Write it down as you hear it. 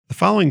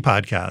following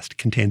podcast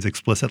contains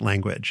explicit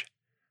language.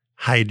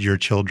 Hide your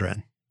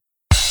children.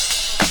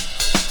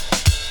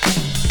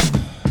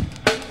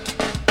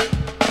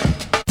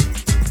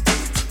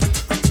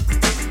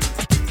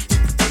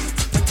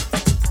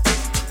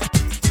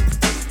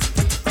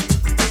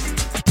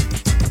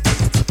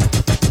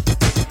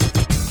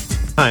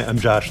 Hi, I'm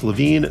Josh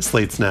Levin,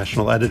 Slate's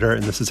national editor,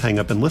 and this is Hang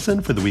Up and Listen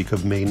for the week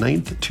of May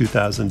 9th,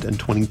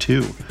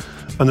 2022.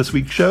 On this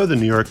week's show, the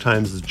New York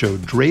Times' Joe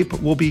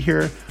Drape will be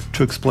here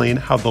to explain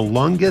how the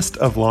longest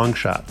of long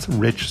shots,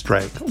 Rich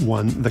Strike,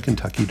 won the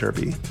Kentucky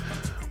Derby.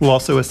 We'll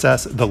also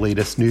assess the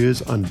latest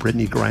news on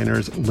Brittney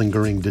Griner's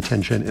lingering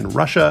detention in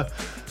Russia.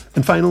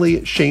 And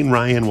finally, Shane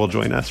Ryan will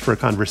join us for a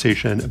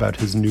conversation about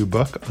his new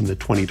book on the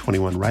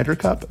 2021 Ryder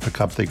Cup, a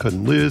cup they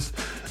couldn't lose,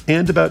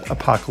 and about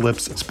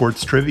Apocalypse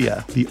Sports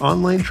Trivia, the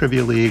online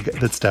trivia league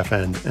that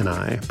Stefan and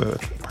I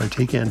both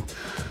partake in.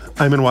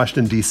 I'm in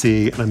Washington,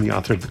 D.C., and I'm the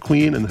author of The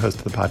Queen and the host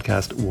of the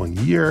podcast 1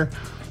 Year.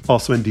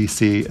 Also in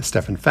D.C.,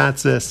 Stefan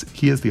Fatsis.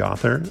 He is the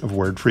author of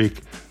Word Freak,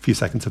 Few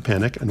Seconds of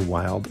Panic, and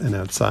Wild and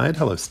Outside.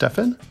 Hello,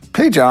 Stefan.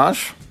 Hey,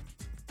 Josh.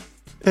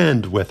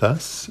 And with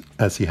us,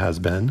 as he has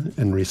been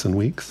in recent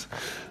weeks,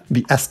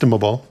 the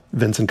estimable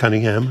Vinson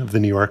Cunningham of The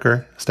New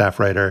Yorker, staff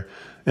writer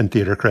and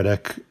theater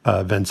critic.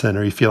 Vinson,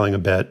 are you feeling a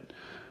bit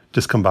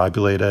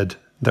discombobulated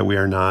that we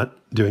are not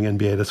doing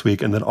NBA this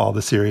week and that all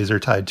the series are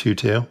tied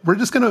 2-2?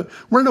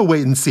 We're in a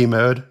wait and see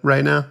mode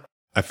right now.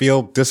 I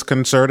feel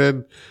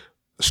disconcerted,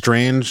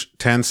 strange,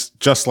 tense,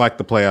 just like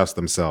the playoffs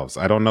themselves.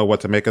 I don't know what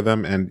to make of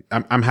them, and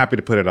I'm happy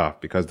to put it off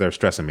because they're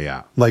stressing me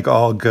out. Like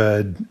all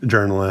good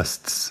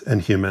journalists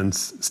and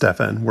humans,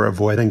 Stefan, we're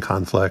avoiding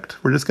conflict.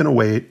 We're just going to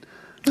wait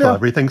till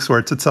everything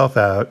sorts itself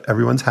out.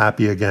 Everyone's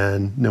happy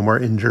again. No more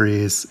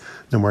injuries,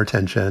 no more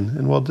tension,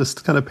 and we'll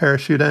just kind of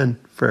parachute in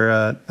for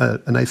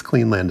a nice,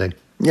 clean landing.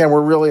 Yeah,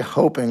 we're really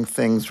hoping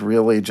things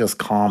really just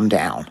calm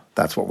down.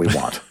 That's what we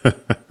want.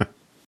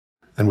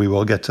 And we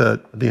will get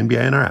to the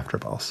NBA in our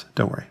Afterballs.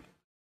 Don't worry.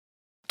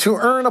 To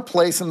earn a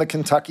place in the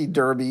Kentucky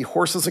Derby,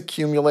 horses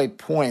accumulate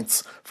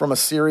points from a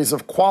series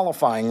of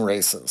qualifying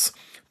races.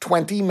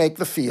 20 make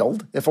the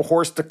field. If a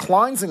horse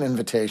declines an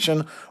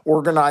invitation,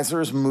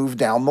 organizers move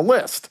down the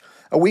list.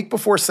 A week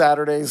before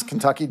Saturday's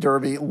Kentucky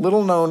Derby,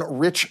 little-known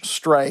Rich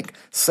Strike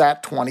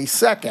sat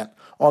 22nd.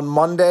 On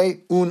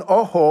Monday, Un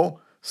Ojo,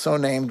 so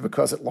named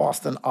because it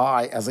lost an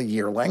eye as a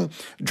yearling,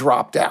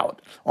 dropped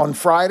out. On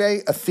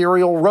Friday,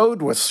 Ethereal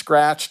Road was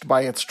scratched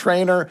by its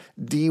trainer,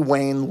 D.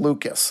 Wayne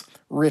Lucas.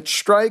 Rich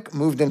Strike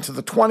moved into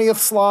the 20th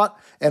slot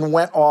and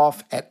went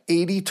off at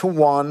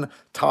 80-1,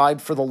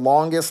 tied for the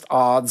longest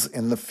odds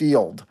in the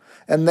field.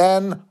 And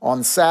then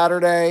on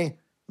Saturday,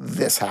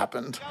 this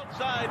happened.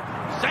 Outside,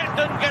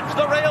 Sandon gets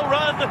the rail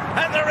run,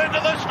 and they're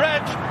into the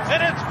stretch,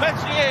 and it's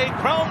Messier,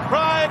 Crown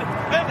Pride,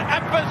 and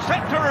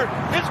Epicenter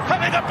is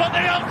coming up on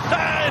the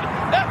outside.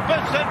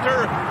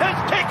 Epicenter has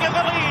taken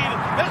the lead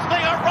as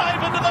they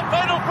arrive into the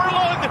final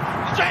furlong.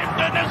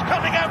 Sandon is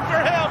coming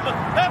after him.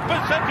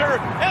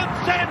 Epicenter and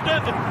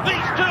Sandon,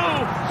 these two,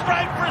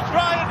 stride for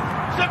stride.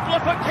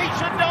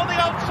 Simplification down the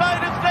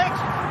outside is next.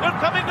 They're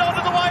coming down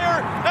to the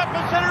wire.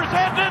 Epicenter,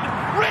 Sandon,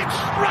 Rich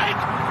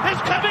Strike is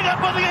coming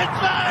up on the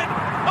inside.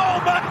 Oh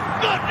my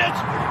goodness,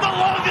 the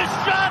longest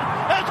shot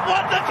has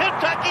won the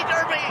Kentucky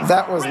Derby.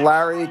 That was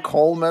Larry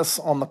Colmus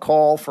on the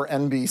call for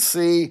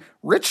NBC.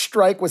 Rich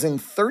Strike was in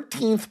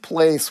 13th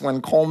place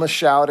when Colmus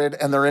shouted,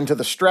 and they're into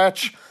the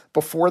stretch.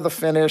 Before the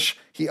finish,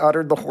 he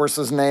uttered the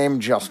horse's name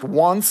just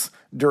once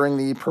during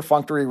the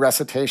perfunctory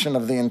recitation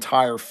of the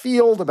entire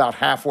field about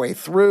halfway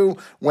through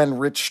when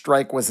Rich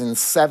Strike was in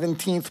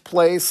 17th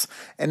place.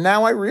 And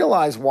now I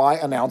realize why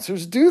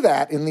announcers do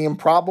that in the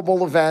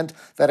improbable event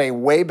that a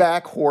way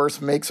back horse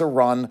makes a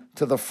run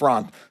to the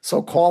front.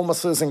 So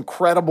Colmus's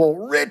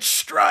incredible Rich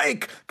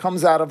Strike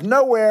comes out of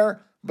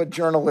nowhere, but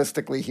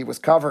journalistically he was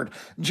covered.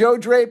 Joe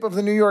Drape of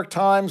the New York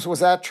Times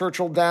was at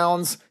Churchill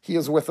Downs. He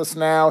is with us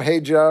now.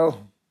 Hey, Joe.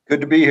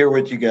 Good to be here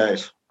with you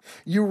guys.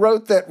 You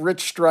wrote that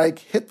Rich Strike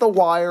hit the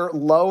wire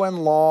low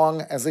and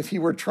long as if he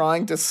were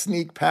trying to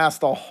sneak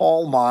past a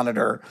hall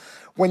monitor.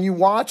 When you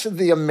watch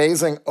the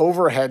amazing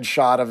overhead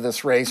shot of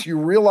this race, you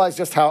realize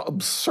just how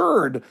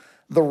absurd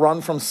the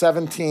run from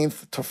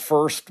 17th to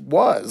first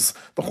was.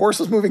 The horse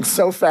was moving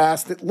so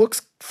fast, it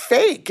looks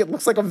fake. It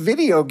looks like a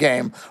video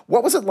game.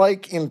 What was it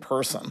like in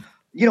person?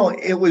 You know,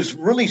 it was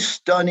really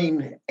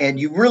stunning, and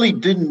you really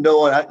didn't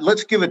know it.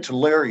 Let's give it to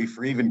Larry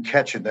for even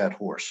catching that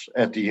horse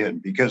at the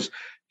end, because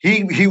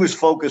he was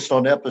focused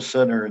on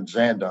Epicenter and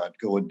Zandon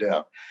going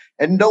down,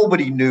 and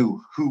nobody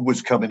knew who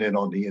was coming in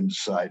on the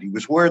inside. He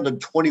was wearing the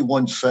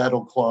 21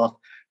 saddle cloth.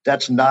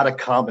 That's not a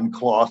common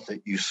cloth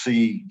that you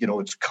see. You know,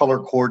 it's color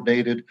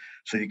coordinated,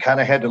 so you kind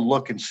of had to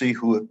look and see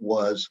who it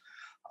was.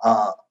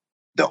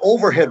 The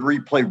overhead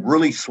replay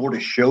really sort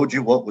of showed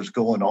you what was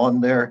going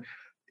on there.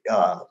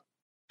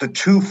 The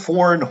two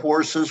foreign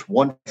horses,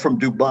 one from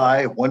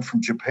Dubai, one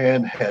from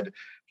Japan, had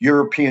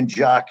European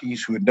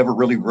jockeys who had never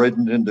really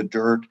ridden in the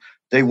dirt.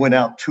 They went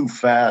out too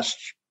fast,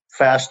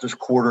 fastest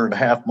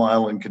 1.5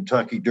 mile in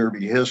Kentucky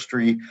Derby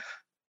history.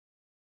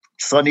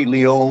 Sonny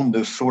Leone,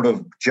 this sort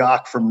of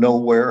jock from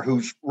nowhere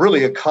who's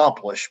really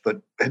accomplished,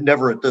 but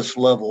never at this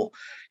level.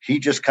 He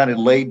just kind of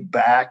laid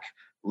back,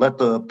 let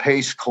the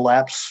pace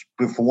collapse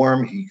before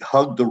him. He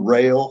hugged the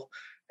rail,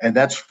 and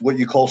that's what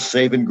you call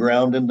saving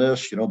ground in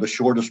this. The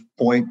shortest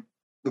point,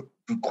 the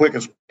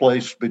quickest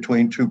place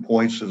between 2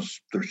 points is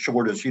the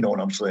shortest, you know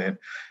what I'm saying?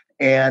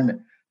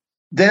 And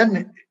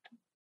then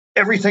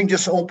everything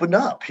just opened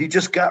up. He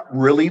just got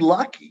really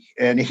lucky,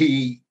 and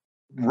he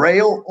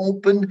rail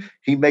opened.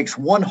 He makes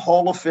one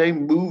Hall of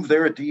Fame move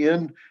there at the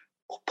end,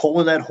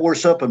 pulling that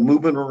horse up and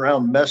moving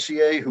around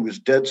Messier, who was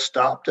dead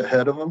stopped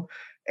ahead of him.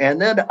 And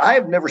then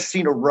I've never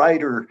seen a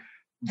rider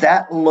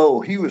that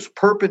low. He was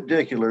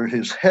perpendicular.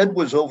 His head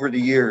was over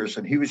the ears,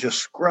 and he was just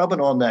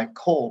scrubbing on that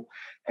colt.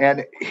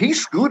 And he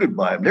scooted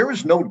by him. There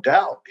was no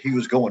doubt he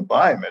was going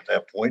by him at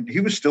that point.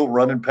 He was still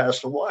running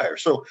past the wire.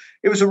 So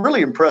it was a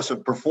really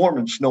impressive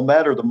performance, no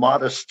matter the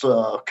modest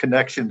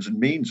connections and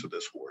means of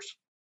this horse.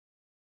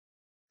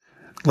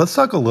 Let's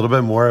talk a little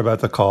bit more about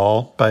the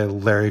call by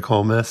Larry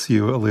Colmus.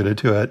 You alluded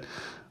to it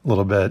a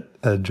little bit,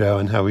 Joe,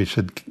 and how we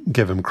should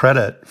give him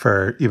credit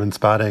for even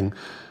spotting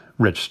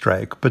Rich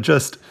Strike. But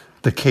just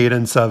the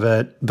cadence of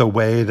it, the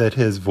way that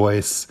his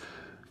voice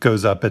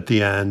goes up at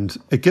the end,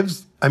 it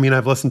gives,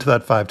 I've listened to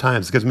that 5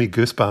 times. It gives me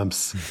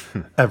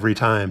goosebumps every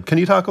time. Can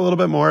you talk a little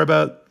bit more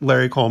about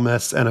Larry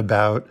Colmus and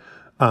about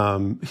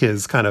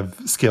his kind of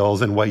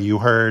skills and what you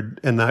heard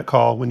in that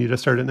call when you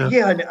just heard it now?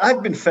 Yeah, and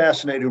I've been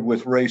fascinated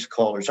with race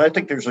callers. I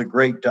think there's a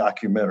great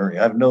documentary.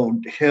 I've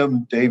known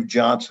him, Dave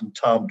Johnson,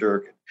 Tom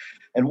Durkin.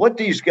 And what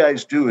these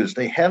guys do is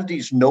they have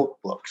these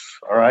notebooks,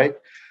 all right?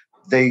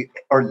 They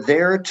are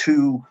there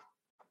to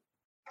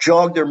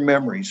jog their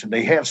memories, and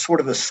they have sort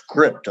of a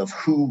script of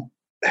who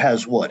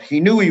has what. He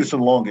knew he was the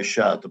longest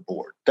shot at the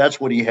board. That's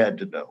what he had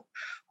to know.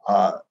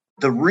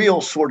 The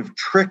real sort of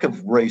trick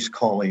of race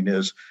calling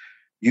is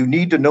you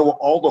need to know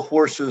all the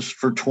horses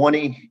for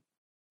 20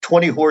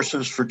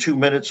 horses for 2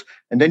 minutes,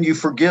 and then you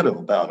forget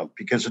about them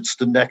because it's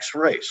the next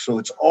race. So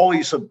it's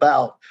always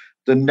about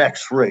the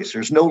next race.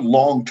 There's no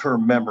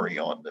long-term memory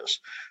on this.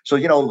 So,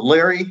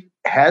 Larry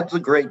had the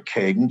great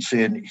cadence,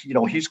 and,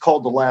 he's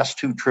called the last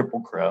 2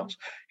 Triple Crowns.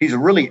 He's a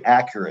really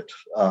accurate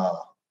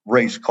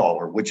race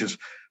caller, which is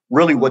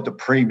really what the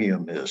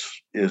premium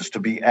is to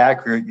be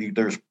accurate.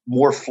 There's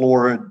more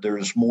florid,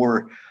 there's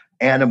more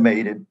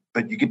animated,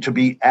 but you get to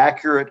be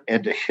accurate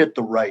and to hit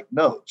the right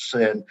notes.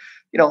 And,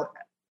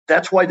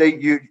 that's why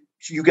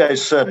you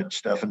guys said it,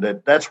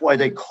 Stefan, that's why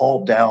they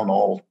call down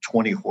all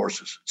 20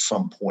 horses at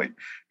some point,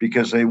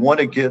 because they want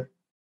to get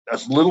a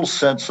little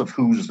sense of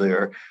who's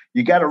there.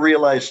 You got to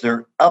realize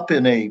they're up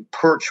in a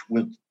perch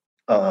with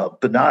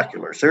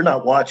binoculars. They're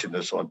not watching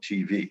this on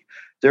TV.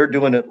 They're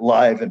doing it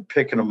live and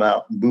picking them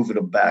out and moving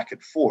them back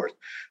and forth.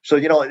 So,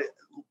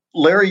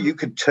 Larry, you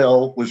could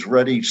tell, was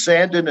ready.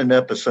 Sandon and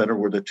Epicenter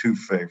were the 2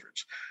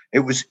 favorites. It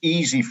was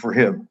easy for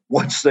him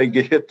once they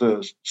hit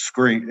the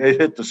screen,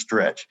 hit the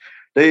stretch.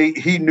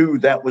 He knew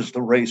that was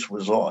the race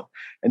was on.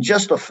 And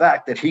just the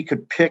fact that he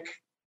could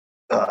pick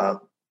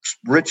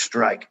Rich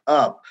Strike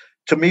up,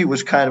 to me,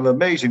 was kind of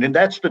amazing. And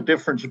that's the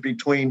difference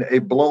between a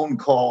blown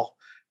call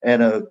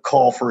and a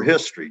call for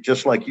history,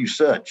 just like you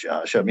said,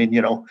 Josh.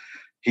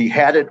 He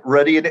had it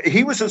ready, and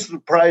he was as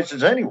surprised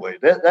as anyway.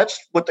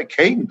 That's what the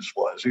cadence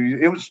was.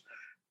 It was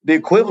the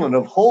equivalent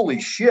of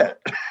holy shit.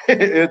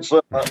 It's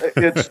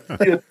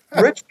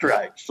Rich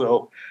Strike.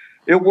 So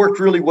it worked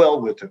really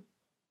well with him.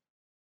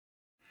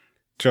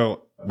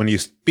 Joe, when you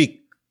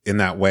speak in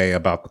that way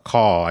about the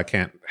call, I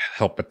can't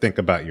help but think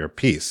about your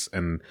piece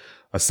and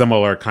a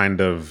similar kind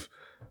of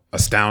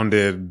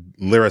astounded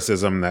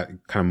lyricism that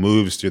kind of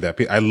moves through that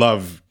piece. I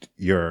love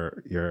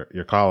your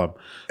column.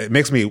 It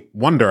makes me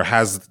wonder,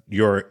 has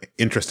your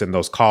interest in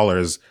those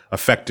callers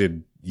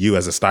affected you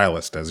as a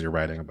stylist as you're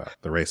writing about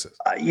the races?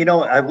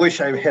 I wish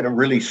I had a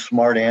really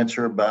smart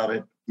answer about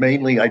it.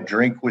 Mainly I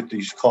drink with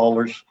these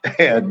callers,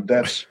 and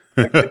that's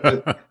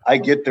I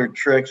get their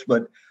tricks,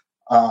 but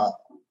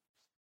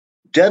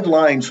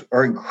deadlines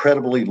are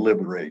incredibly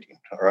liberating.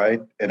 All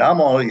right. And I'm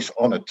always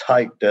on a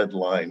tight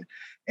deadline.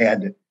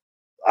 And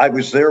I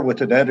was there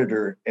with an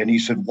editor, and he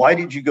said, "Why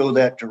did you go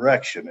that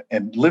direction?"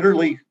 And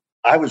literally,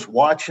 I was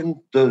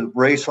watching the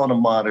race on a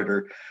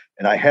monitor,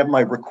 and I have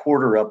my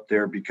recorder up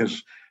there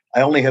because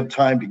I only have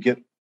time to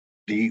get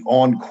the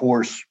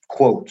on-course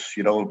quotes,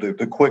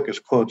 the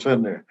quickest quotes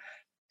in there.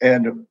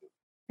 And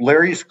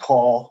Larry's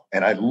call,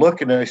 and I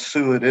look and I see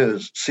who it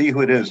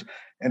is.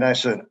 And I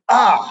said,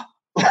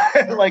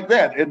 like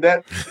that. And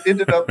that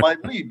ended up my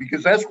lead,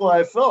 because that's what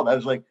I felt. I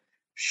was like,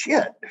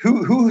 shit,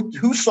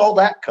 who saw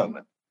that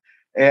coming?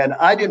 And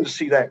I didn't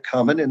see that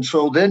coming. And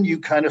so then you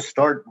kind of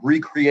start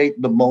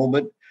recreating the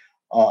moment.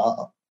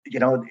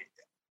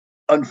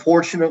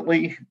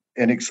 Unfortunately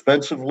and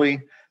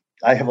expensively,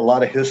 I have a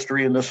lot of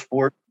history in this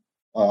sport.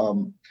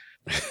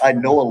 I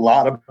know a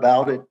lot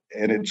about it,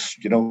 and it's,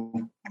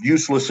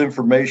 useless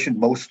information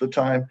most of the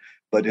time.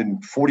 But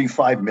in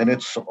 45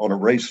 minutes on a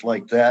race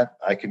like that,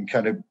 I can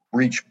kind of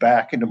reach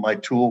back into my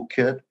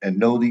toolkit and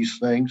know these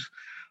things.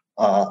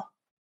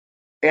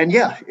 And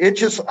yeah,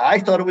 I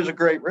thought it was a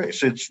great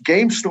race. It's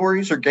game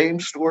stories,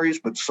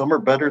 but some are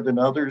better than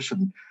others.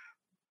 And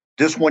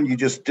this one you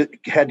just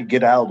had to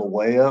get out of the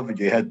way of. And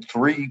you had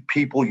three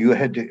people you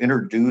had to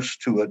introduce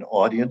to an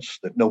audience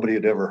that nobody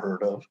had ever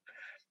heard of.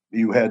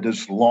 You had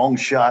this long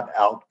shot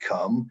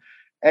outcome.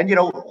 And,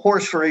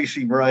 horse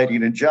racing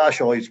writing, and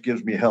Josh always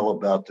gives me hell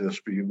about this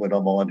when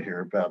I'm on here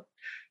about,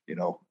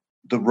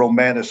 the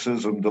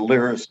romanticism, the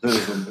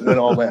lyricism, and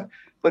all that.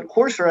 But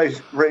horse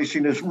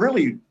racing is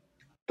really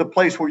the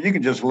place where you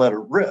can just let it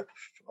rip.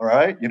 All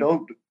right.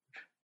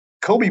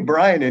 Kobe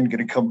Bryant isn't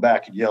going to come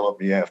back and yell at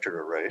me after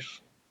a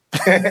race.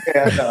 And,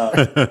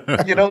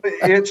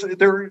 it's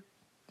there.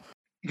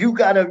 You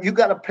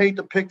gotta paint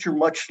the picture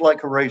much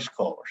like a race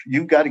caller.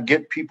 You got to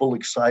get people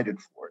excited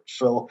for it.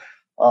 So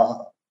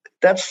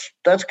that's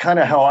kind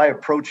of how I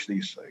approach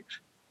these things.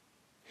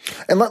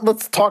 And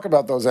let's talk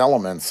about those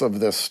elements of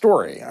this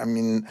story. I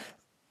mean,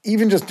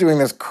 even just doing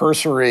this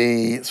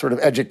cursory sort of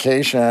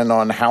education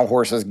on how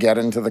horses get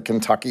into the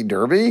Kentucky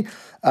Derby,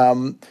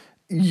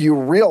 you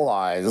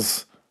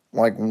realize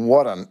like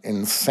what an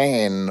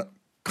insane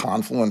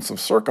confluence of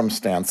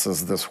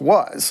circumstances this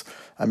was.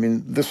 I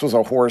mean, this was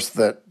a horse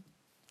that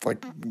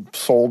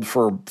sold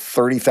for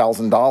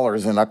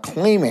 $30,000 in a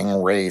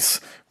claiming race,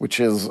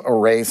 which is a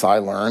race I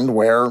learned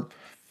where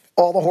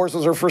all the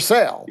horses are for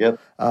sale. Yep.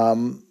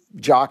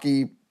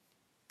 Jockey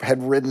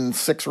had ridden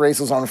 6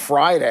 races on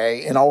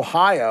Friday in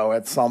Ohio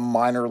at some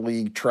minor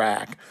league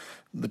track.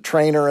 The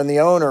trainer and the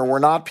owner were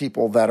not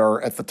people that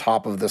are at the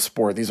top of this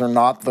sport. These are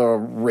not the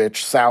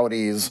rich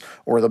Saudis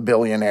or the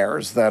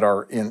billionaires that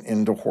are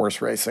into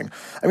horse racing.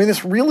 I mean,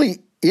 this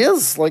really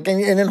is and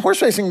in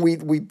horse racing, we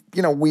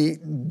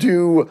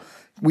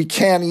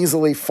can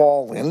easily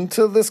fall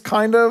into this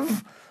kind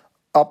of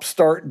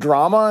upstart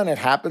drama, and it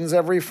happens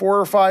every 4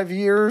 or 5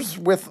 years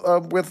with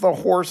a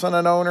horse and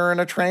an owner and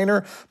a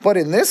trainer. But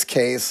in this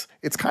case,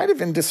 it's kind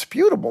of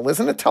indisputable,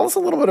 isn't it? Tell us a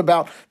little bit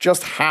about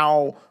just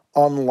how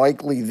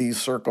unlikely these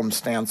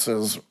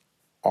circumstances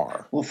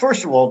are. Well,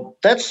 first of all,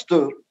 that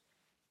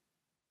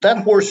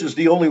horse is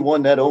the only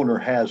one that owner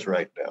has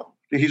right now.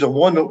 He's a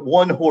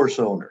one horse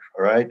owner.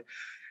 All right.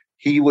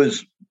 He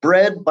was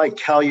bred by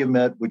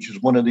Calumet, which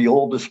is one of the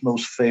oldest,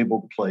 most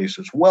fabled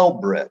places, well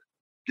bred.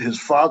 His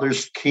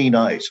father's Keen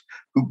Ice,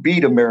 who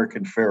beat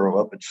American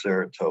Pharoah up at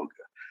Saratoga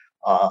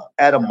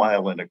at 1.25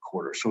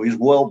 miles. So he's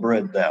well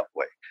bred that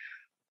way.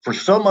 For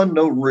some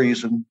unknown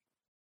reason,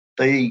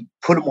 they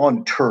put him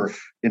on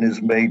turf in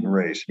his maiden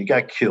race, and he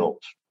got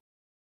killed,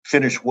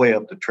 finished way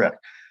up the track.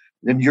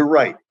 And you're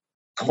right.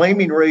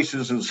 Claiming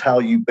races is how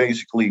you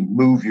basically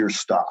move your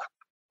stock.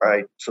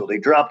 Right. So they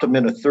dropped him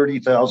in a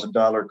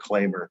 $30,000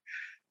 claimer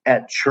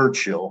at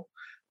Churchill,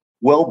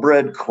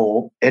 well-bred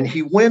colt, and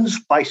he wins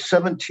by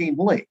 17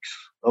 lengths.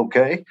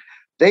 Okay.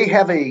 They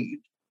have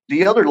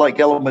the other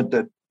element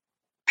that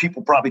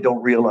people probably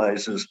don't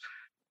realize is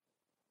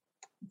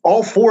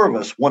all 4 of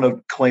us want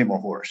to claim a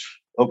horse.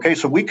 Okay.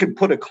 So we could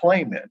put a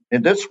claim in,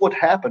 and that's what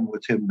happened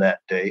with him that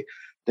day.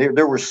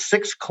 There were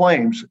 6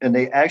 claims, and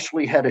they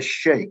actually had a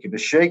shake, and a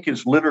shake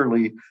is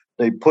literally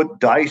they put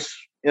dice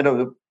in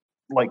a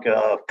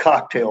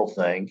cocktail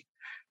thing,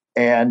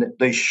 and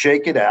they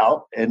shake it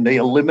out and they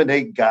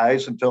eliminate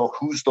guys until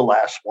who's the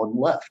last one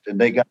left, and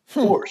they got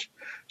the horse.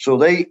 So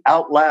they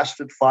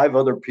outlasted 5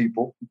 other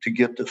people to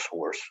get this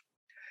horse,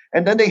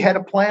 and then they had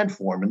a plan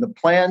for him, and the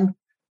plan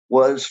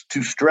was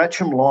to stretch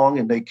him long,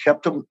 and they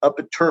kept him up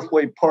at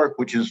Turfway Park,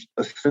 which is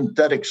a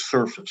synthetic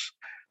surface.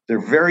 They're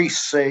very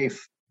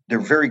safe. They're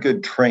very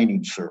good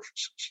training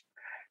surfaces,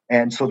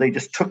 and so they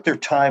just took their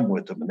time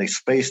with him, and they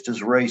spaced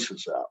his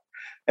races out.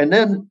 And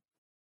then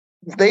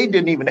they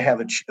didn't even have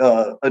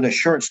an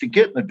assurance to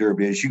get in the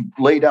Derby, as you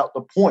laid out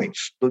the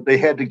points. They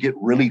had to get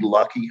really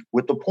lucky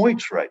with the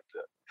points right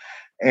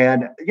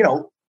then.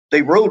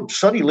 And,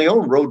 Sonny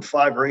Leone rode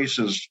 5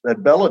 races at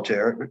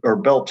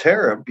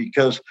Belterra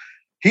because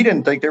he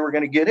didn't think they were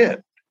going to get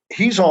in.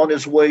 He's on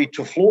his way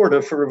to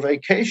Florida for a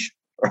vacation,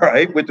 all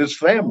right, with his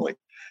family.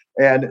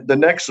 And the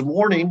next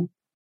morning,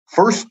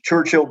 first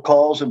Churchill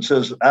calls and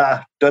says,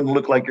 doesn't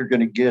look like you're going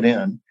to get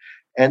in.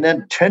 And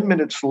then 10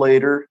 minutes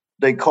later,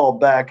 they called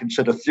back and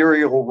said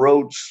ethereal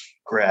road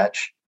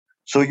scratch,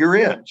 so you're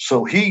in.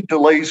 So he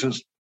delays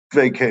his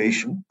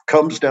vacation,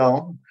 comes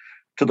down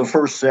to the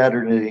first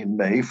Saturday in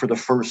May for the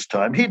first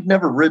time. He'd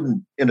never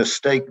ridden in a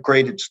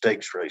graded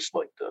stakes race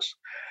like this.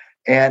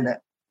 And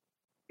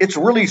it's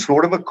really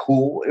sort of a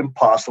cool,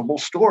 impossible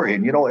story.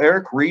 And,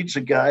 Eric Reed's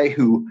a guy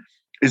who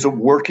is a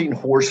working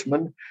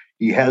horseman.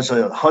 He has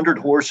 100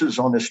 horses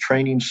on his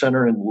training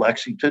center in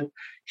Lexington.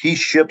 He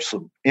ships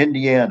them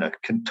Indiana,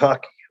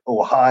 Kentucky,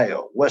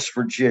 Ohio, West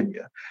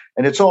Virginia,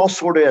 and it's all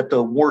sort of at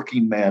the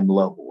working man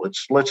level.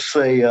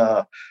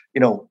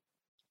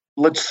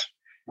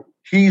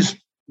 He's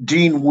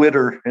Dean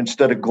Witter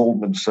instead of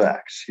Goldman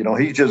Sachs.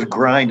 He's just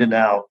grinding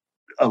out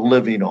a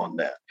living on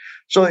that.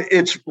 So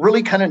it's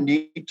really kind of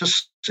neat to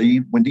see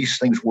when these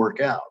things work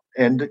out,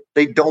 and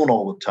they don't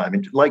all the time.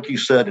 And like you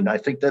said, and I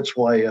think that's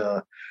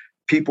why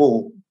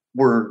people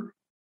were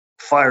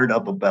fired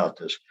up about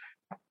this.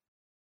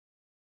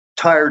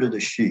 tired of the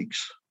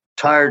sheiks,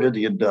 tired of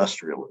the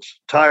industrialists,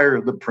 tired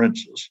of the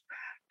princes,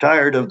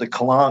 tired of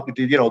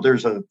the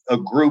there's a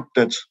group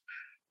that's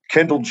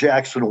Kendall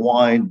Jackson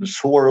Wine, the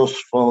Soros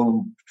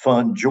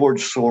Fund,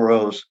 George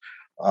Soros,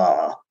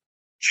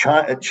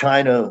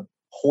 China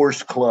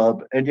Horse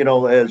Club. And,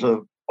 as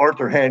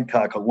Arthur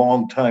Hancock, a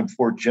longtime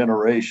fourth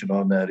generation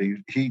on that,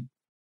 he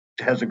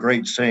has a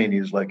great saying.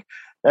 He's like,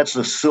 that's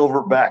the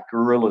silverback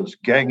gorillas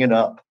ganging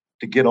up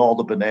to get all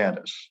the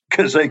bananas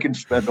because they can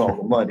spend all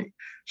the money.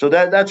 So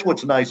that's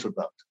what's nice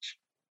about this.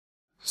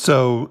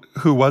 So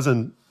who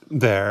wasn't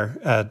there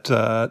at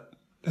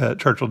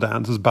Churchill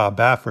Downs is Bob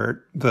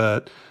Baffert,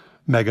 the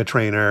mega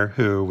trainer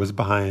who was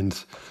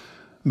behind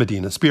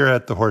Medina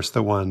Spirit, the horse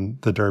that won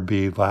the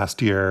Derby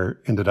last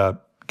year, ended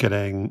up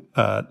getting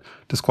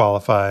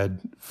disqualified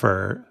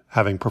for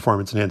having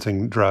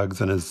performance-enhancing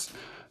drugs in his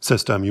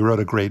system. You wrote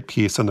a great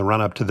piece in the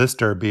run-up to this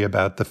Derby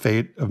about the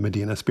fate of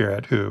Medina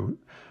Spirit, who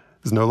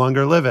is no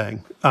longer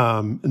living.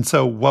 And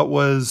so what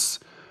was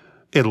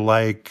it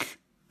like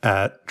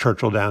at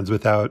Churchill Downs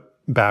without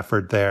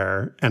Baffert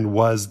there? And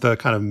was the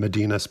kind of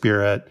Medina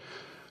Spirit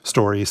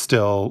story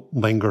still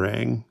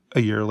lingering a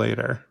year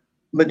later?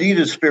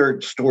 Medina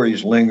Spirit story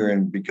is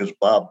lingering because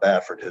Bob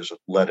Baffert has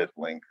let it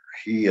linger.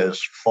 He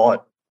has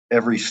fought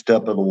every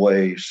step of the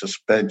way,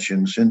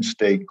 suspensions in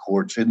state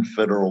courts, in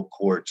federal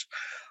courts.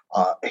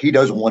 He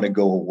doesn't want to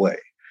go away.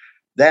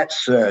 That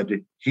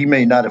said, he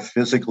may not have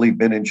physically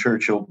been in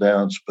Churchill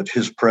Downs, but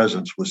his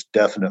presence was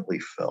definitely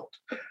felt.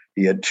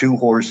 He had two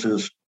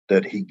horses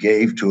that he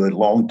gave to a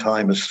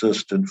longtime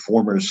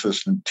former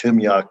assistant, Tim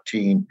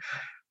Yakteen,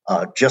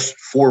 just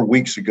 4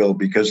 weeks ago,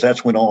 because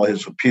that's when all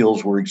his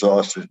appeals were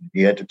exhausted.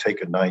 He had to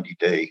take a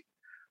 90-day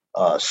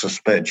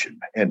suspension.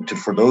 And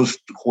for those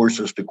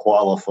horses to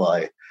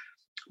qualify,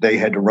 they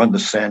had to run the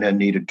Santa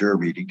Anita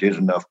Derby to get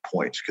enough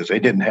points because they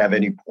didn't have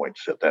any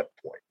points at that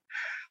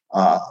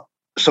point.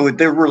 So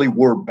there really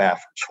were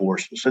Baffert's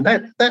horses, and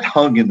that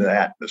hung in the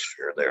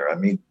atmosphere there. I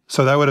mean,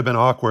 so that would have been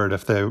awkward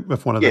if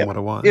one of them would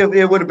have won.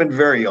 It would have been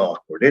very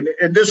awkward.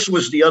 And this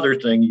was the other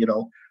thing,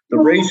 the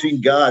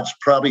racing gods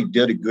probably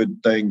did a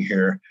good thing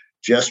here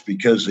just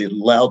because they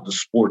allowed the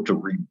sport to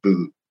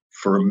reboot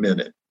for a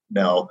minute.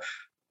 Now,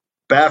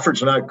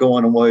 Baffert's not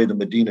going away. The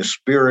Medina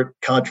Spirit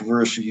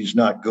controversy is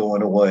not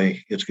going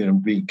away. It's going to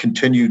be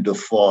continued to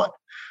fought,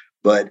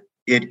 but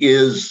it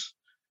is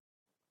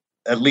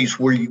at least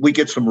we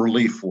get some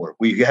relief for it.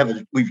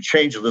 We've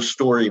changed the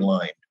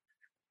storyline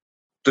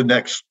the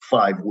next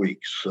 5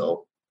 weeks.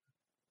 So,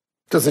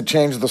 does it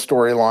change the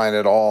storyline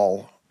at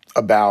all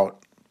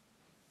about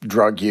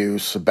drug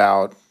use?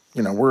 About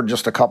we're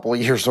just a couple of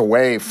years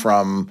away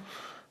from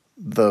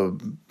the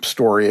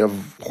story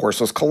of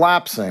horses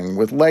collapsing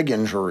with leg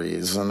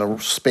injuries and the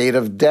spate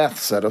of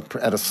deaths at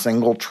a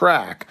single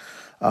track.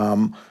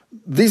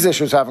 These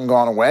issues haven't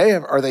gone away.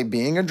 Are they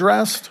being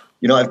addressed?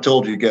 I've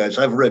told you guys,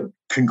 I've read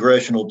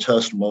congressional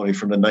testimony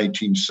from the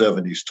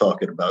 1970s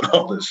talking about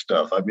all this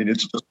stuff. I mean,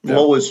 it's the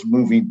slowest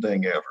moving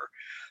thing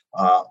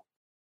ever.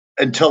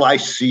 Until I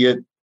see it,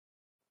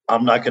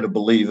 I'm not going to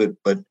believe it,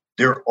 but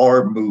there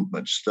are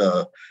movements.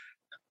 The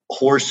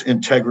Horse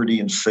Integrity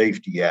and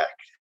Safety Act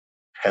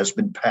has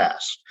been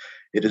passed.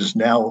 It is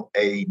now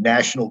a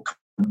national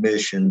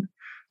commission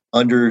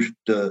under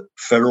the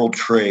Federal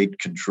Trade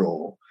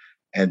Control,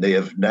 and they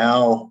have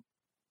now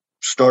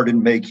started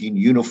making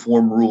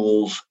uniform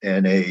rules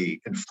and a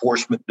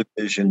enforcement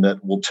division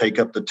that will take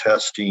up the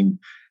testing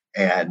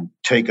and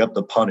take up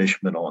the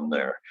punishment on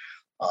there.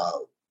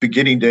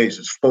 Beginning days,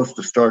 it's supposed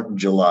to start in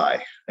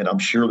July, and I'm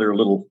sure they're a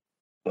little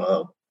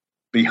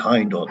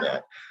behind on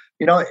that.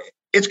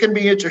 It's going to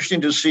be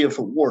interesting to see if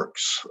it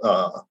works.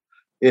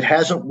 It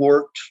hasn't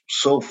worked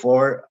so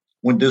far.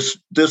 When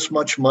this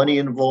much money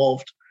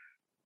involved,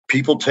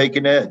 people take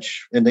an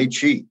edge and they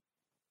cheat.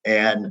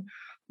 And,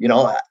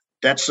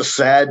 that's the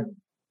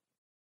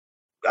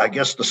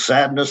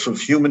sadness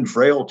of human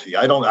frailty.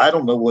 I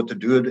don't know what to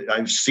do.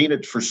 I've seen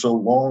it for so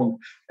long,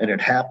 and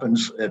it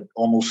happens at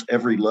almost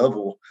every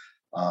level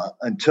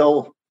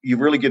until you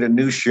really get a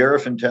new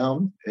sheriff in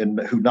town and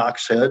who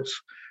knocks heads.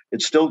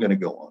 It's still going to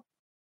go on.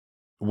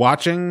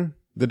 Watching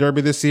the Derby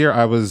this year,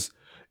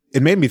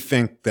 it made me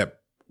think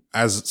that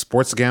as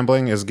sports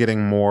gambling is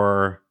getting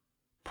more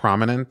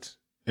prominent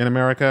in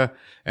America,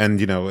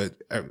 and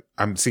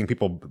I'm seeing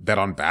people bet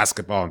on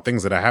basketball and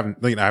things that I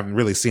haven't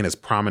really seen as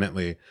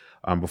prominently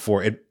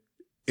before.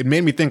 It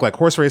made me think like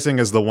horse racing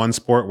is the one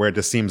sport where it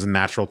just seems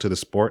natural to the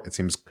sport. It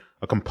seems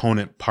a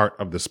component part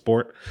of the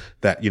sport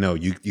that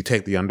you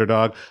take the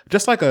underdog.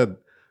 Just like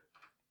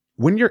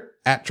when you're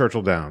at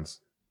Churchill Downs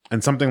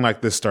and something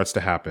like this starts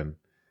to happen,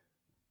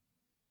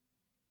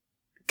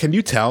 can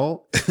you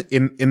tell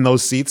in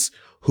those seats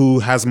who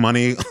has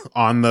money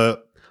on the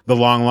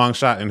long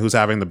shot and who's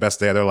having the best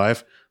day of their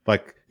life?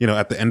 Like,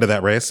 at the end of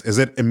that race, is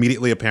it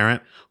immediately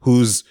apparent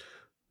who's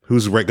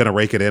going to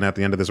rake it in at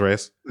the end of this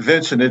race?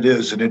 Vincent, it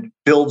is, and it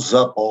builds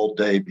up all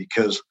day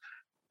because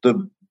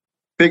the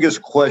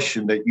biggest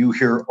question that you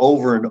hear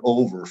over and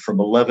over from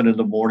 11 in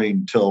the morning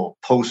until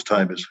post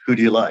time is, who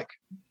do you like?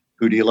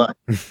 Who do you like?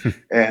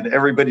 And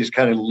everybody's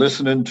kind of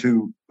listening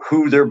to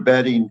who they're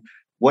betting,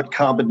 what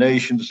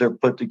combinations they're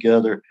put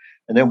together.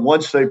 And then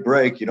once they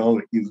break,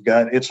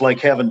 it's like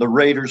having the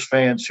Raiders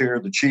fans here,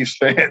 the Chiefs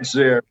fans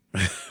there,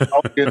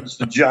 Falcons,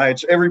 the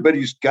Giants.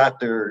 Everybody's got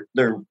their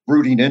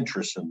rooting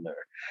interest in there.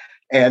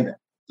 And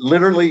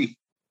literally,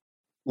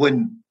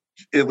 when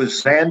it was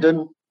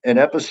Zandon and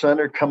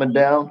Epicenter coming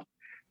down,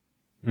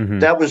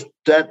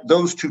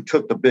 those two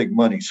took the big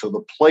money. So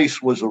the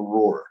place was a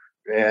roar,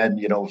 and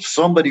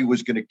somebody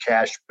was going to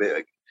cash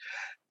big.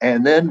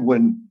 And then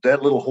when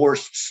that little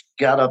horse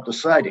got up the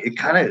side, it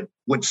kind of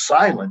went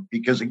silent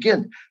because,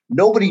 again,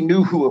 nobody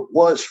knew who it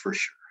was for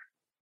sure.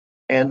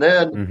 And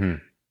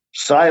then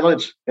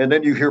silence, and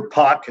then you hear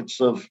pockets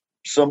of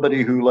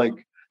somebody who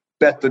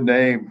bet the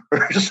name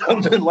or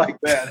something like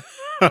that.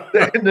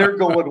 And they're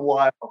going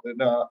wild.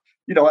 And,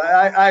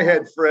 I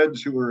had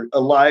friends who were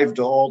alive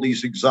to all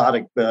these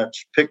exotic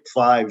bets, pick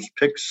fives,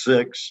 pick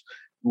six,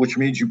 which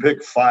means you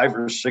pick 5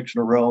 or 6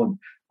 in a row. And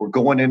we're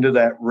going into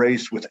that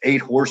race with 8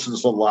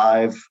 horses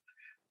alive.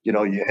 They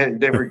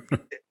were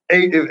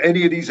 8, if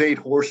any of these 8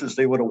 horses,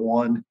 they would have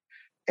won.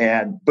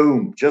 And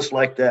boom, just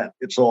like that,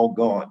 it's all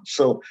gone.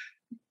 So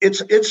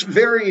it's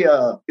very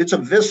it's a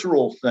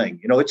visceral thing.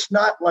 It's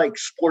not like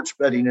sports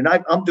betting. And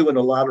I'm doing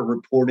a lot of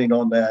reporting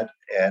on that.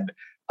 And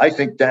I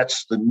think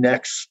that's the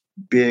next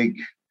big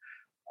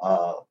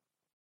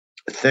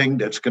thing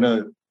that's going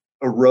to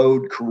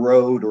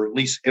corrode, or at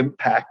least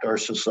impact our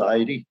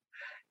society.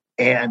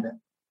 And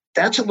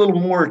that's a little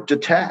more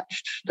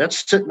detached.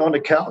 That's sitting on the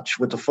couch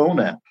with the phone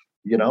app,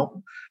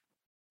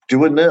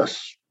 doing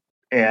this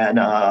and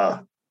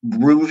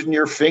moving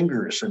your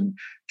fingers and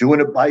doing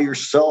it by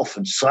yourself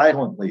and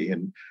silently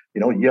and,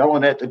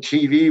 yelling at the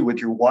TV with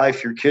your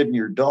wife, your kid, and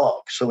your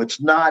dog. So it's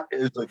not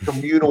as a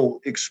communal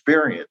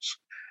experience.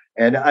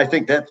 And I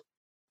think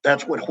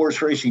that's what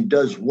horse racing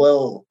does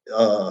well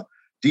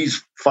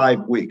these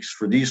 5 weeks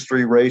for these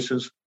 3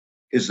 races,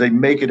 is they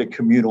make it a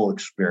communal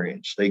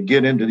experience. They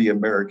get into the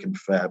American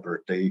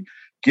fabric. They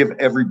give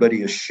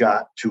everybody a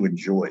shot to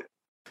enjoy it.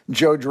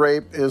 Joe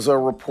Drape is a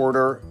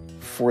reporter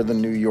for the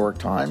New York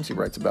Times. He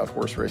writes about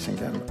horse racing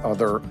and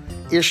other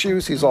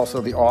issues. He's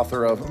also the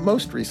author of,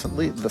 most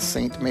recently, The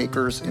Saint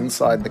Makers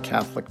Inside the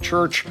Catholic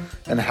Church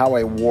and How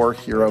a War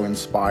Hero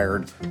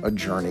Inspired a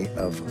Journey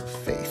of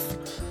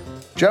Faith.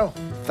 Joe,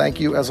 thank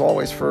you, as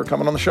always, for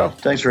coming on the show.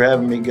 Thanks for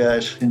having me,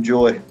 guys.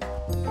 Enjoy.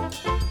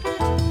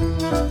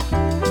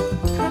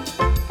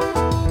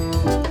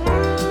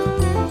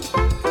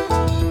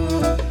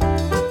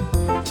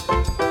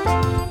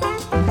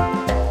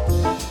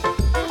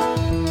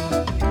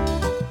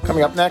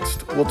 Coming up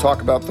next, we'll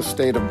talk about the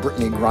state of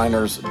Brittney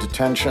Griner's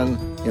detention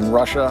in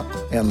Russia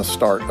and the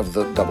start of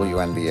the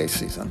WNBA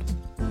season.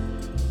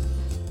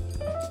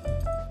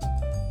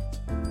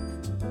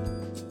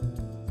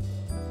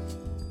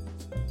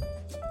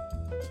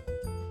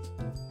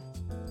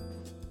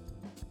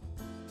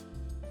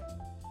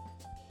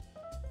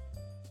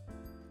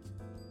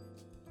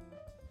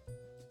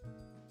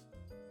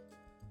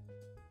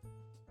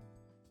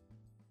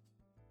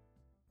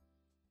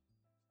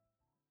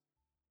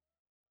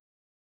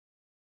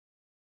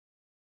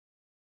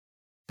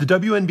 The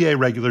WNBA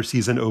regular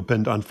season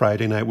opened on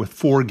Friday night with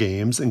 4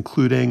 games,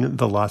 including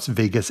the Las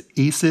Vegas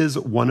Aces'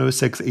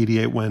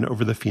 106-88 win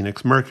over the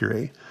Phoenix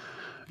Mercury.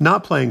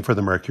 Not playing for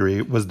the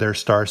Mercury was their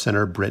star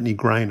center Brittney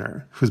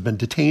Griner, who's been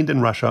detained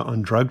in Russia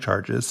on drug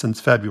charges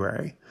since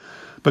February.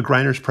 But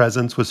Griner's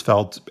presence was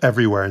felt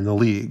everywhere in the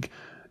league.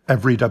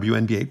 Every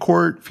WNBA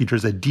court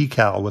features a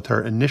decal with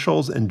her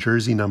initials and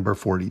jersey number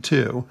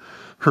 42.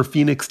 Her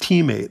Phoenix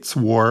teammates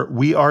wore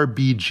 "We Are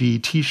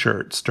BG"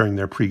 t-shirts during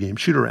their pregame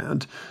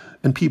shoot-around.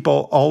 And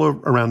people all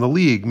around the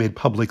league made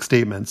public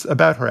statements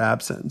about her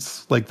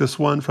absence, like this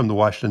one from the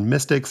Washington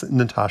Mystics'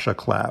 Natasha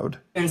Cloud.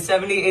 In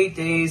 78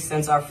 days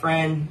since our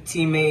friend,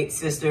 teammate,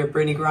 sister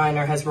Brittney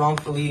Griner has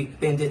wrongfully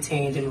been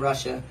detained in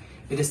Russia,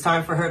 it is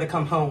time for her to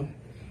come home.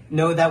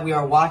 Know that we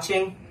are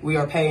watching, we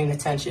are paying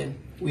attention.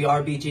 We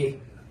are BG.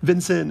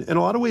 Vinson, in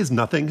a lot of ways,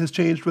 nothing has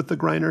changed with the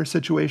Griner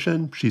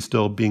situation. She's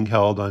still being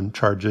held on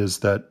charges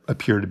that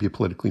appear to be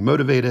politically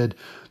motivated.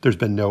 There's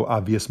been no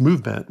obvious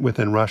movement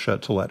within Russia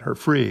to let her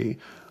free.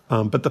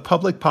 But the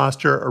public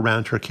posture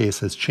around her case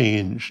has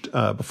changed.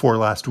 Before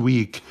last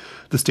week,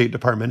 the State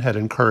Department had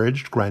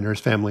encouraged Griner's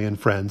family and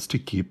friends to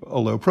keep a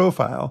low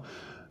profile.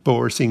 But what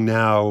we're seeing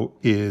now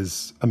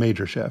is a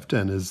major shift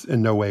and is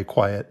in no way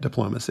quiet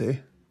diplomacy.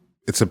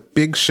 It's a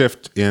big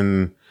shift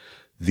in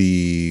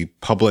the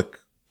public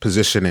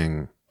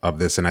positioning of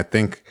this. And I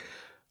think,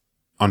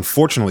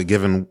 unfortunately,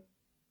 given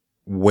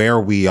where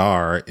we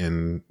are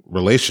in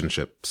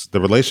relationships, the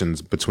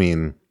relations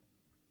between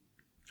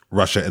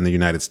Russia and the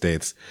United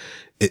States,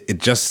 it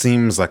just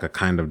seems like a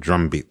kind of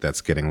drumbeat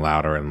that's getting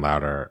louder and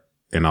louder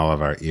in all of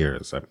our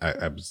ears.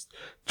 I was,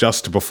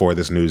 just before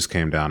this news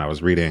came down, I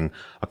was reading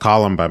a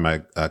column by my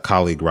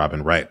colleague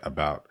Robin Wright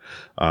about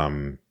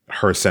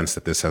her sense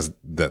that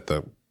that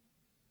the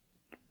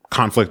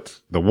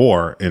conflict, the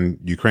war in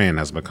Ukraine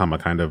has become a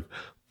kind of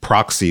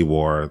proxy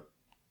war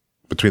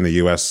between the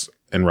U.S.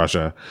 in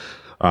Russia,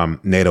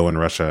 NATO in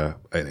Russia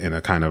in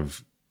a kind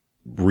of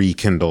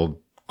rekindled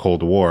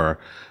Cold War.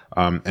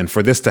 And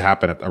for this to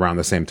happen around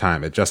the same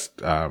time, it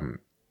just,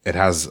 it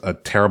has a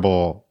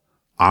terrible,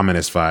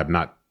 ominous vibe,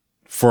 not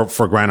for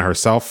Griner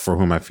herself, for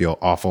whom I feel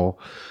awful,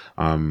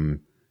 and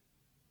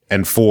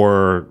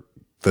for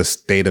the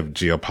state of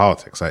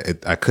geopolitics.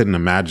 I couldn't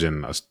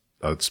imagine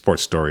a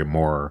sports story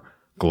more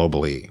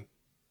globally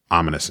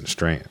ominous and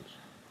strange.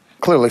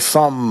 Clearly,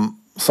 some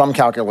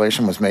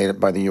calculation was made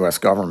by the U.S.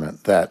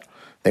 government that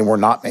they were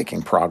not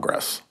making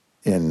progress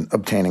in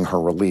obtaining her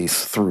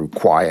release through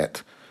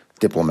quiet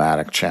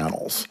diplomatic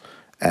channels.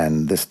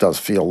 And this does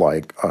feel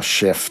like a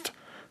shift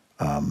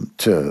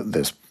to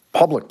this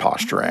public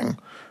posturing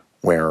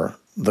where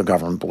the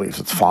government believes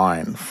it's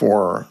fine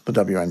for the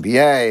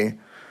WNBA,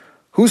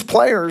 whose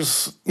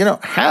players,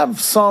 have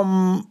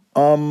some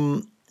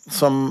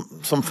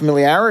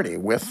familiarity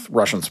with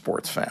Russian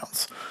sports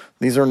fans.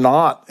 These are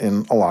not,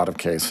 in a lot of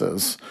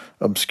cases,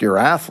 obscure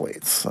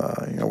athletes.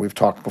 We've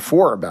talked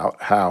before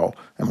about how,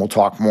 and we'll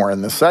talk more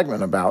in this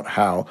segment, about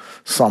how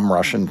some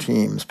Russian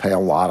teams pay a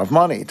lot of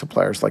money to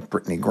players like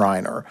Brittney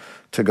Griner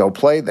to go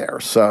play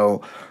there.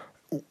 So,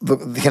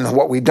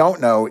 what we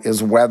don't know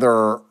is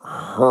whether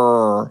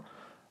her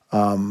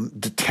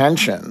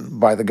detention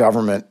by the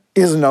government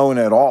is known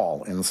at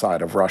all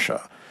inside of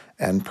Russia.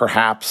 And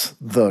perhaps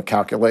the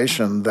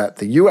calculation that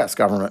the U.S.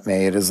 government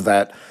made is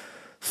that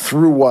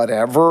through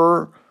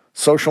whatever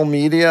social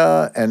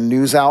media and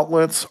news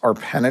outlets are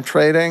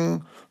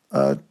penetrating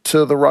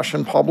to the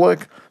Russian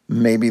public,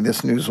 maybe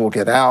this news will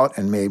get out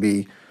and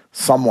maybe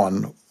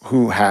someone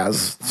who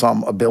has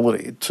some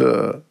ability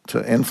to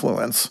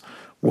influence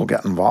will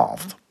get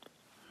involved.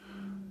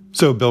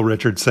 So Bill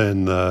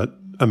Richardson, the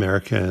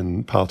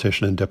American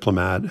politician and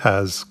diplomat,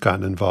 has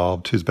gotten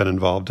involved, who's been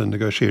involved in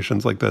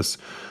negotiations like this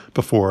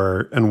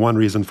before. And one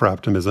reason for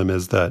optimism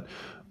is that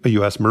a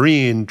U.S.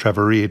 Marine,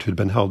 Trevor Reed, who'd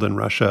been held in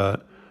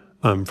Russia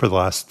for the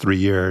last 3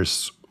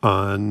 years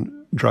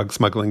on drug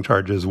smuggling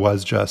charges,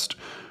 was just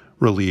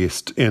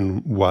released in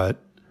what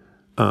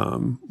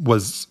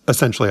was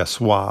essentially a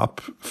swap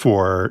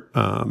for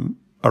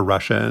a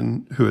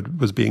Russian who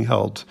was being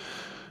held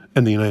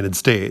in the United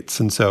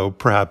States. And so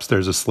perhaps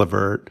there's a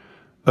sliver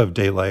of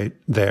daylight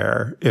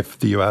there if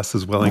the U.S.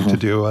 is willing to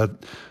do a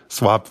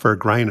swap for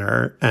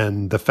Griner.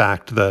 And the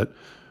fact that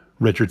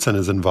Richardson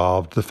is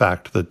involved, the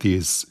fact that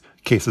these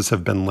cases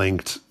have been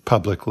linked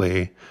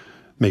publicly,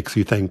 makes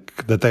you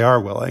think that they are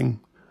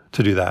willing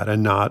to do that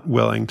and not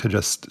willing to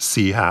just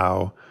see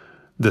how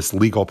this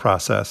legal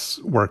process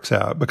works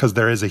out. Because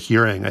there is a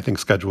hearing, I think,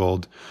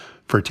 scheduled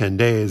for 10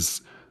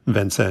 days,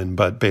 Vinson,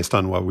 but based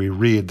on what we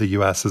read, the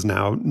U.S. is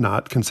now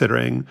not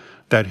considering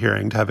that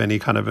hearing to have any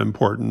kind of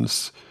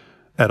importance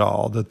at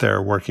all, that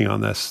they're working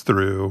on this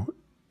through,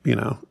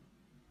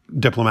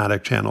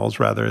 diplomatic channels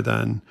rather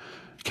than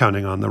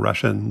counting on the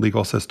Russian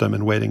legal system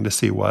and waiting to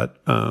see what,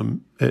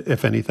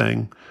 if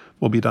anything,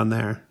 will be done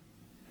there.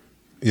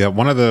 Yeah,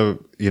 one of the,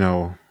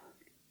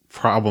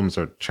 problems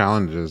or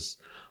challenges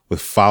with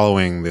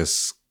following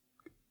this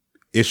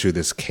issue,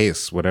 this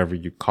case, whatever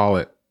you call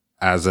it,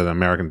 as an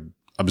American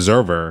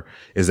observer,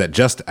 is that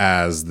just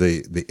as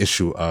the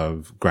issue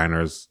of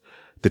Griner's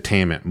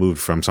detainment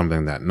moved from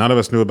something that none of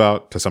us knew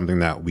about to something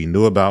that we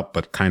knew about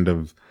but kind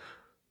of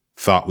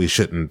thought we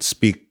shouldn't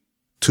speak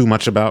too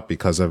much about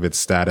because of its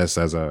status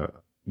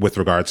with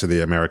regard to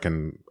the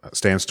American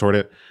stance toward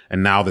it.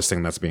 And now this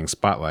thing that's being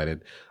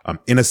spotlighted.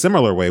 In a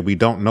similar way, we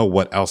don't know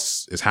what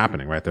else is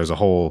happening, right? There's the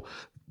whole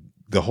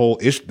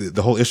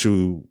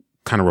issue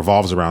kind of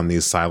revolves around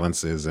these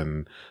silences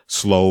and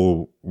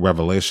slow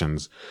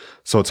revelations.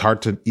 So it's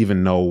hard to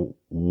even know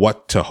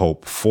what to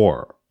hope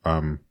for.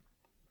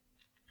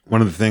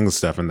 One of the things,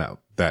 Stefan,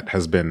 that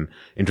has been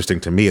interesting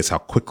to me is how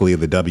quickly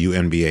the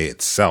WNBA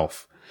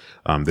itself,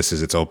 this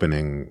is its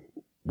opening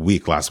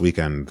week, last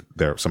weekend,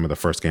 some of the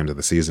first games of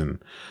the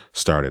season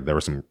started. There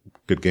were some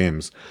good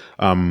games.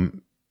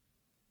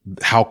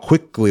 How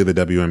quickly the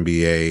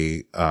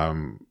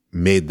WNBA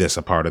made this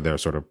a part of their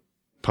sort of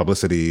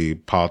publicity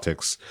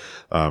politics.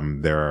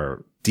 There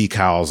are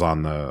decals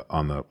on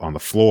the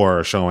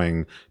floor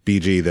showing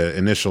BG the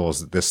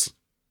initials. This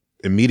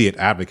immediate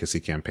advocacy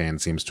campaign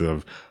seems to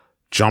have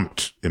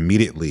jumped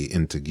immediately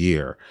into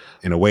gear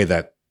in a way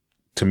that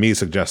to me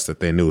suggests that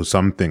they knew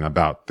something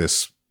about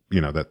this,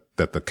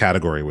 that the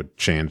category would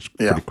change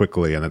pretty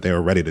quickly and that they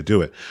were ready to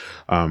do it.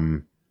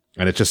 And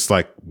it's just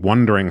like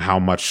wondering how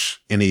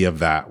much any of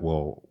that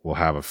will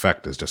have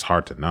effect is just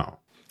hard to know.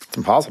 It's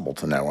impossible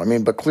to know.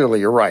 But clearly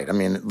you're right.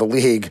 The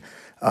league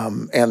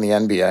and the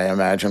NBA, I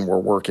imagine, were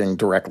working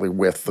directly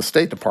with the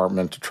State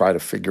Department to try to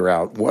figure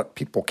out what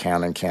people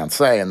can and can't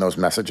say, and those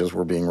messages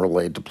were being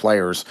relayed to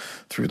players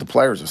through the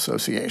Players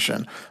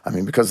Association.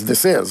 Because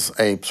this is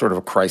a sort of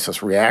a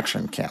crisis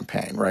reaction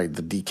campaign, right?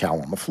 The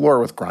decal on the floor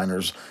with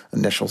Griner's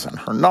initials and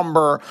her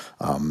number,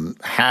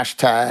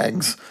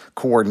 hashtags,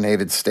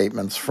 coordinated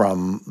statements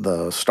from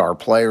the star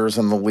players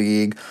in the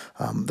league.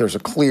 There's a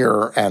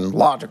clear and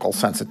logical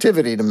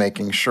sensitivity to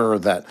making sure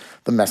that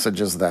the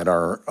messages that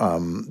are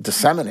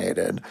disseminated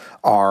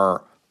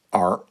are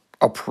are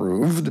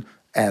approved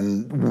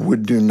and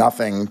would do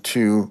nothing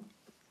to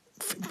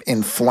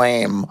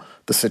inflame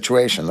the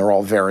situation. They're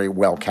all very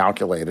well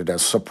calculated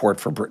as support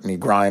for Brittney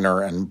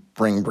Griner and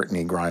bring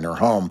Brittney Griner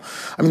home.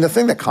 I mean, the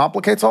thing that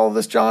complicates all of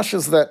this, Josh,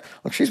 is that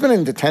look, she's been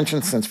in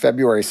detention since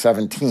February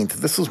 17th.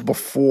 This was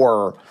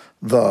before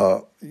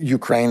the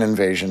Ukraine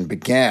invasion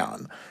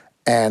began.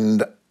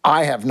 And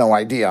I have no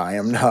idea. I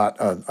am not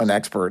an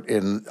expert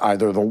in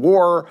either the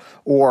war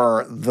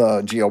or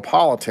the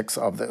geopolitics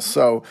of this.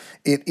 So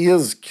it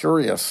is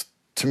curious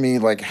to me,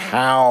 like,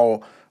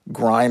 how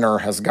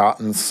Griner has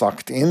gotten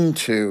sucked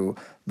into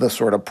the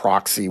sort of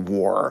proxy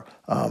war,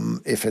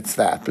 if it's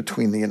that,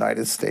 between the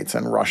United States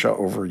and Russia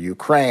over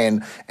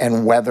Ukraine,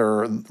 and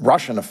whether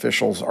Russian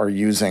officials are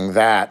using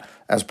that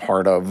as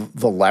part of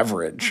the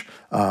leverage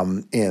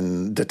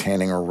in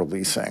detaining or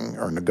releasing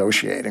or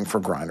negotiating for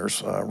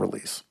Griner's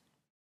release.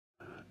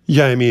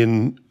 Yeah, I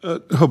mean,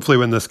 hopefully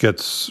when this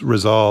gets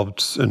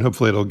resolved, and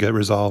hopefully it'll get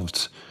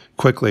resolved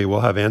quickly, we'll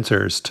have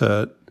answers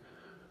to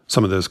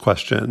some of those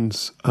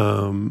questions.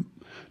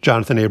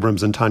 Jonathan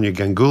Abrams and Tanya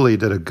Ganguly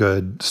did a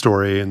good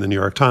story in the New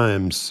York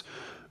Times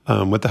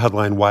with the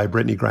headline, "Why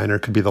Brittney Griner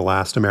Could Be the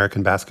Last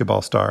American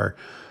Basketball Star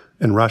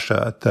in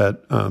Russia," that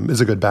is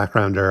a good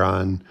backgrounder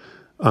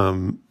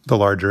on the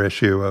larger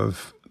issue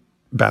of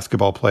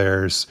basketball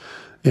players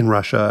in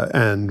Russia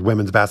and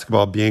women's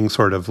basketball being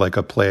sort of like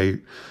a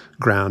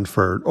playground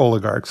for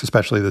oligarchs,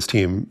 especially this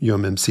team,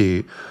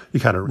 UMMC,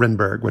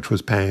 Yekaterinburg, which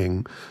was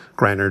paying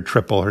Griner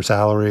triple her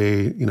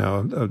salary,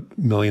 $1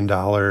 million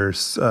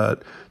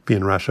be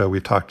in Russia.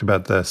 We've talked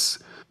about this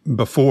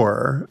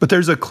before. But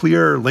there's a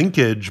clear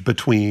linkage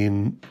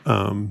between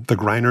the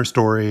Griner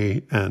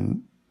story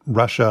and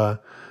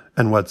Russia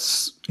and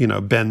what's,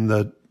 been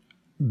the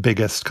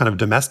biggest kind of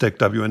domestic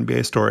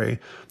WNBA story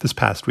this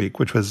past week,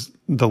 which was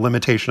the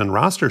limitation in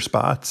roster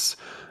spots.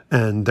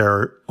 And there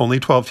are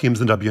only 12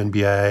 teams in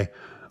WNBA,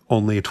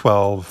 only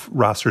 12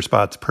 roster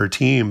spots per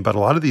team. But a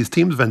lot of these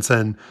teams,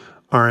 Vinson,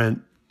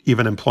 aren't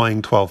even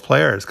employing 12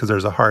 players because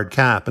there's a hard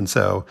cap. And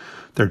so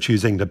they're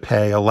choosing to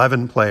pay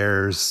 11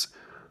 players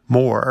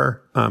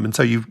more. And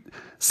so you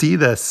see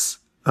this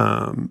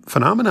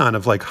phenomenon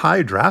of like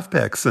high draft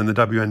picks in the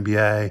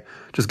WNBA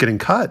just getting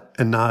cut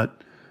and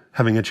not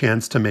having a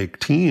chance to make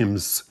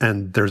teams.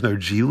 And there's no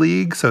G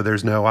League, so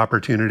there's no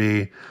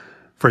opportunity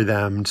for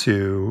them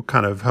to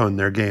kind of hone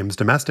their games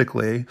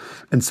domestically.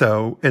 And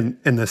so in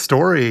this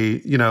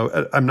story,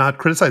 I'm not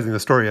criticizing the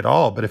story at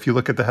all, but if you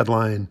look at the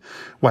headline,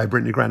 "Why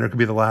Brittney Griner Could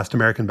Be the Last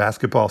American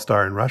Basketball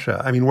Star in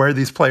Russia," I mean, where are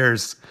these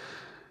players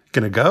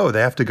going to go?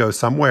 They have to go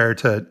somewhere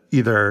to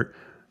either,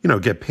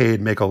 get paid,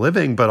 make a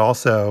living, but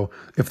also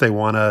if they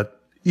want to,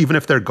 even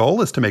if their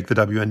goal is to make the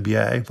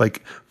WNBA,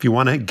 like if you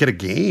want to get a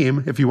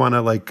game, if you want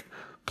to like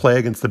play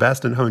against the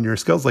best and hone your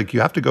skills, like you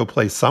have to go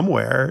play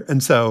somewhere.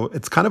 And so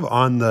it's kind of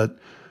on the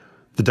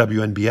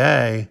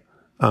WNBA.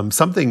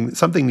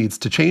 Something needs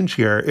to change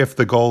here if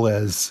the goal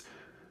is,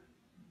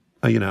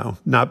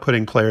 not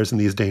putting players in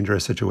these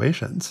dangerous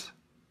situations.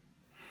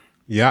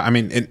 Yeah, I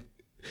mean,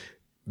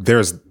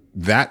 there's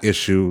that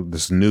issue,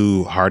 this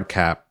new hard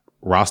cap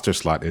roster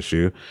slot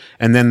issue,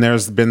 and then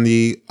there's been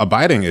the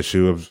abiding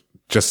issue of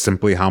just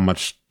simply how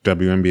much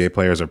WNBA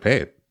players are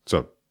paid.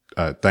 So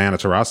Diana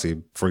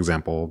Taurasi, for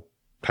example,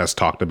 has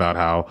talked about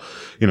how,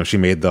 she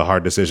made the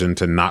hard decision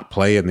to not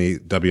play in the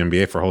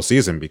WNBA for a whole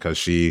season because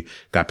she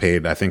got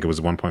paid, I think it was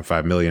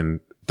 $1.5 million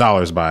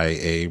by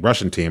a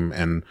Russian team.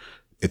 And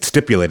it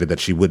stipulated that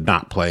she would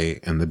not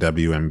play in the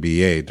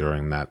WNBA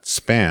during that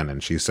span.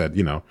 And she said,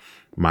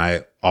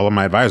 all of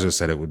my advisors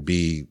said it would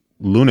be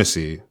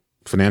lunacy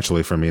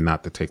financially for me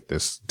not to take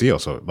this deal.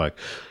 So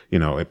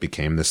it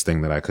became this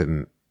thing that I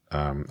couldn't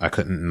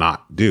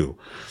not do.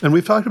 And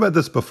we've talked about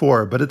this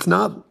before, but it's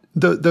not,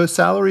 those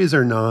salaries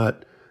are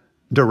not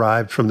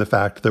derived from the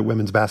fact that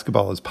women's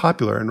basketball is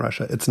popular in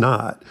Russia. It's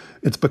not.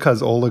 It's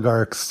because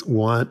oligarchs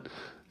want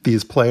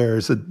these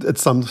players. It's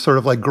some sort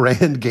of like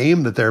grand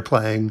game that they're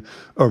playing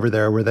over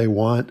there where they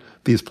want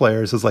these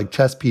players as like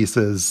chess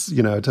pieces,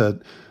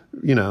 to,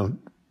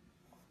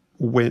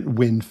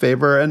 win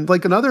favor. And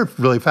like another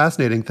really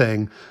fascinating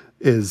thing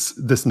is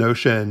this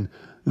notion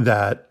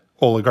that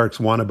oligarchs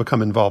want to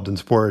become involved in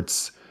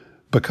sports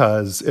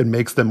because it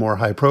makes them more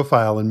high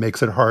profile and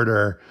makes it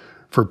harder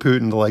for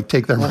Putin to like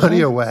take their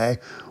money away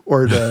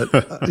or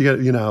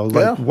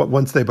to,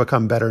 once they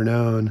become better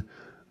known.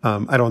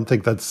 I don't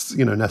think that's,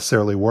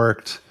 necessarily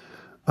worked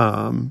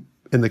in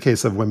the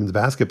case of women's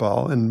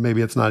basketball. And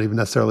maybe it's not even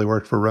necessarily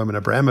worked for Roman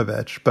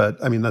Abramovich,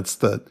 but I mean, that's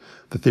the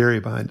theory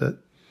behind it.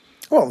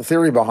 Well, the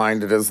theory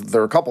behind it is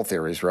there are a couple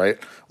theories, right?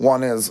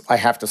 One is I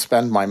have to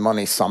spend my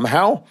money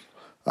somehow.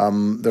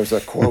 There's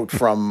a quote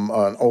from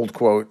an old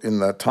quote in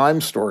the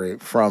Times story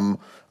from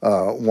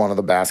one of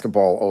the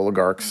basketball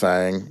oligarchs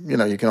saying,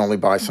 you can only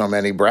buy so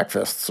many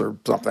breakfasts or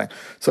something.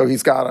 So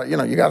he's got to,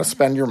 you got to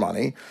spend your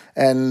money.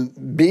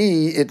 And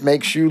B, it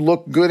makes you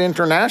look good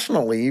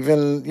internationally.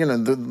 Even,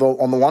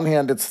 on the one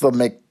hand, it's the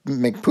make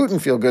Putin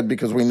feel good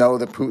because we know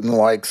that Putin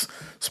likes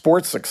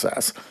sports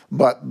success.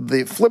 But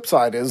the flip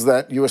side is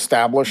that you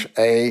establish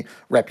a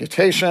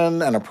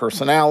reputation and a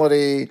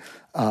personality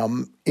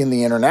in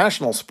the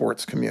international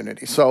sports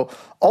community. So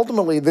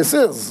ultimately, this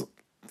is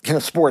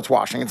sports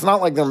washing. It's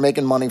not like they're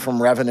making money from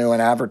revenue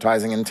and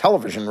advertising and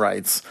television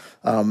rights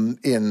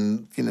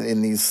in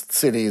these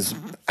cities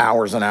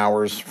hours and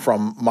hours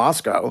from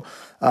Moscow.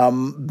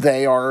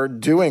 They are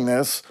doing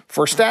this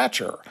for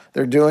stature.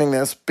 They're doing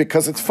this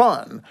because it's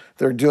fun.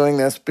 They're doing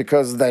this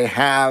because they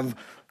have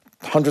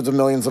hundreds of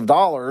millions of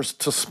dollars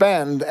to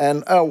spend,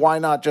 and why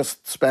not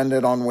just spend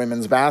it on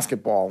women's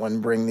basketball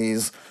and bring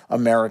these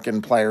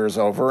American players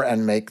over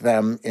and make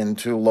them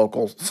into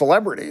local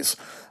celebrities?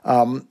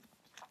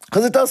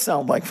 Because it does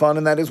sound like fun,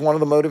 and that is one of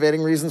the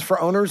motivating reasons for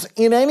owners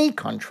in any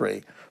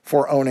country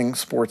for owning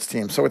sports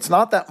teams. So it's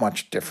not that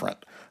much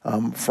different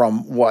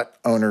from what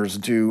owners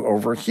do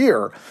over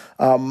here.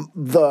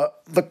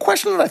 The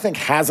question that I think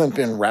hasn't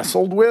been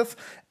wrestled with,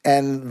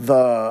 and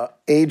the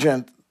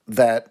agent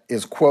that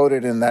is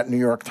quoted in that New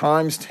York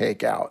Times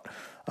takeout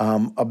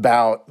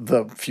about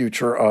the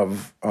future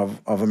of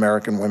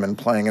American women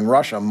playing in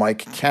Russia,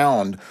 Mike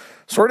Cound,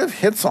 sort of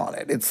hits on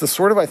it. It's the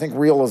sort of, I think,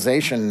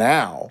 realization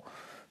now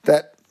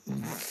that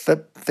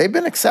they've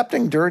been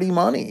accepting dirty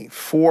money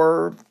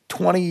for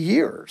 20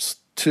 years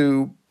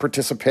to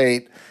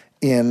participate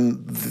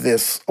in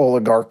this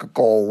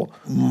oligarchical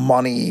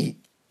money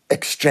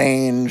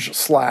exchange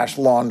 /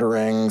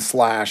 laundering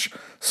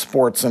 /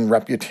 sports and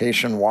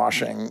reputation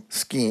washing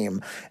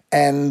scheme.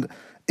 And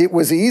it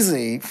was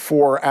easy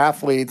for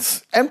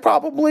athletes, and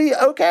probably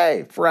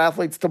okay for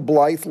athletes, to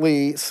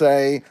blithely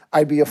say,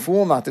 I'd be a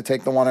fool not to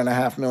take the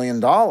 $1.5 million.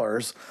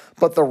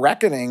 But the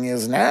reckoning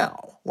is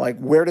now. Like,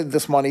 where did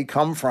this money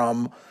come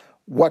from?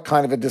 What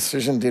kind of a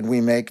decision did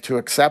we make to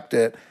accept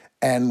it?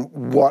 And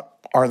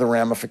what are the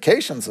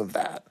ramifications of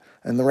that?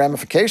 And the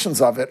ramifications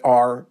of it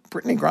are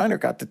Brittney Griner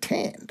got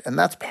detained. And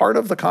that's part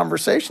of the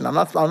conversation. I'm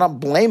not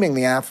blaming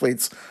the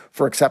athletes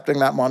for accepting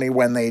that money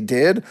when they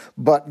did,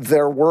 but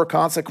there were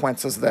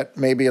consequences that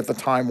maybe at the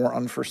time were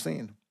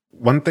unforeseen.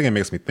 One thing it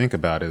makes me think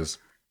about is,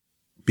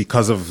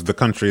 because of the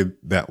country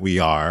that we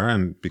are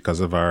and because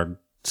of our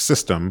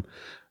system,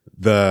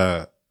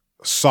 the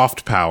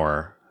soft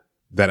power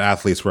that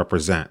athletes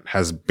represent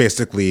has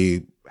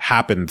basically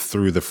happened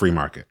through the free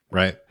market,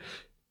 right?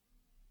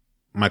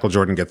 Michael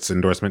Jordan gets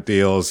endorsement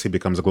deals. He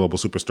becomes a global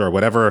superstar.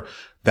 Whatever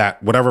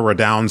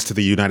redounds to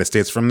the United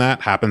States from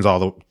that happens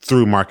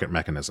through market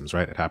mechanisms,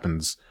 right? It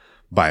happens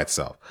by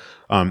itself.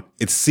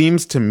 It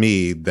seems to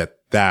me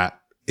that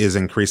is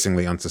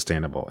increasingly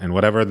unsustainable. And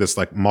whatever this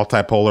like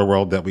multipolar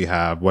world that we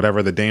have,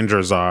 whatever the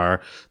dangers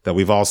are that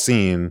we've all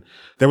seen,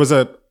 there was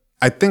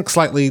I think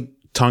slightly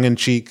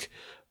tongue-in-cheek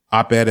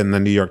op-ed in the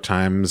New York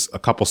Times a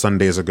couple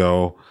Sundays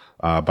ago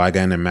by a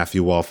guy named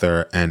Matthew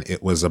Walther, and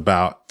it was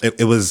about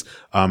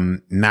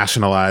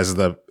nationalize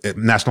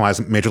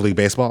Major League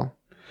Baseball,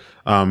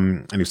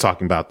 and he was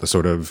talking about the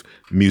sort of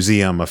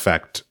museum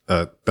effect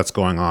that's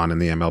going on in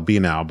the MLB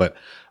now. But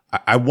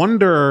I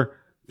wonder,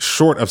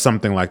 short of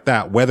something like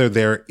that, whether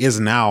there is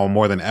now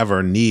more than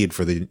ever need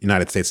for the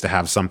United States to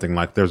have something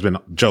like, there's been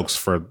jokes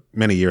for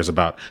many years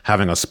about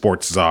having a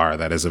sports czar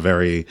that is a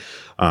very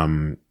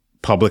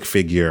public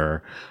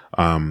figure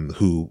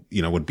who,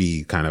 would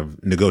be kind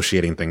of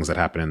negotiating things that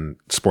happen in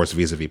sports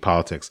vis-a-vis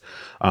politics.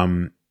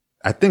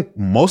 I think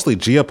mostly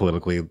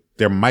geopolitically,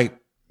 there might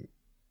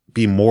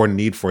be more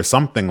need for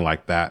something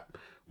like that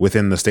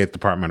within the State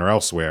Department or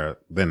elsewhere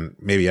than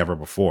maybe ever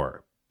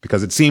before.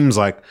 Because it seems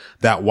like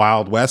that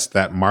Wild West,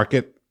 that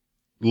market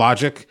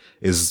logic,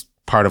 is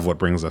part of what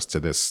brings us to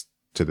this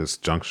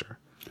juncture.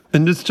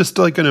 And it's just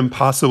like an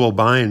impossible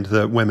bind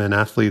that women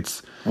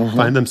athletes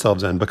find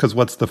themselves in. Because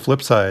what's the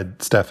flip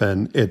side,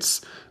 Stefan?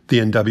 It's the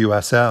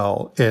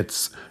NWSL.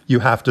 It's, you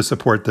have to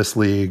support this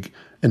league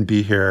and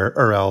be here,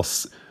 or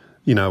else,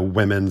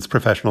 women's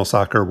professional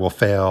soccer will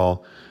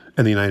fail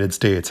in the United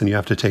States. And you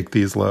have to take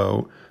these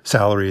low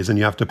salaries, and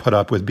you have to put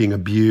up with being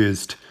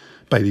abused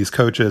by these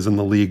coaches and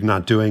the league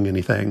not doing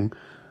anything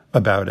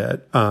about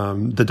it.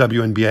 The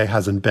WNBA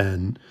hasn't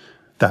been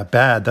that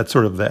bad. That's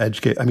sort of the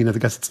edge case. I mean, I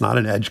guess it's not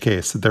an edge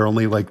case. They're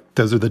only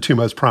those are the two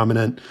most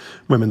prominent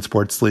women's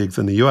sports leagues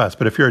in the US.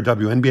 But if you're a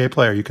WNBA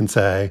player, you can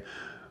say,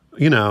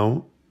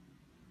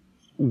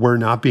 we're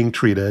not being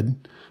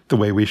treated the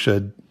way we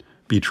should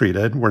be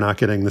treated. We're not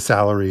getting the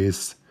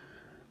salaries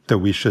that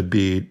we should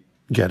be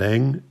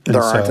getting. And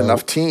there aren't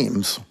enough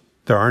teams.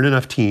 There aren't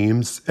enough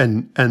teams.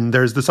 And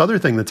there's this other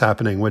thing that's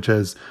happening, which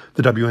is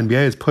the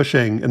WNBA is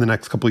pushing in the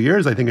next couple of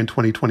years, I think in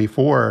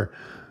 2024,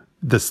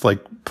 this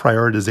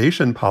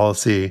prioritization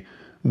policy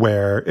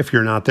where if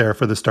you're not there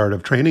for the start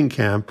of training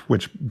camp,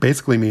 which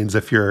basically means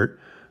if you're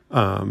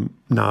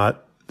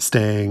not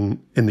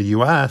staying in the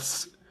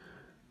US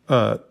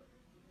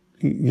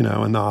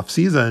in the off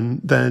season,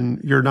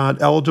 then you're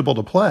not eligible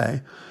to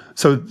play.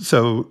 So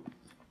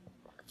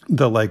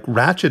the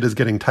ratchet is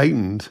getting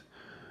tightened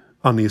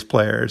on these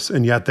players,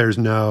 and yet there's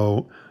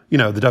no, the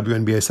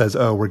WNBA says,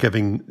 oh, we're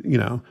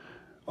giving,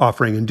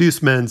 offering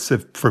inducements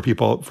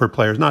for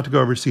players not to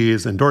go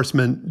overseas,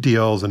 endorsement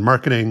deals and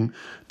marketing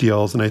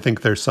deals. And I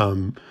think there's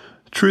some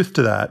truth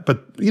to that.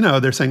 But,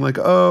 they're saying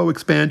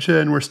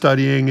expansion, we're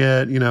studying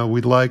it.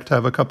 We'd like to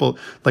have a couple,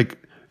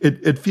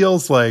 it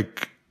feels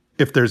like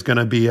if there's going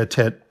to be a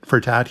tit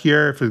for tat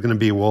here, if there's going to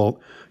be,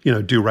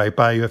 do right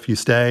by you if you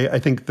stay, I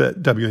think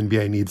that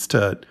WNBA needs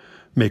to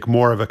make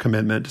more of a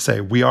commitment to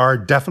say, we are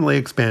definitely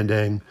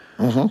expanding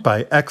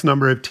by X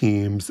number of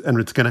teams, and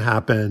it's going to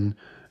happen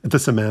at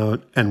this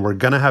amount, and we're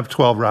going to have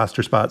 12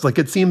 roster spots.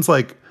 It seems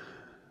like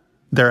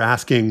they're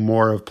asking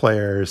more of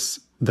players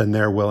than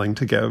they're willing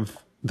to give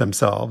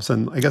themselves.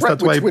 And I guess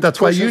that's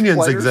why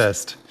unions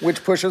exist.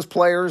 Which pushes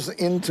players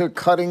into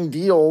cutting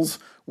deals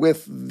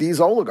with these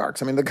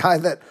oligarchs. I mean, the guy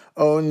that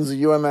owns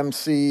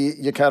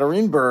UMMC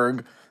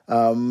Yekaterinburg,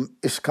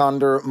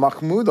 Iskander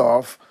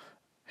Makhmudov,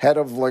 head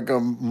of a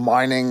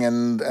mining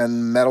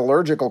and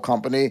metallurgical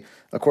company,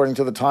 according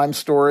to the Times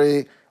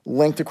story,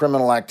 linked to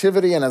criminal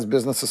activity and has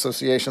business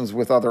associations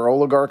with other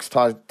oligarchs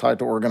tied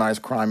to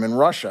organized crime in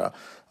Russia.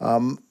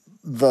 When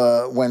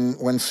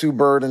Sue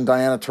Bird and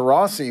Diana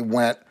Taurasi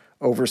went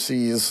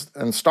overseas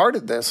and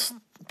started this,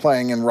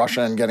 playing in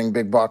Russia and getting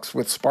big bucks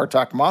with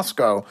Spartak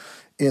Moscow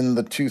in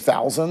the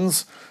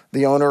 2000s,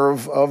 the owner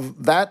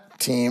of that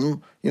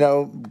team,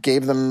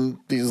 gave them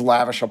these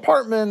lavish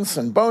apartments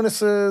and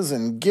bonuses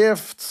and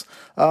gifts.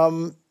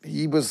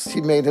 He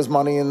made his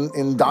money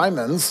in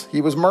diamonds.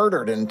 He was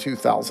murdered in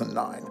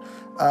 2009.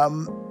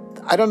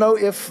 I don't know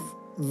if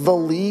the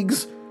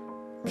leagues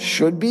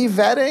should be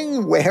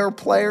vetting where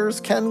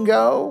players can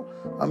go.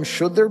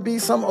 Should there be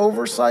some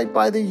oversight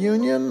by the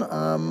union?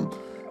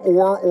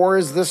 Or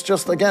is this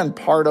just, again,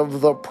 part of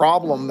the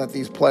problem that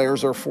these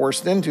players are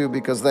forced into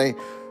because they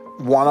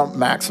want to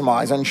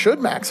maximize and should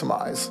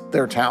maximize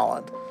their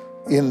talent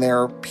in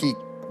their peak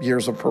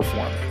years of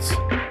performance?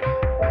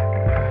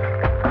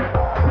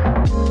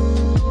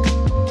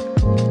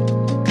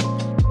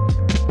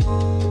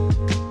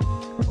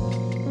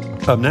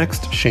 Up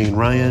next, Shane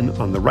Ryan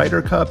on the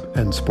Ryder Cup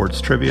and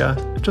sports trivia.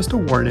 Just a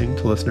warning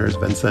to listeners,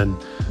 Vinson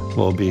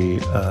will be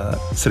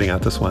sitting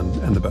out this one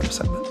and the bonus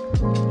segment.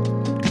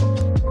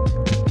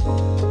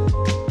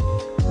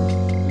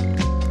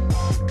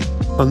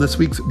 On this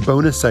week's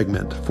bonus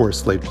segment for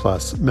Slate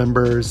Plus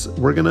members,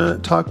 we're going to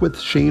talk with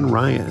Shane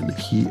Ryan.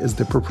 He is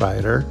the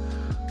proprietor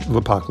of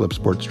Apocalypse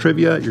Sports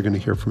Trivia. You're going to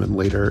hear from him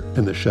later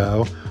in the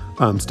show.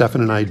 Stefan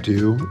and I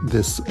do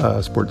this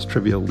sports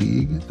trivia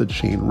league that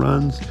Shane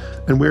runs,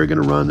 and we're going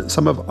to run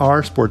some of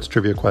our sports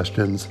trivia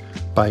questions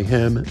by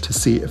him to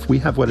see if we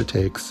have what it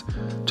takes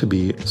to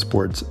be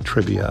sports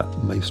trivia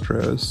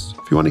maestros.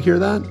 If you want to hear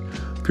that,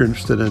 if you're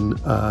interested in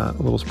a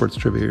little sports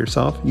trivia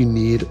yourself, you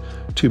need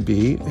to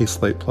be a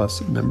Slate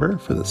Plus member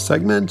for this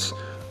segment.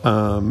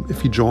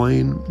 If you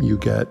join, you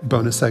get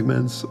bonus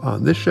segments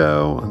on this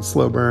show, on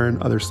Slow Burn,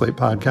 other Slate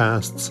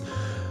podcasts,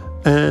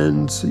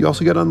 and you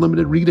also get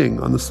unlimited reading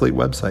on the Slate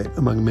website,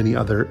 among many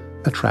other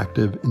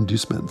attractive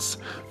inducements.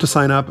 To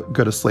sign up,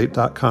 go to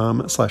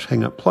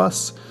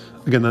slate.com/hangupplus.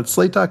 Again, that's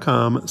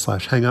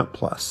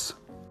slate.com/hangupplus.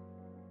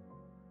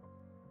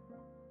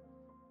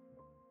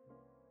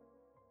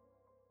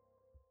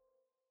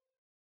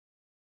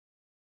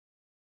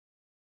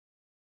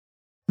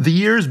 The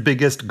year's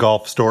biggest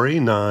golf story,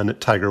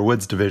 non-Tiger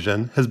Woods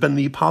division, has been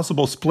the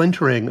possible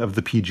splintering of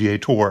the PGA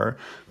Tour,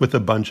 with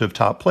a bunch of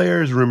top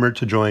players rumored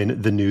to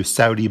join the new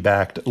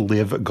Saudi-backed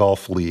Live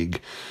Golf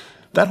League.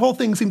 That whole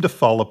thing seemed to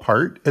fall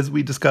apart, as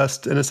we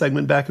discussed in a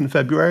segment back in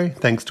February,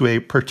 thanks to a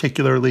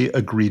particularly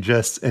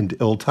egregious and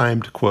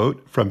ill-timed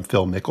quote from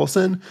Phil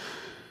Mickelson.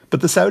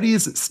 But the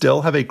Saudis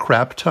still have a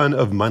crap ton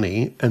of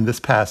money, and this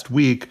past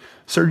week,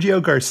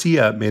 Sergio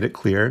Garcia made it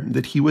clear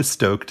that he was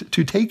stoked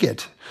to take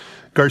it.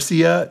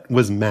 Garcia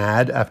was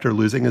mad after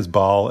losing his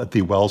ball at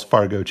the Wells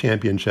Fargo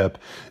Championship,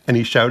 and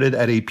he shouted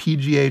at a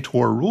PGA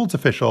Tour rules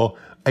official,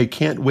 "I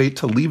can't wait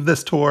to leave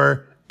this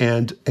tour,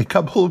 and a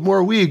couple of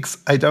more weeks,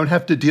 I don't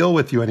have to deal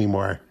with you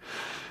anymore."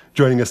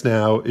 Joining us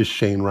now is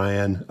Shane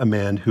Ryan, a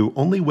man who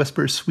only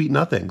whispers sweet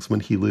nothings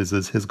when he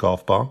loses his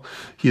golf ball.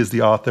 He is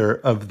the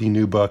author of the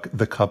new book,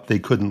 The Cup They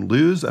Couldn't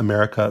Lose,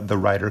 America, the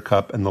Ryder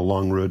Cup, and the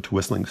Long Road to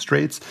Whistling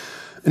Straits.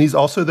 And he's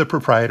also the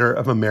proprietor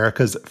of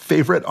America's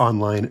favorite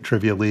online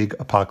trivia league,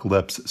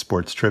 Apocalypse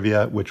Sports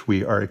Trivia, which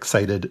we are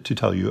excited to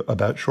tell you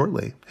about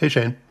shortly. Hey,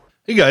 Shane.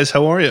 Hey, guys.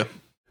 How are you?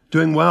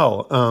 Doing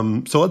well.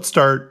 So let's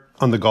start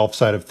on the golf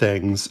side of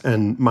things.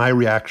 And my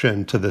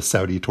reaction to the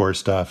Saudi tour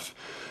stuff,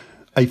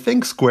 I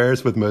think,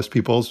 squares with most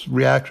people's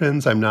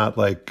reactions. I'm not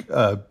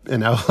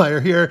an outlier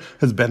here,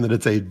 has been that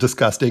it's a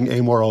disgusting,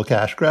 amoral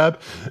cash grab.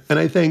 And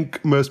I think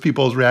most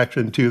people's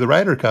reaction to the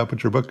Ryder Cup,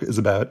 which your book is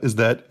about, is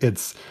that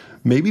it's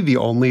maybe the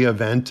only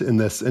event in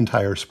this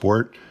entire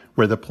sport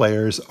where the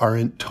players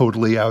aren't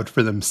totally out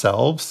for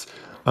themselves.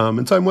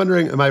 And so I'm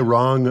wondering, am I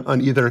wrong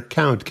on either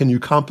count? Can you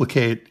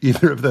complicate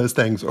either of those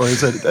things, or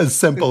is it as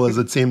simple as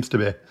it seems to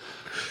be?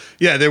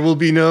 Yeah, there will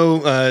be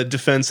no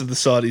defense of the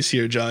Saudis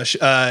here, Josh.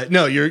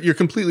 No, you're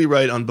completely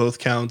right on both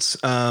counts.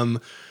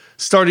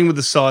 Starting with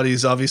the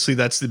Saudis, obviously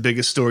that's the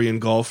biggest story in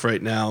golf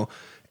right now.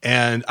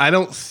 And I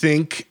don't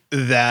think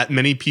that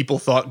many people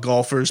thought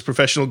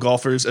professional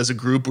golfers as a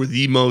group, were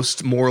the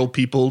most moral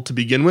people to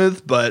begin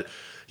with. But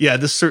yeah,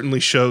 this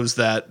certainly shows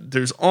that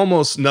there's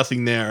almost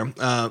nothing there.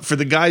 For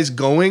the guys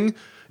going,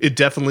 it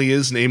definitely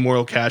is an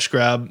amoral cash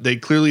grab. They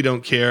clearly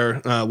don't care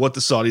what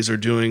the Saudis are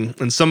doing.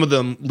 And some of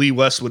them, Lee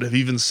Westwood, have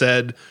even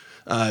said,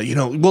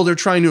 well, they're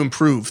trying to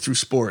improve through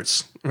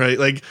sports, right?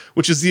 Like,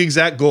 which is the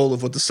exact goal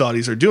of what the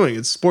Saudis are doing.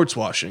 It's sports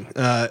washing.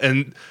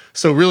 And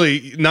so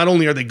really, not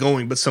only are they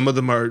going, but some of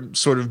them are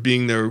sort of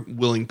being their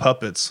willing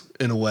puppets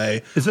in a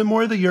way. Is it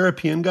more the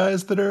European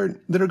guys that are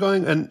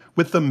going? And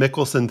with the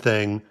Mickelson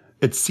thing,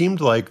 it seemed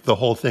like the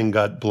whole thing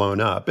got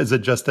blown up. Is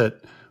it just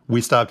that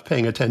we stopped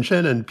paying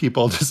attention and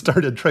people just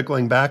started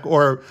trickling back?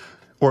 Or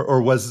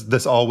was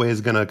this always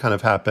going to kind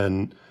of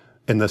happen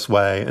in this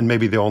way? And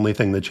maybe the only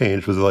thing that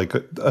changed was like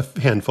a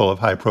handful of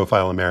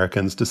high-profile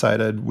Americans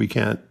decided we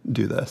can't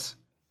do this.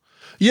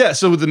 Yeah,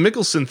 so with the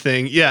Mickelson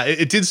thing, yeah,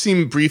 it did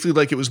seem briefly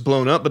like it was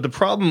blown up, but the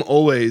problem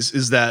always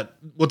is that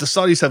what the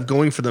Saudis have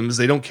going for them is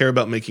they don't care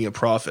about making a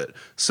profit.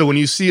 So when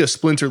you see a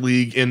splinter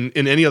league in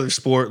any other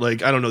sport,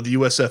 like, I don't know, the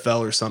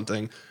USFL or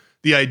something,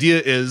 the idea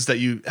is that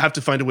you have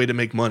to find a way to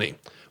make money.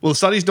 Well, the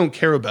Saudis don't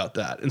care about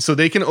that. And so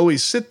they can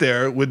always sit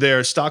there with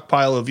their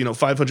stockpile of,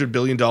 $500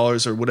 billion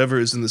or whatever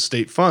is in the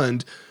state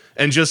fund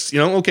and just,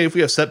 okay, if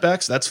we have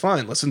setbacks, that's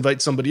fine. Let's invite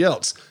somebody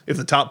else. If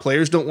the top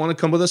players don't want to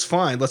come with us,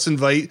 fine. Let's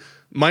invite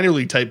minor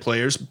league type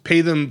players,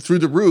 pay them through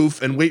the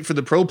roof and wait for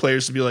the pro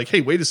players to be like,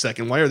 hey, wait a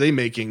second, why are they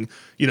making,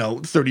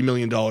 $30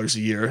 million a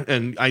year?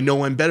 And I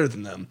know I'm better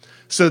than them.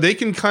 So they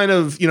can kind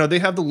of, they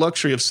have the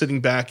luxury of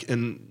sitting back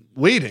and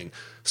waiting.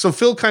 So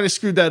Phil kind of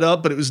screwed that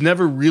up, but it was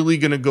never really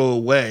going to go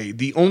away.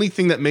 The only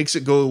thing that makes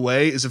it go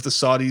away is if the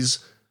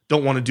Saudis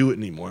don't want to do it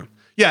anymore.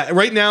 Yeah,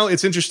 right now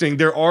it's interesting.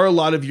 There are a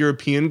lot of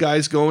European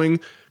guys going.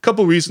 A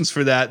couple reasons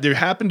for that. There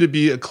happened to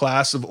be a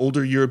class of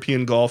older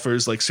European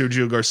golfers like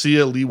Sergio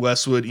Garcia, Lee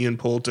Westwood, Ian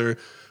Poulter,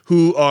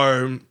 who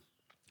are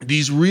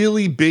these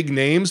really big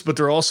names, but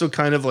they're also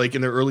kind of like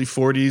in their early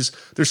 40s.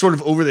 They're sort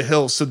of over the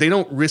hill, so they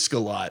don't risk a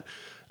lot.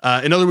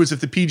 In other words, if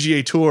the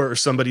PGA Tour or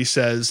somebody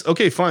says,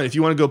 okay, fine, if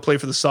you want to go play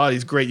for the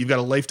Saudis, great, you've got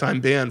a lifetime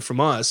ban from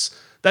us,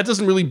 that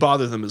doesn't really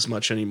bother them as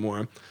much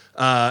anymore.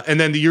 And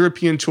then the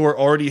European Tour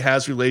already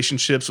has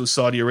relationships with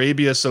Saudi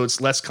Arabia, so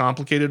it's less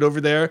complicated over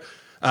there.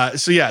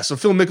 So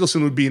Phil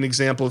Mickelson would be an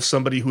example of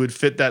somebody who would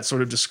fit that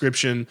sort of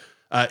description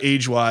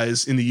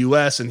age-wise in the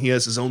U.S., and he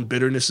has his own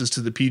bitternesses to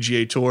the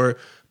PGA Tour.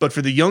 But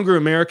for the younger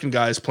American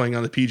guys playing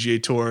on the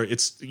PGA Tour,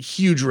 it's a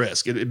huge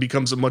risk. It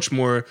becomes a much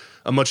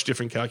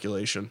different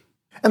calculation.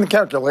 And the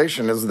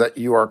calculation is that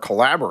you are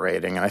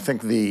collaborating. And I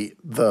think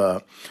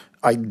the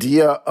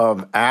idea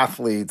of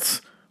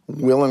athletes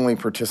willingly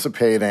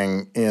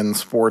participating in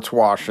sports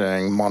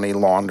washing, money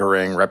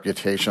laundering,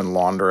 reputation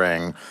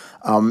laundering,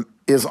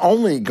 is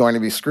only going to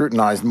be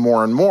scrutinized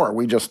more and more.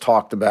 We just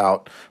talked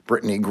about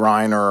Brittney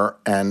Griner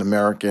and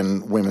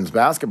American women's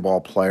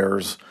basketball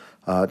players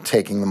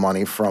taking the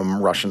money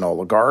from Russian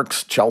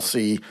oligarchs.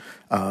 Chelsea's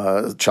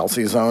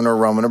owner,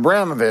 Roman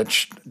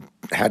Abramovich,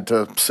 had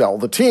to sell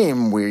the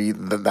team.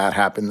 That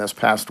happened this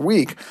past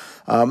week.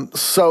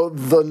 So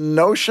the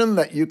notion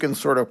that you can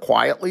sort of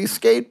quietly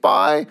skate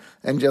by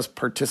and just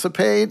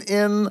participate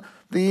in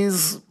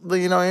these,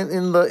 in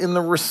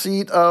the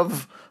receipt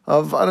of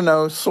I don't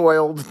know,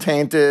 soiled,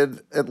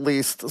 tainted, at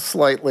least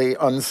slightly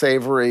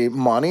unsavory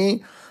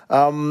money,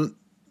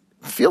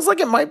 feels like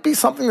it might be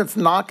something that's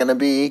not going to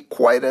be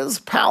quite as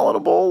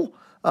palatable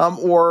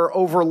or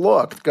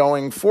overlooked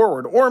going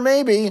forward. Or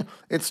maybe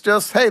it's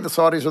just, hey, the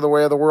Saudis are the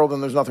way of the world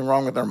and there's nothing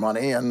wrong with their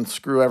money and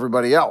screw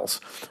everybody else.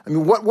 I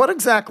mean, what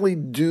exactly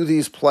do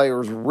these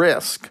players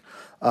risk,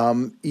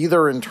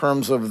 either in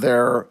terms of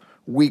their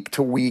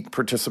week-to-week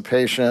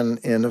participation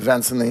in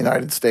events in the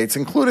United States,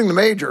 including the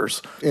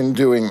majors, in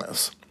doing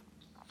this?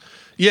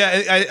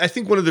 Yeah, I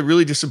think one of the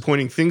really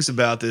disappointing things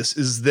about this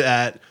is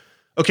that,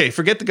 okay,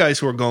 forget the guys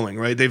who are going,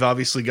 right? They've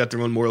obviously got their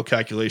own moral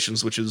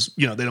calculations, which is,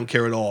 they don't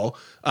care at all.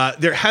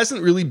 There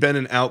hasn't really been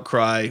an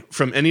outcry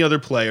from any other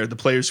player, the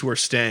players who are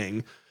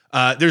staying.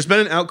 There's been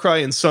an outcry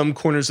in some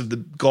corners of the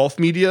golf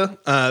media,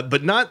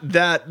 but not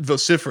that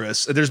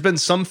vociferous. There's been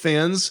some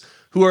fans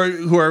who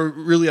are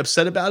really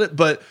upset about it,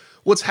 but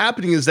what's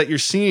happening is that you're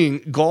seeing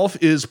golf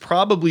is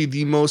probably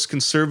the most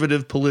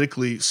conservative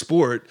politically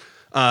sport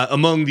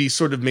among the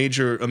sort of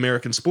major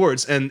American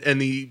sports, and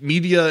the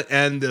media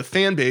and the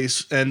fan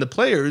base and the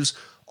players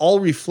all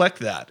reflect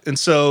that. And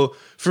so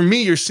for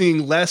me, you're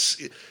seeing less.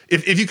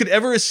 If you could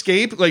ever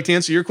escape, like to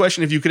answer your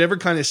question, if you could ever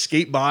kind of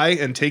skate by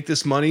and take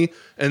this money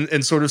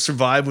and sort of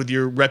survive with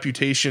your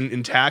reputation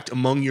intact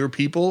among your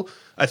people,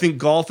 I think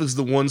golf is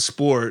the one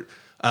sport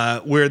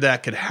where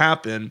that could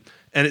happen.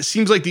 And it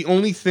seems like the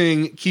only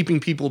thing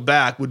keeping people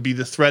back would be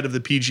the threat of the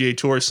PGA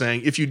Tour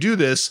saying, if you do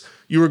this,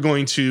 you are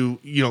going to,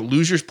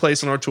 lose your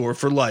place on our tour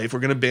for life. We're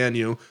going to ban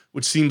you,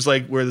 which seems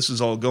like where this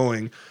is all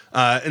going.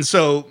 And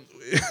so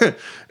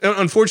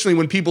unfortunately,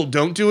 when people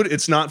don't do it,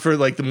 it's not for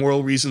like the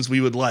moral reasons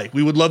we would like.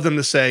 We would love them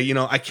to say,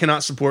 I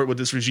cannot support what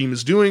this regime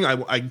is doing.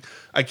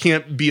 I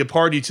can't be a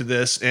party to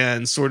this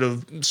and sort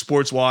of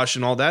sports wash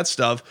and all that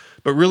stuff.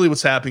 But really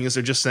what's happening is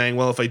they're just saying,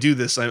 well, if I do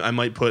this, I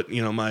might put,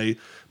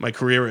 my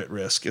career at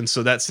risk. And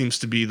so that seems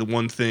to be the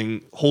one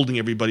thing holding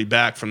everybody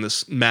back from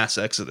this mass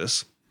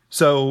exodus.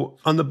 So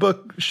on the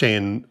book,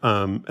 Shane,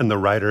 and the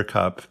Ryder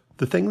Cup,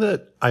 the thing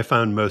that I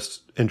found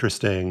most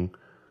interesting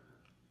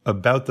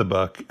about the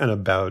book and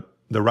about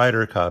the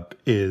Ryder Cup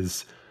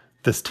is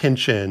this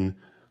tension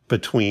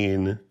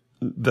between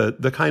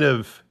the kind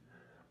of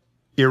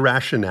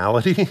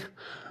irrationality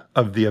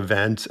of the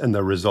event and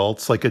the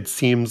results. Like, it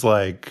seems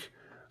like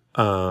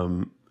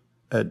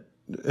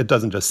it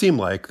doesn't just seem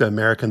like the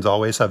Americans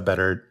always have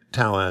better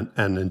talent,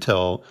 and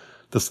until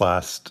this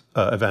last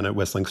event at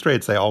Whistling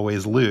Straits, they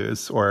always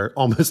lose, or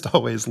almost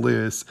always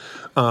lose.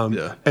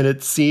 And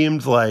it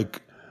seemed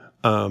like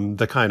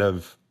the kind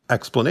of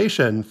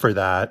explanation for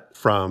that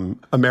from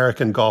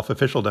American golf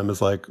officialdom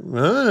is like,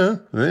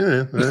 but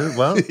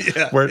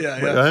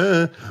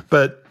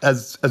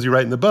as you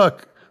write in the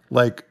book,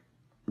 like,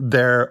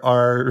 there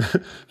are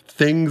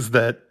things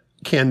that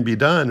can be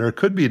done or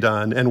could be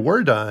done and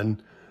were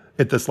done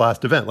at this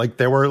last event. Like,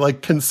 there were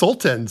like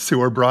consultants who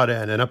were brought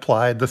in and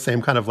applied the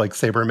same kind of like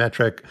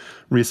sabermetric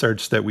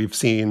research that we've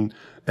seen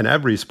in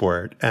every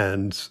sport.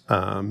 And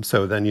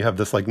so then you have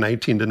this like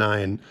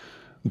 19-9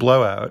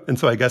 blowout. And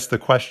so I guess the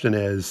question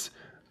is,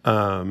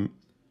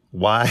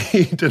 why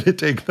did it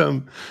take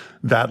them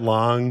that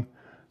long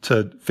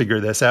to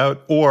figure this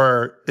out?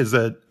 Or is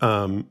it,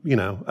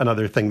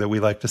 another thing that we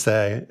like to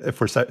say,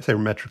 if we're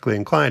sabermetrically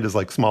inclined, is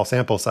like small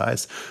sample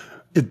size.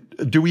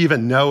 Do we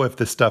even know if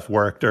this stuff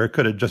worked, or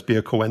could it just be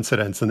a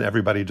coincidence and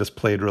everybody just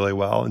played really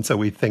well? And so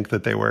we think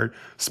that they were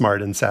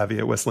smart and savvy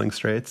at Whistling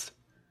Straits.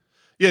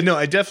 Yeah, no,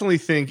 I definitely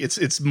think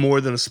it's more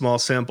than a small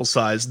sample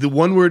size. The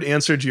one word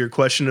answer to your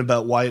question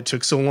about why it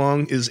took so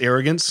long is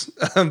arrogance.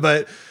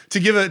 But to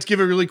give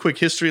a really quick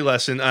history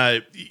lesson,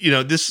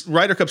 this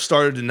Ryder Cup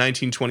started in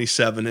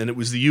 1927, and it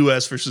was the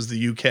U.S. versus the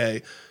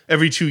U.K.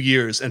 every 2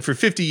 years. And for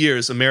 50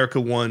 years,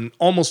 America won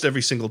almost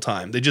every single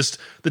time.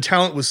 The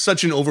talent was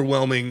such an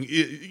overwhelming,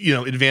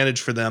 advantage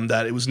for them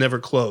that it was never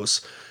close.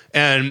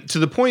 And to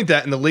the point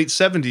that in the late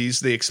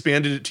 70s, they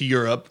expanded it to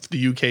Europe,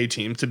 the UK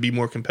team, to be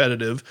more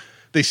competitive.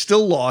 They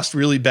still lost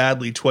really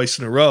badly twice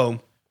in a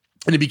row.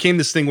 And it became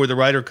this thing where the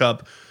Ryder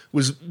Cup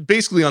was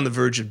basically on the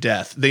verge of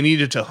death. They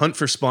needed to hunt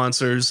for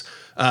sponsors.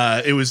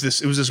 It was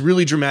this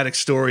really dramatic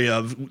story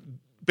of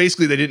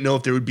basically they didn't know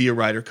if there would be a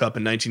Ryder Cup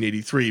in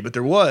 1983, but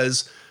there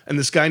was. And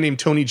this guy named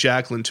Tony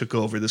Jacklin took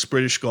over, this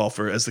British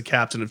golfer, as the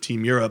captain of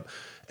Team Europe.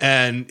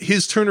 And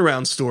his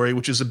turnaround story,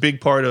 which is a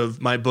big part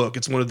of my book,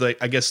 it's one of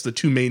the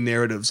two main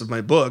narratives of my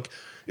book,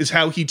 is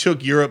how he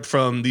took Europe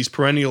from these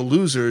perennial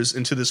losers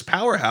into this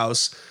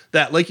powerhouse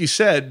that, like you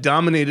said,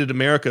 dominated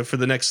America for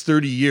the next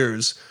 30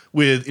 years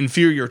with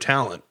inferior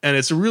talent. And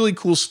it's a really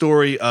cool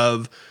story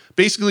of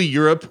basically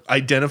Europe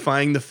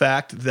identifying the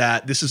fact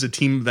that this is a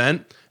team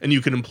event and you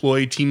can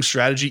employ team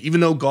strategy,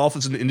 even though golf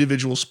is an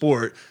individual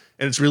sport.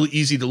 And it's really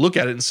easy to look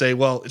at it and say,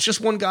 well, it's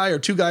just one guy or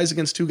two guys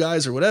against two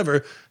guys or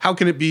whatever. How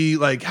can it be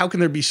like, how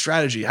can there be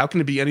strategy? How can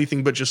it be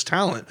anything but just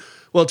talent?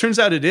 Well, it turns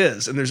out it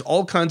is. And there's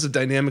all kinds of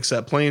dynamics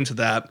that play into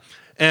that.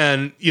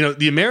 And,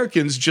 the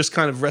Americans just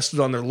kind of rested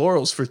on their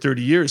laurels for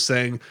 30 years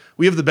saying,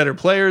 we have the better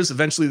players.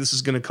 Eventually this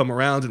is going to come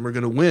around and we're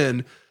going to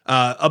win.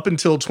 Up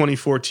until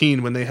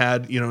 2014, when they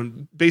had,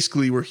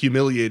 basically were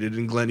humiliated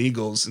in Glen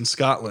Eagles in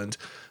Scotland.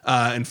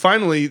 And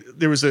finally,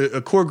 there was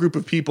a core group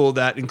of people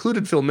that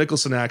included Phil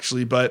Mickelson,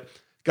 actually, but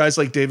guys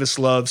like Davis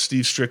Love,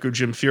 Steve Stricker,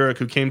 Jim Furyk,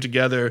 who came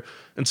together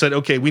and said,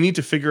 okay, we need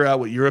to figure out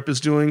what Europe is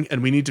doing,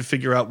 and we need to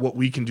figure out what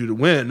we can do to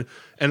win.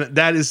 And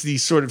that is the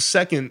sort of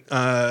second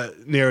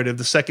narrative,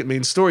 the second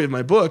main story of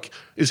my book,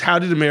 is how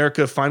did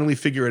America finally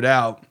figure it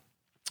out?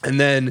 And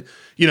then,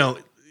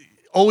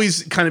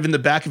 always kind of in the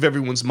back of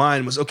everyone's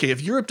mind was, okay,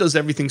 if Europe does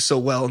everything so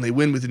well and they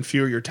win with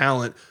inferior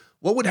talent,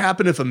 what would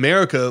happen if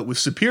America with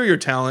superior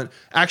talent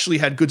actually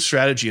had good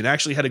strategy and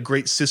actually had a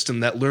great system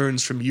that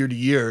learns from year to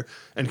year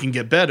and can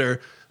get better?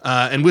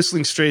 And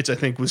Whistling Straits, I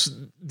think, was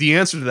the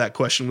answer to that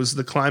question, was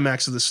the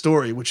climax of the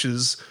story, which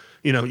is,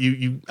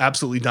 you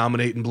absolutely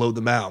dominate and blow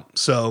them out.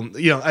 So,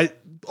 I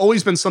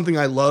always been something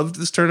I loved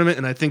this tournament.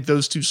 And I think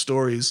those two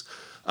stories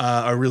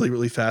are really,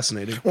 really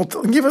fascinating. Well,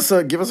 give us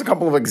a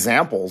couple of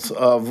examples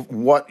of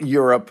what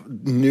Europe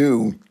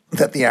knew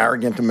that the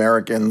arrogant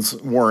Americans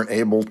weren't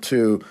able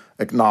to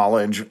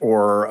acknowledge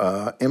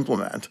or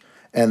implement,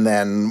 and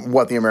then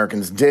what the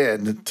Americans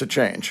did to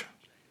change.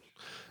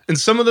 And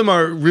some of them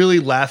are really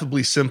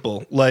laughably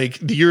simple. Like,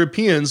 the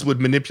Europeans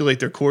would manipulate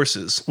their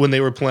courses when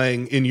they were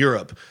playing in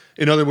Europe.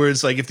 In other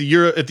words, like if the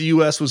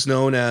U.S. was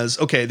known as,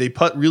 okay, they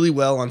putt really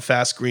well on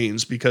fast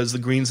greens because the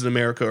greens in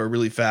America are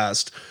really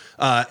fast.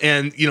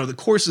 And, the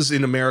courses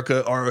in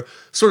America are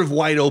sort of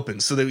wide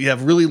open so that you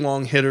have really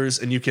long hitters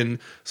and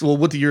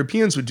what the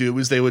Europeans would do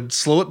is they would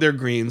slow up their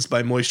greens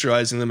by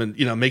moisturizing them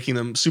and, making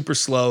them super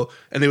slow.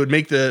 And they would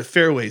make the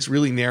fairways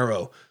really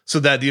narrow so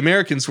that the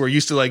Americans who are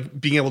used to like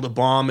being able to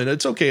bomb and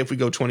it's okay if we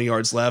go 20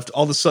 yards left,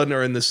 all of a sudden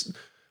are in this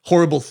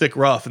horrible thick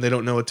rough and they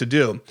don't know what to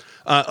do.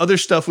 Other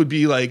stuff would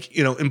be like,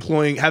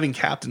 having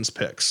captain's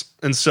picks.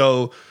 And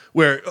so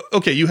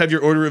you have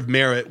your order of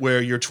merit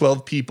where your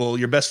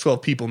best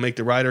 12 people make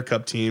the Ryder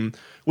Cup team.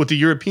 What the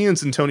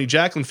Europeans and Tony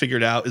Jacklin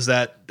figured out is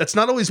that that's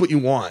not always what you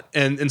want.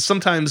 And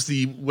sometimes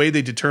the way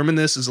they determine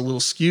this is a little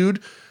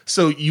skewed.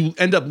 So you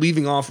end up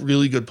leaving off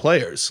really good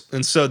players.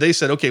 And so they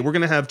said, okay, we're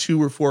going to have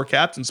 2 or 4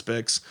 captain's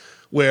picks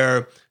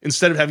where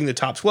instead of having the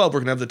top 12, we're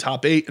going to have the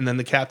top 8, and then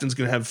the captain's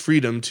going to have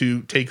freedom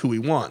to take who he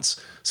wants.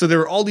 So there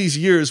were all these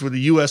years where the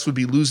U.S. would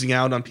be losing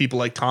out on people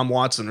like Tom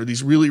Watson or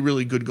these really,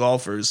 really good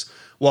golfers,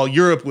 while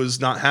Europe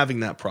was not having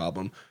that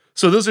problem.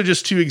 So those are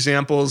just 2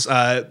 examples.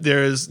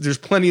 There's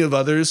plenty of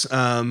others.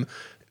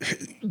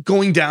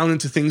 Going down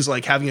into things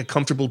like having a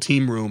comfortable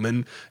team room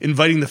and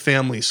inviting the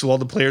family so all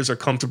the players are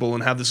comfortable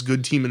and have this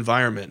good team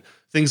environment.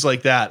 Things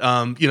like that.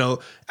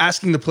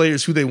 Asking the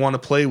players who they want to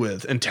play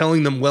with and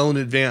telling them well in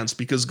advance,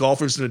 because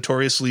golfers are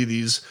notoriously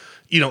these,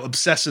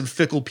 obsessive,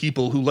 fickle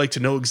people who like to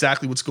know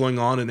exactly what's going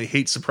on and they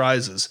hate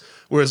surprises.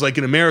 Whereas like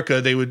in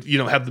America, they would,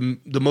 have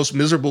the most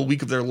miserable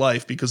week of their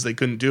life because they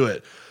couldn't do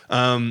it.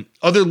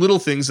 Other little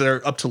things that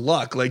are up to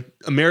luck, like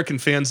American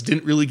fans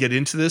didn't really get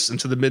into this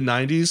until the mid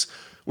 90s,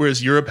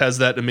 whereas Europe has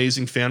that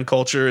amazing fan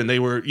culture. And they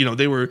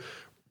were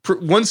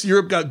once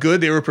Europe got good,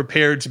 they were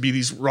prepared to be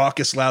these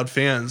raucous, loud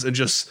fans and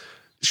just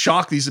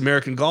shock these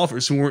American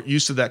golfers who weren't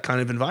used to that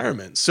kind of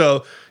environment.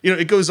 So,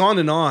 it goes on.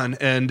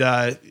 And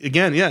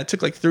again, it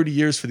took like 30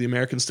 years for the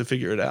Americans to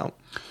figure it out.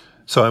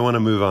 So I want to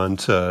move on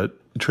to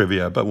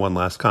trivia, but one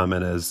last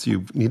comment is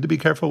you need to be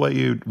careful what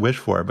you wish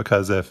for,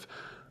 because if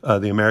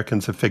the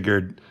Americans have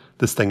figured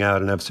this thing out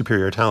and have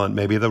superior talent,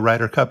 maybe the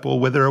Ryder Cup will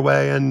wither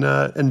away and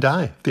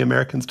die. The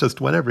Americans just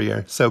win every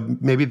year. So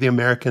maybe the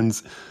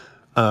Americans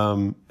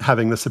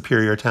having the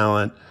superior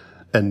talent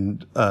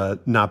and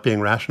not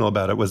being rational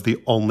about it was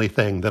the only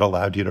thing that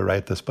allowed you to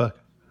write this book.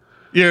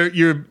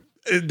 You're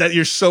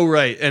so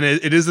right. And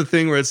it is the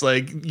thing where it's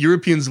like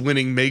Europeans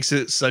winning makes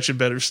it such a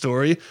better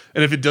story.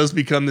 And if it does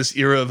become this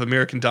era of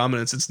American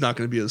dominance, it's not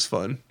going to be as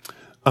fun.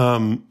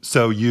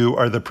 So you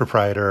are the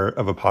proprietor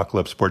of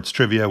Apocalypse Sports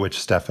Trivia, which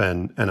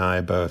Stefan and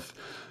I both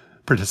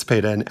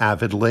participate in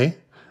avidly.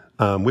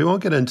 We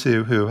won't get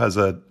into who has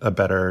a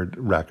better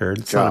record.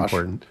 It's not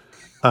important.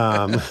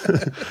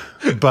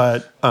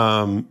 But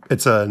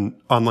it's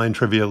an online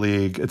trivia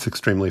league. It's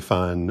extremely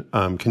fun.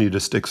 Can you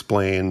just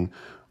explain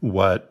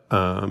what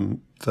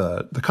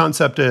the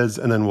concept is,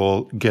 and then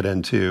we'll get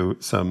into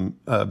some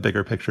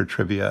bigger picture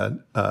trivia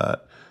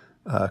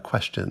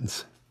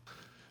questions.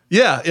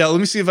 Yeah. Let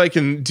me see if I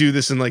can do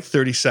this in like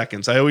 30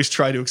 seconds. I always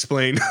try to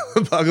explain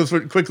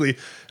quickly,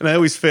 and I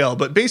always fail.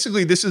 But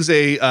basically, this is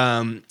a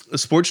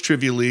sports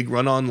trivia league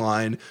run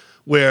online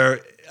where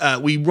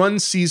we run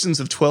seasons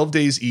of 12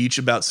 days each,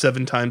 about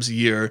 7 times a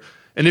year.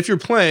 And if you're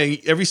playing,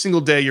 every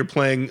single day you're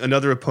playing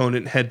another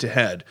opponent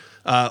head-to-head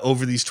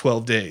over these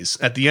 12 days.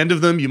 At the end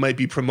of them, you might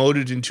be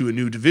promoted into a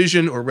new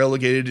division or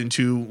relegated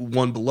into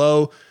one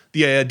below.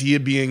 The idea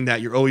being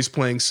that you're always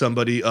playing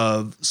somebody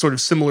of sort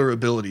of similar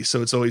ability,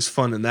 so it's always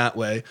fun in that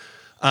way.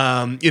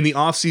 In the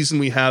off-season,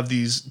 we have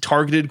these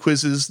targeted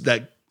quizzes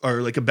that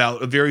are like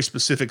about a very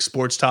specific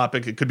sports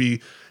topic. It could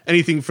be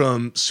anything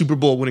from Super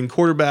Bowl winning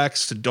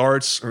quarterbacks to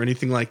darts or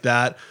anything like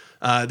that.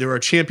 There are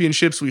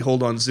championships we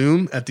hold on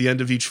Zoom at the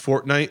end of each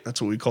fortnight.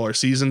 That's what we call our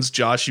seasons.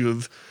 Josh, you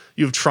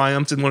have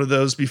triumphed in one of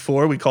those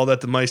before. We call that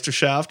the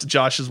Meisterschaft.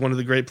 Josh is one of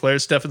the great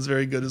players. Stefan's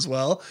very good as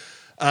well.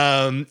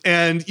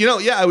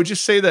 I would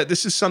just say that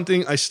this is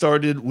something I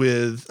started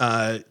with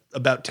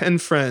about 10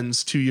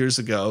 friends 2 years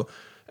ago.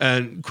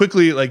 And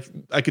quickly,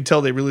 I could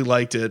tell they really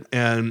liked it.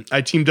 And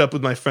I teamed up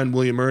with my friend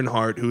William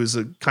Earnhardt, who is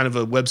a kind of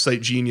a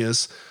website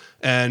genius.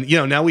 And,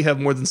 now we have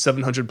more than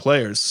 700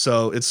 players.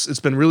 So it's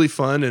been really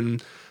fun.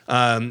 And,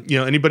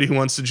 anybody who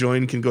wants to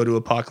join can go to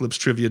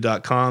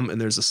apocalypsetrivia.com,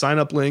 and there's a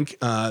sign-up link.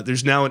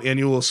 There's now an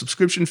annual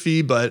subscription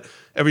fee, but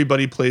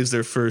everybody plays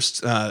their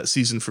first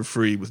season for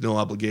free with no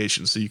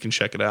obligation, so you can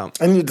check it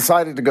out. And you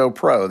decided to go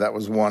pro. That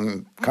was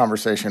one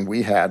conversation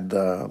we had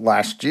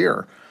last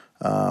year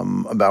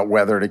about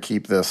whether to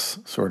keep this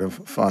sort of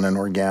fun and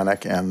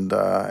organic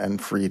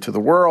and free to the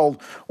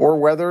world, or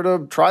whether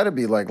to try to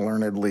be like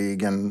Learned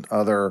League and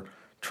other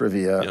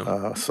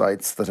trivia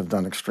sites that have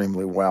done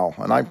extremely well.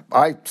 And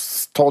I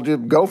told you,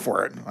 go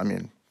for it. I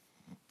mean,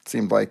 it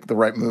seemed like the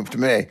right move to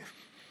me.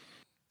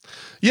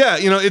 Yeah,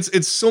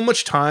 it's so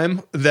much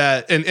time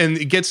that, and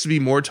it gets to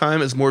be more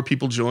time as more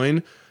people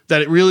join,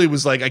 that it really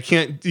was like,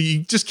 you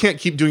just can't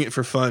keep doing it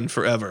for fun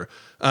forever.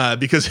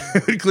 Because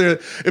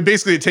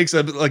it takes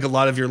a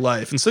lot of your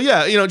life. And so,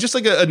 yeah, just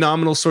like a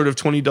nominal sort of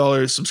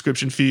 $20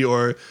 subscription fee,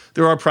 or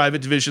there are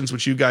private divisions,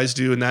 which you guys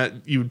do, and that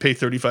you would pay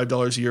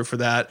 $35 a year for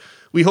that.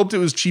 We hoped it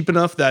was cheap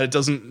enough that it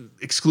doesn't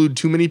exclude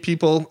too many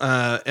people.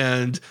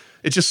 And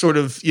it just sort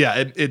of,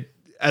 it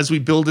as we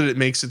build it, it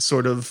makes it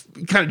sort of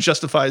kind of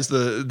justifies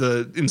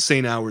the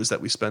insane hours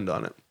that we spend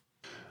on it.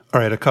 All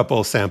right, a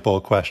couple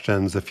sample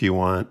questions if you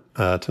want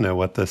to know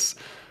what this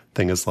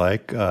thing is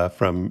like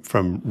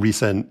from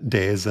recent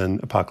days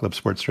in Apocalypse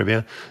Sports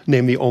Trivia.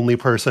 Name the only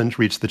person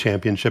to reach the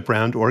championship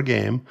round or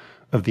game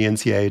of the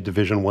NCAA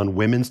Division I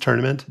Women's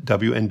Tournament,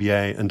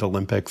 WNBA, and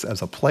Olympics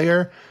as a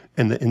player,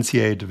 and the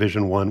NCAA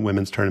Division I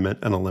Women's Tournament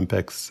and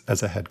Olympics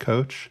as a head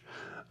coach.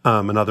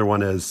 Another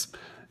one is,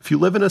 if you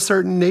live in a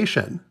certain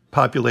nation,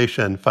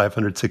 population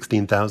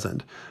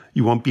 516,000,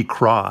 you won't be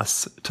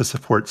cross to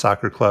support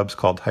soccer clubs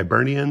called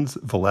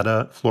Hibernians,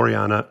 Valletta,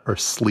 Floriana, or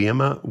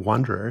Sliema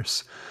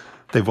Wanderers.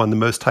 They've won the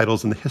most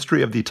titles in the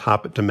history of the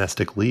top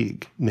domestic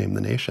league. Name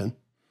the nation.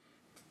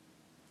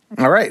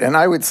 All right. And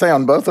I would say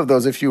on both of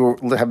those, if you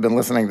have been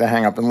listening to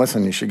Hang Up and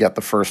Listen, you should get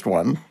the first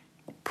one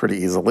pretty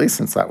easily,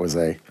 since that was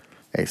a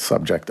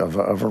subject of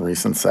a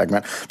recent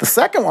segment. The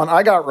second one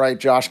I got right,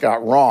 Josh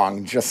got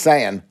wrong, just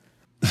saying.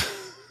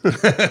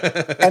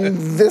 And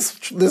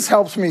this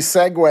helps me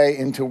segue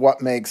into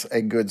what makes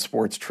a good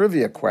sports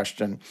trivia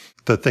question.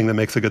 The thing that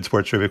makes a good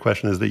sports trivia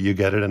question is that you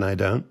get it and I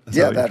don't?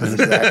 That is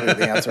exactly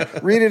the answer.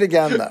 Read it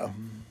again, though.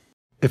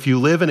 If you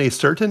live in a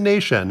certain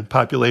nation,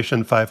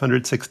 population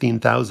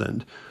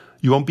 516,000,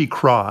 you won't be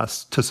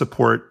cross to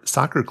support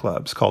soccer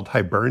clubs called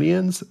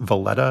Hibernians,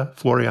 Valletta,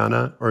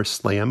 Floriana, or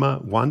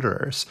Sliema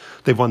Wanderers.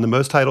 They've won the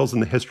most titles in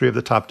the history of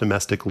the top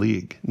domestic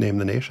league. Name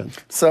the nation.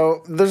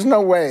 So there's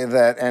no way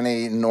that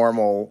any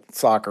normal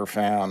soccer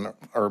fan,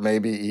 or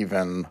maybe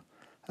even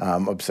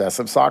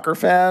obsessive soccer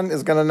fan,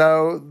 is going to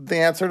know the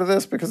answer to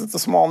this because it's a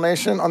small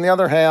nation. On the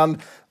other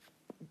hand,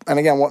 and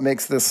again, what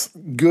makes this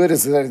good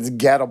is that it's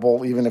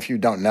gettable even if you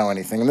don't know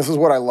anything. And this is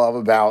what I love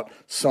about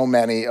so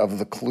many of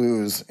the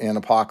clues in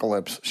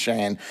Apocalypse,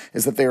 Shane,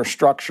 is that they are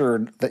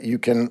structured that you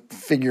can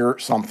figure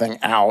something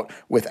out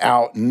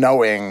without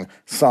knowing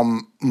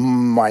some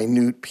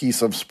minute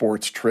piece of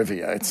sports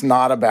trivia. It's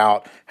not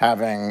about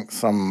having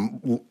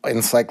some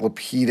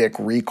encyclopedic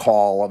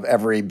recall of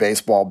every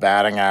baseball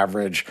batting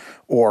average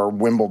or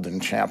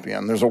Wimbledon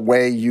champion. There's a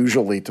way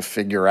usually to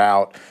figure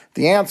out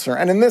the answer.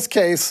 And in this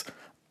case,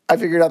 I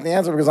figured out the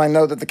answer because I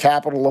know that the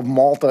capital of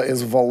Malta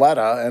is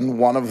Valletta, and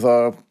one of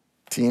the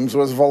teams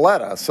was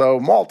Valletta, so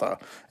Malta.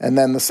 And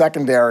then the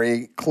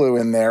secondary clue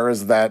in there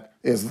is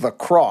the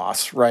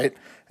cross, right?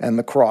 And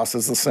the cross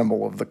is the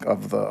symbol of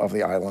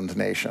the island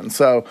nation.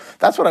 So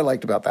that's what I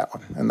liked about that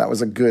one, and that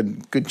was a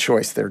good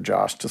choice there,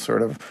 Josh, to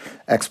sort of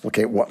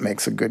explicate what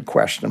makes a good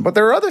question. But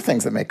there are other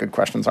things that make good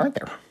questions, aren't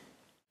there?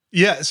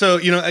 Yeah. So,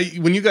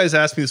 when you guys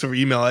asked me this over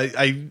email,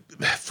 I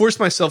forced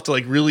myself to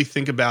really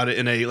think about it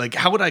in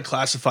how would I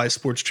classify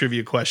sports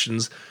trivia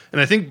questions? And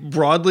I think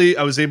broadly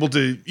I was able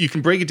to, you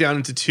can break it down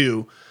into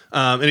two.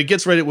 And it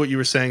gets right at what you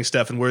were saying,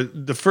 Stefan, where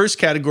the first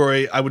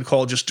category I would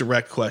call just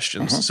direct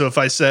questions. So if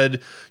I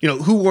said,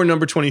 who wore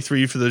number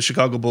 23 for the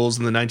Chicago Bulls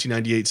in the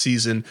 1998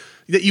 season,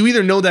 that you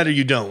either know that or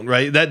you don't,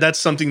 right? That's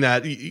something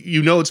that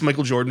it's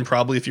Michael Jordan,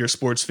 probably, if you're a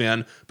sports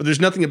fan, but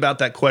there's nothing about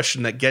that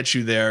question that gets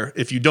you there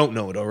if you don't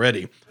know it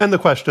already. And the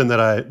question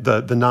that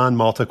the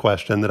non-Malta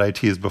question that I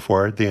teased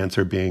before, the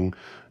answer being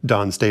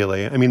Dawn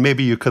Staley. I mean,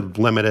 maybe you could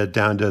limit it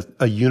down to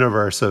a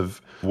universe of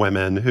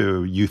women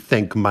who you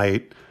think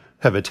might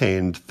have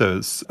attained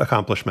those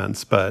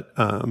accomplishments, but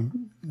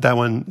that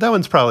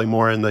one's probably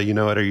more in the you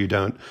know it or you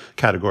don't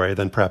category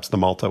than perhaps the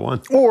Malta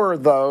one. Or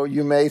though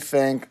you may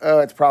think,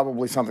 it's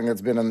probably something that's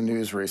been in the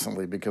news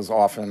recently, because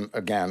often,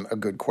 again, a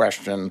good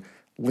question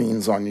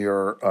leans on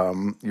your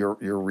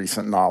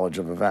recent knowledge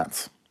of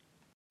events.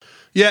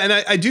 Yeah, and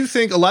I do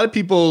think a lot of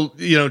people,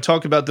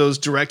 talk about those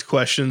direct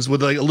questions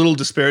with a little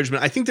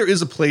disparagement. I think there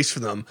is a place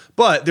for them,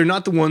 but they're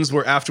not the ones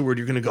where afterward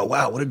you're going to go,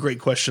 wow, what a great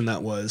question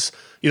that was.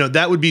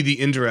 That would be the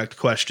indirect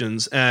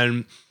questions.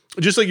 And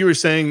just like you were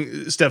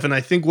saying, Stefan,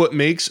 I think what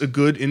makes a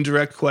good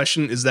indirect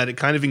question is that it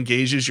kind of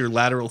engages your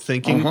lateral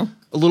thinking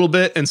a little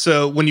bit. And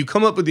so when you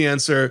come up with the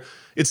answer,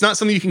 it's not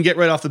something you can get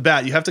right off the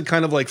bat. You have to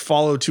kind of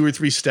follow 2 or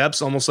 3 steps,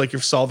 almost like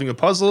you're solving a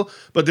puzzle,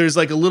 but there's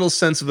a little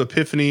sense of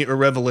epiphany or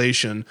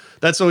revelation.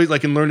 That's always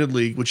in Learned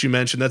League, which you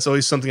mentioned, that's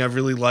always something I've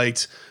really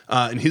liked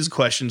in his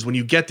questions. When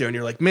you get there and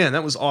you're like, man,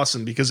 that was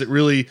awesome, because it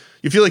really,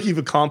 you feel like you've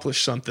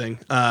accomplished something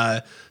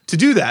to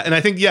do that. And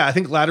I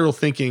think lateral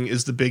thinking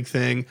is the big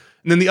thing.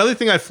 And then the other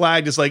thing I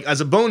flagged is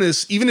as a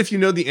bonus, even if you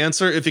know the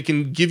answer, if it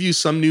can give you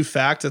some new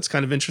fact that's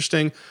kind of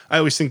interesting, I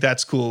always think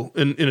that's cool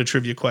in a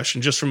trivia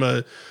question, just from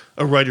a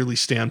writerly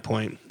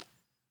standpoint.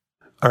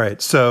 All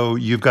right. So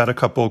you've got a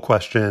couple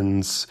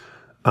questions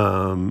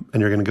and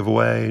you're going to give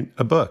away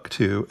a book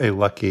to a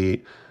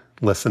lucky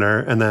listener.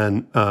 And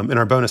then in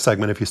our bonus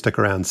segment, if you stick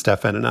around,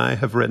 Stefan and I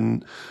have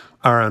written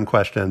our own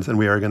questions and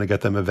we are going to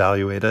get them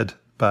evaluated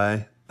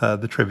by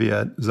the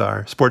trivia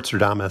czar,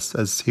 Sportstradamus,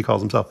 as he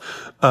calls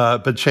himself.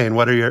 But Shane,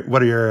 what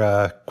are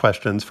your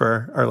questions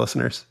for our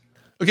listeners?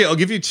 Okay, I'll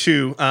give you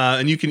two,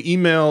 and you can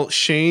email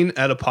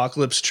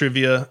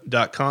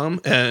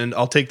shane@apocalypsetrivia.com, and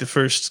I'll take the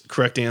first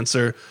correct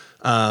answer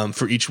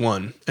for each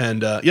one.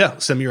 And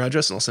send me your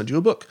address, and I'll send you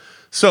a book.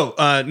 So,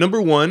 number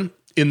one,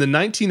 in the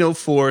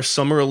 1904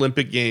 Summer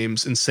Olympic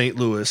Games in St.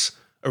 Louis,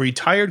 a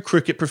retired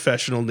cricket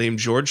professional named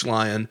George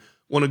Lyon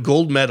won a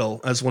gold medal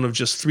as one of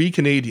just 3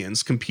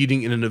 Canadians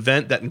competing in an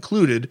event that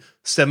included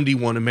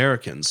 71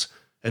 Americans,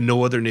 and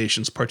no other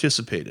nations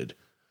participated.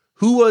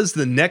 Who was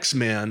the next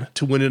man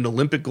to win an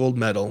Olympic gold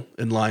medal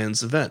in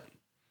Lyon's event?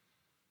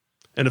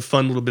 And a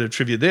fun little bit of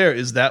trivia there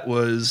is that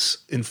was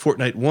in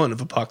Fortnight 1 of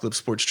Apocalypse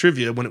Sports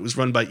Trivia when it was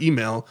run by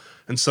email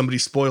and somebody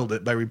spoiled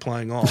it by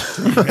replying all.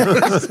 So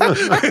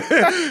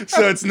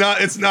it's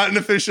not an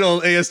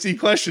official AST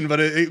question,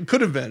 but it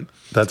could have been.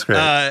 That's great.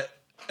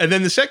 And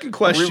then the second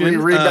question.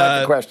 Read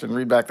back the question.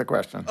 Read back the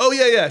question. Oh,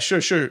 yeah,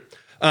 sure. In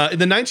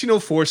the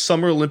 1904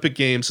 Summer Olympic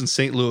Games in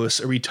St.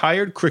 Louis, a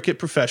retired cricket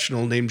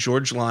professional named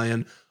George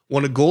Lyon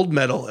won a gold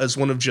medal as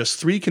one of just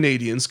 3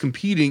 Canadians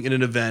competing in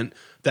an event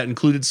that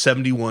included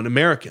 71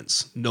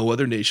 Americans. No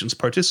other nations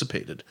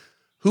participated.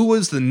 Who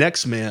was the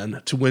next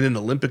man to win an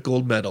Olympic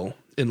gold medal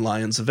in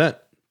Lyon's event?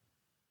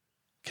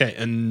 Okay,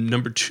 and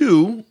number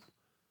 2,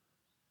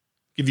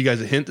 give you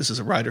guys a hint. This is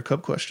a Ryder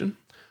Cup question.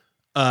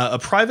 A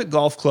private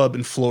golf club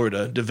in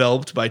Florida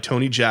developed by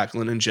Tony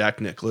Jacklin and Jack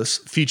Nicklaus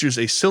features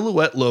a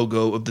silhouette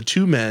logo of the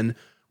 2 men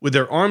with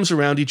their arms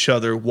around each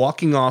other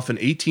walking off an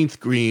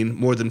 18th green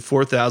more than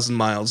 4,000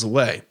 miles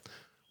away.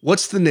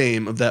 What's the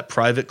name of that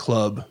private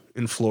club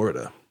in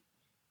Florida?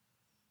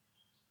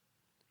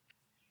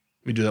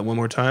 Let me do that one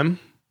more time.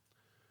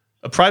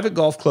 A private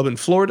golf club in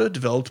Florida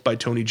developed by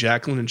Tony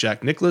Jacklin and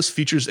Jack Nicklaus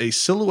features a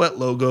silhouette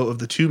logo of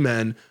the 2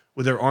 men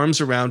with their arms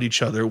around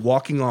each other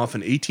walking off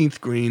an 18th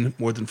green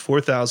more than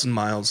 4,000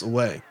 miles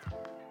away.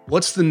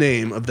 What's the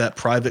name of that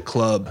private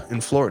club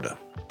in Florida?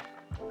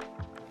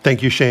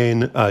 Thank you,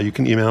 Shane. You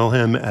can email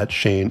him at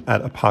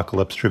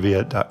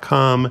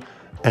shane@apocalypsetrivia.com.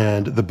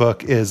 And the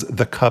book is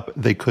The Cup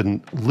They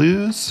Couldn't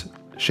Lose.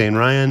 Shane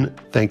Ryan,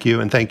 thank you.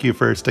 And thank you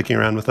for sticking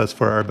around with us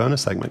for our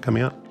bonus segment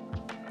coming up.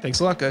 Thanks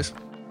a lot, guys.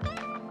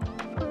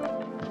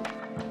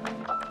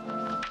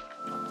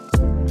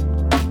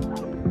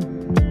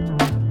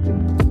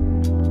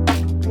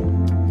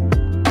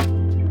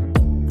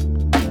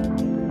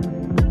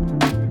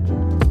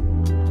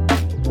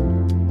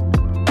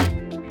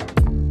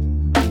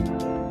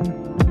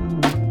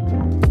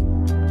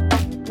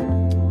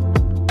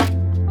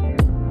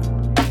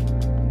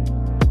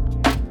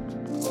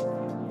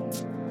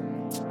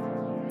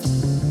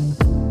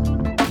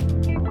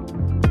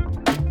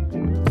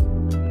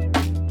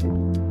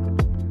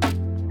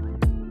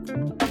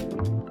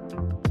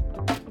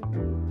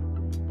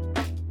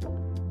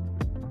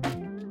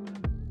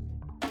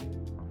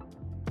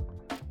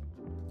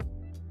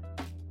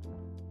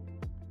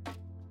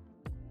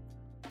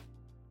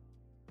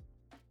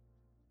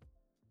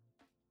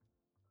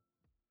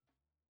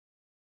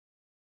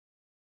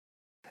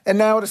 And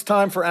now it is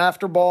time for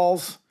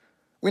Afterballs.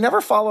 We never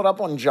followed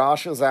up on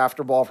Josh's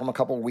Afterball from a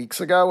couple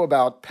weeks ago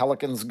about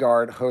Pelicans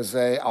guard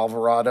Jose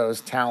Alvarado's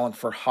talent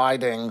for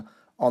hiding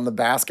on the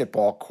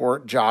basketball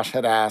court. Josh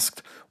had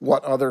asked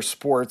what other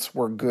sports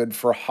were good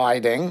for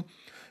hiding.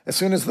 As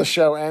soon as the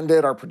show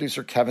ended, our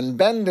producer Kevin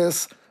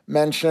Bendis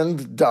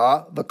mentioned,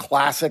 the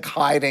classic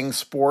hiding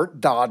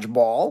sport,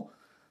 dodgeball.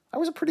 I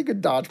was a pretty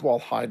good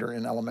dodgeball hider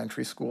in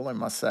elementary school, I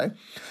must say.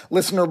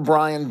 Listener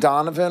Brian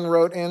Donovan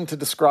wrote in to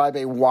describe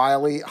a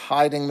wily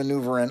hiding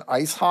maneuver in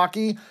ice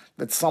hockey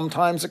that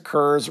sometimes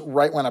occurs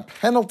right when a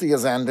penalty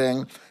is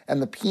ending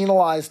and the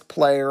penalized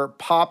player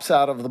pops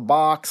out of the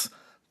box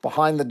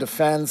behind the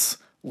defense,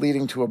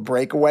 leading to a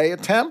breakaway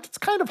attempt. It's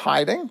kind of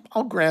hiding,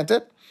 I'll grant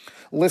it.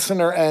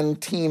 Listener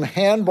and team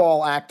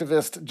handball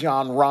activist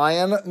John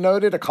Ryan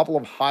noted a couple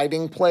of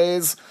hiding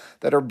plays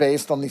that are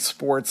based on the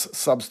sport's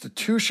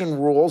substitution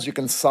rules. You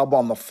can sub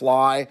on the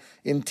fly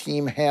in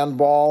team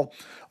handball.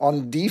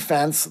 On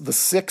defense, the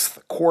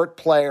 6th court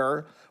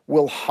player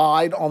will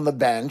hide on the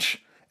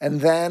bench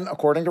and then,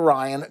 according to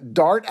Ryan,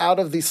 dart out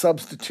of the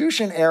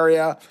substitution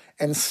area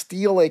and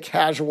steal a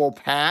casual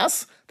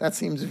pass. That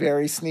seems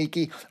very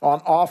sneaky. On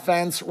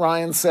offense,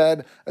 Ryan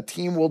said, a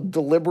team will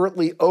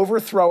deliberately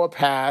overthrow a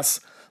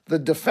pass. The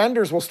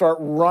defenders will start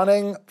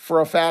running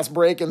for a fast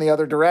break in the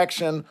other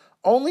direction,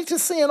 only to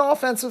see an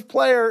offensive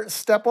player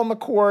step on the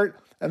court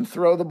and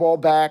throw the ball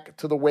back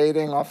to the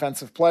waiting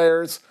offensive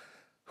players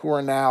who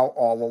are now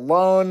all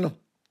alone.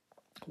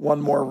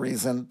 One more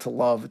reason to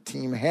love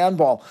team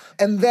handball.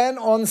 And then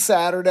on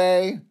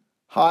Saturday,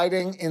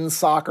 hiding in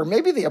soccer,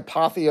 maybe the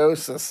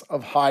apotheosis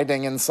of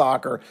hiding in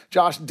soccer.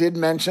 Josh did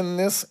mention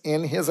this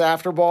in his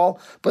Afterball,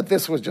 but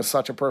this was just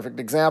such a perfect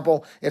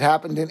example. It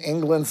happened in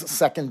England's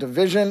 2nd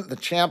Division, the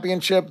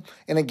Championship,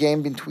 in a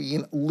game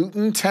between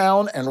Luton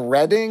Town and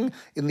Reading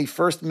in the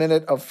first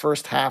minute of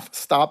first half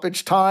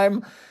stoppage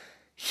time.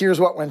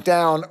 Here's what went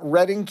down.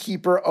 Reading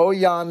keeper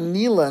Ojan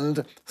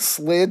Nieland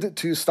slid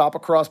to stop a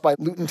cross by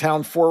Luton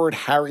Town forward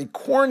Harry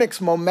Cornick's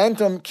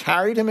momentum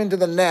carried him into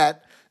the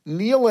net.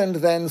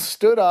 Nieland then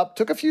stood up,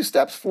 took a few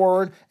steps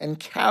forward, and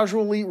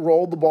casually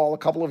rolled the ball a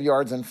couple of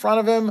yards in front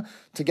of him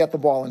to get the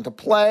ball into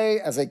play,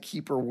 as a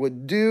keeper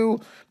would do.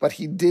 But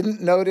he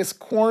didn't notice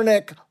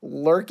Cornick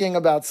lurking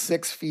about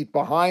 6 feet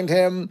behind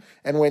him.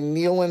 And when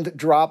Nieland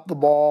dropped the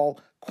ball,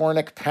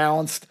 Cornick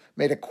pounced,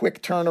 made a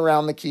quick turn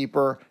around the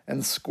keeper,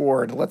 and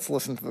scored. Let's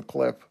listen to the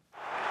clip.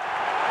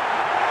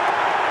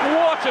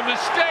 What a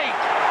mistake!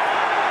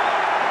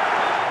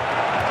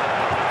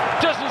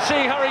 Doesn't see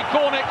Harry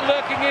Cornick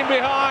lurking in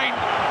behind.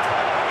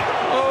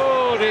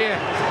 Oh dear.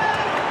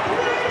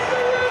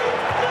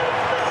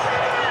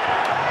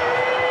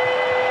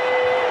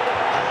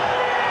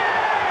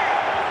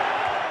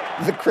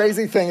 The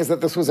crazy thing is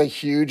that this was a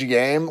huge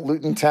game.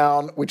 Luton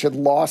Town, which had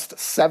lost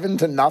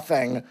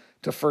 7-0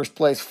 to first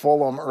place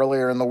Fulham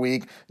earlier in the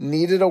week,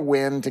 needed a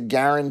win to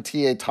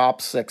guarantee a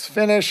top 6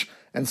 finish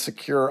and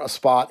secure a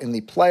spot in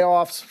the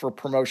playoffs for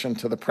promotion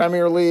to the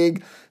Premier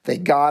League. They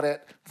got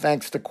it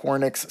thanks to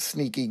Cornick's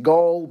sneaky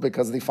goal,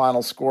 because the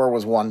final score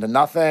was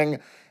 1-0.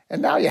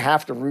 And now you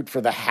have to root for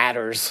the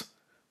Hatters.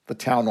 The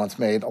town once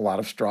made a lot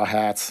of straw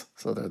hats,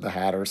 so they're the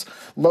Hatters.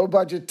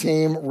 Low-budget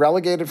team,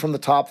 relegated from the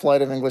top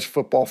flight of English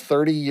football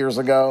 30 years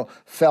ago,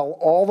 fell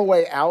all the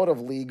way out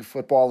of league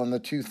football in the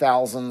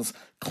 2000s,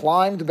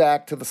 climbed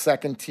back to the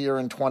second tier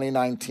in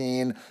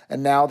 2019,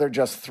 and now they're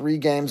just 3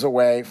 games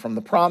away from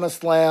the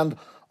promised land,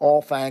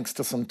 all thanks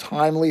to some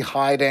timely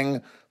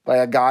hiding by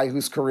a guy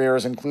whose career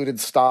has included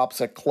stops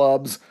at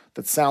clubs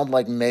that sound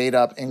like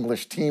made-up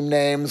English team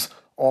names: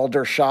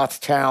 Aldershot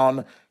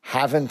Town,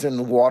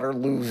 Haventon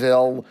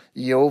Waterlooville,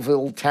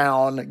 Yeovil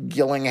Town,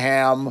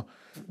 Gillingham.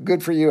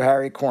 Good for you,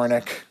 Harry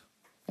Cornick.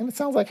 And it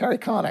sounds like Harry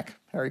Cornick.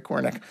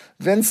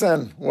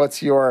 Vinson,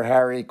 what's your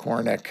Harry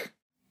Cornick?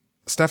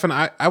 Stefan,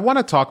 I want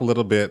to talk a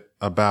little bit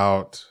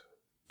about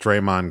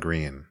Draymond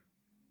Green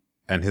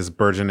and his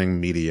burgeoning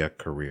media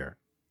career.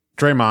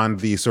 Draymond,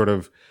 the sort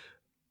of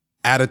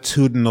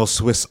attitudinal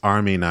Swiss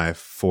Army knife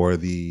for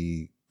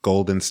the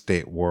Golden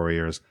State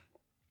Warriors,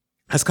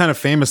 has kind of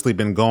famously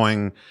been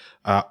going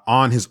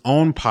on his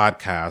own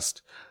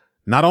podcast,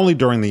 not only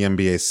during the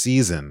NBA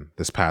season,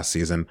 this past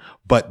season,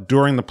 but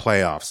during the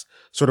playoffs,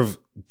 sort of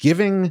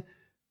giving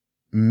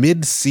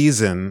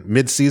mid-season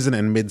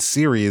and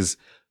mid-series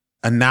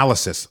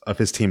analysis of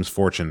his team's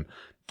fortune.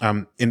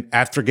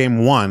 After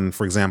game 1,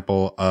 for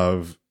example,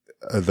 of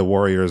the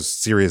Warriors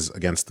series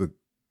against the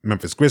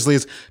Memphis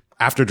Grizzlies,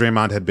 after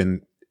Draymond had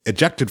been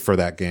ejected for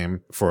that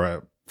game for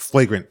a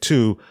flagrant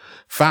 2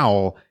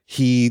 foul,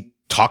 he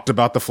talked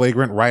about the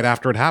flagrant right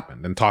after it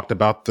happened and talked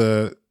about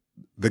the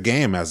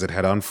game as it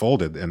had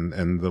unfolded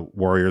and the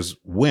Warriors'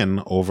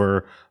 win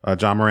over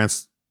Ja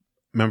Morant's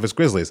Memphis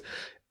Grizzlies.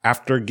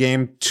 After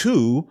game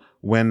 2,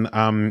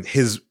 when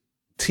his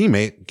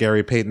teammate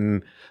Gary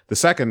Payton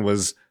II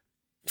was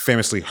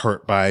famously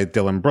hurt by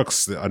Dylan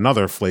Brooks,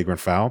 another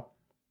flagrant foul,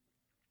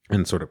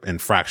 and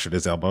fractured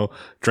his elbow,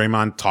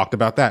 Draymond talked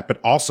about that,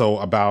 but also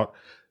about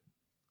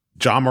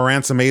Ja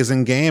Morant's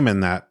amazing game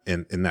in that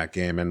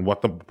game and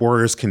what the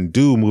Warriors can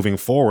do moving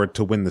forward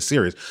to win the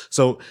series.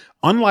 So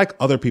unlike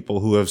other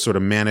people who have sort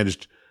of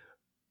managed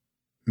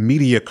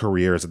media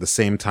careers at the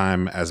same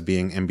time as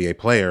being NBA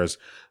players,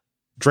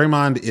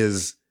 Draymond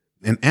is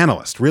an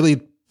analyst,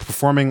 really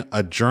performing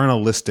a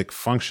journalistic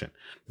function.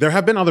 There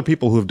have been other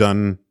people who have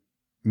done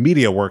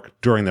media work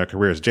during their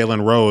careers.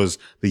 Jalen Rose,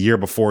 the year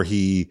before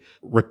he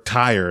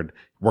retired,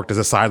 worked as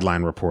a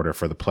sideline reporter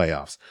for the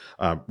playoffs.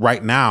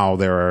 Right now,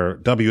 there are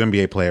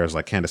WNBA players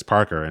like Candace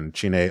Parker and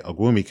Chiney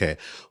Ogwumike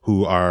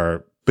who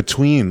are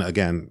between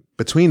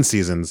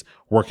seasons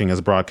working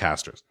as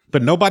broadcasters.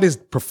 But nobody's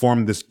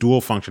performed this dual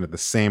function at the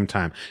same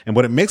time. And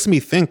what it makes me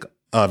think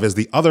of is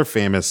the other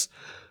famous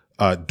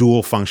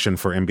dual function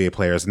for NBA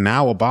players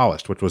now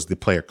abolished, which was the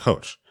player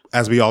coach.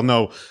 As we all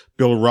know,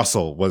 Bill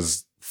Russell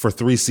was, for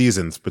 3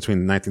 seasons between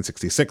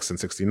 1966 and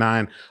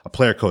 69, a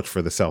player coach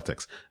for the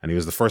Celtics. And he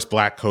was the first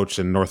black coach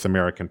in North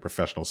American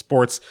professional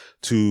sports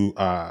to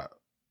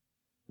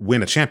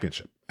win a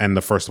championship, and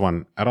the first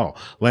one at all.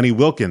 Lenny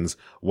Wilkins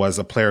was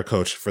a player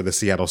coach for the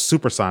Seattle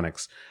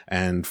Supersonics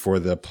and for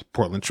the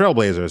Portland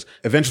Trailblazers.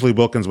 Eventually,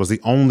 Wilkins was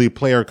the only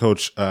player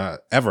coach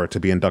ever to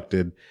be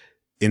inducted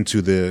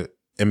into the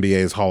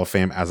NBA's Hall of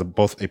Fame as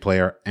both a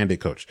player and a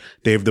coach.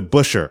 Dave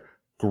DeBusschere,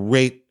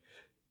 great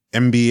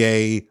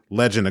NBA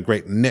legend, a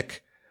great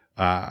Knick,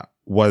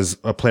 was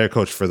a player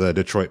coach for the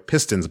Detroit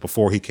Pistons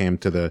before he came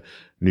to the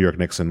New York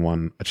Knicks and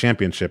won a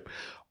championship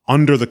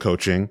under the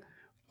coaching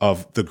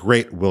of the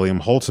great William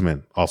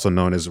Holtzman, also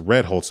known as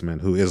Red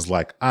Holtzman, who is,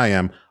 like I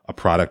am, a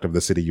product of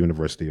the City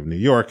University of New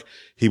York.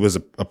 He was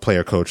a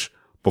player coach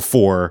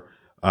before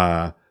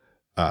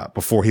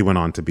he went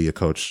on to be a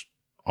coach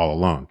all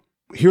alone.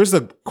 Here's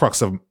the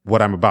crux of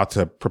what I'm about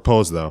to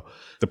propose, though.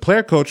 The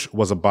player coach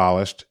was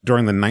abolished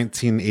during the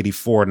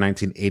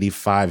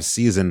 1984-1985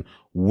 season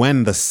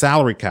when the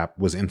salary cap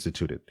was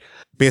instituted.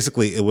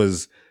 Basically, it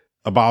was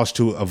abolished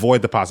to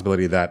avoid the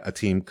possibility that a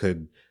team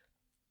could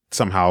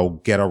somehow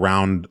get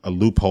around a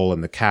loophole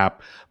in the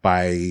cap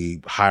by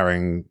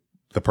hiring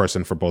the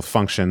person for both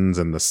functions,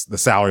 and the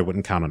salary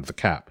wouldn't count under the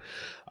cap.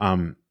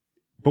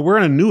 But we're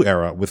in a new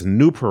era with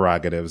new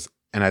prerogatives,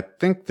 and I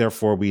think,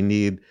 therefore, we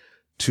need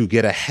to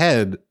get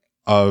ahead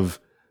of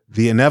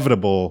the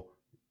inevitable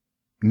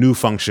new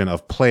function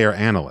of player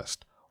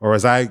analyst, or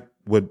as I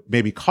would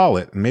maybe call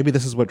it, and maybe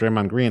this is what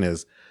Draymond Green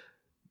is,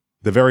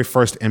 the very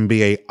first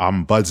NBA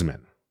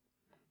ombudsman.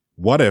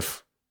 What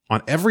if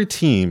on every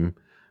team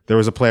there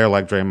was a player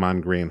like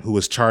Draymond Green who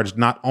was charged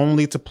not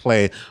only to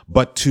play,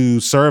 but to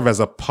serve as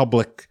a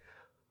public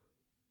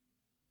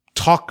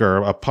talker,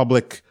 a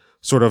public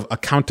sort of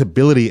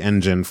accountability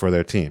engine for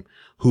their team,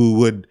 who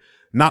would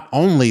not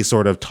only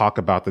sort of talk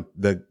about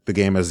the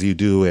game as you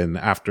do in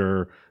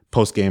after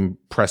post-game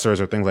pressers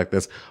or things like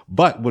this,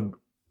 but would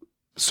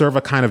serve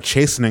a kind of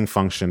chastening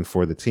function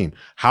for the team.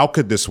 How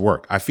could this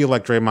work? I feel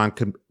like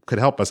Draymond could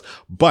help us,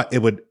 but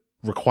it would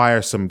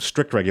require some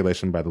strict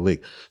regulation by the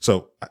league.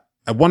 So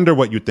I wonder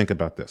what you think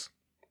about this.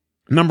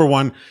 Number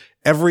one,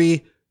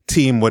 every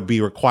team would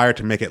be required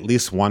to make at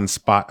least one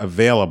spot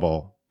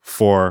available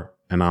for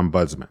an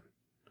ombudsman.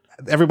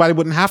 Everybody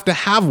wouldn't have to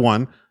have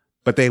one,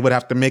 but they would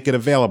have to make it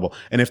available.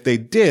 And if they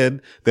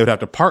did, they would have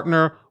to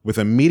partner with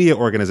a media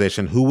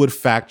organization who would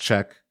fact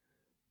check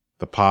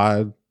the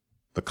pod,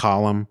 the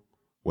column,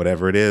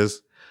 whatever it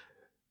is.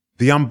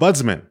 The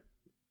ombudsman,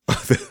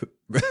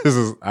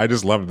 I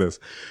just love this.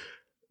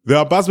 The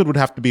ombudsman would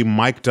have to be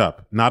mic'd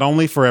up, not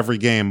only for every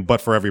game, but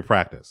for every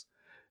practice.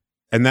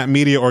 And that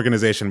media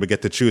organization would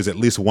get to choose at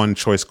least one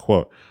choice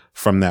quote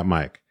from that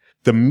mic.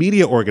 The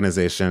media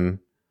organization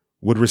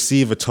would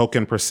receive a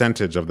token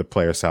percentage of the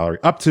player's salary,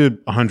 up to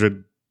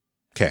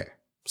 $100K.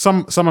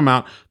 Some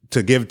amount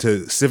to give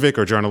to civic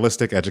or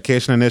journalistic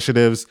education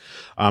initiatives,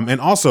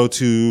 and also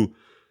to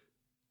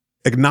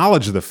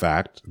acknowledge the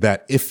fact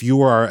that if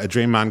you are a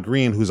Draymond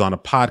Green who's on a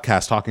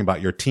podcast talking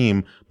about your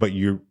team, but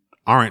you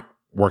aren't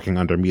working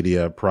under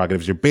media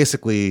prerogatives, you're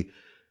basically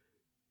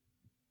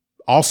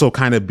also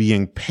kind of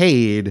being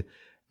paid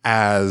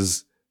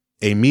as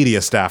a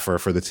media staffer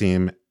for the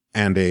team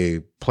and a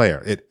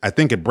player. I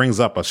think it brings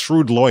up, a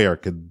shrewd lawyer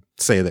could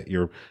say that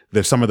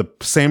there's some of the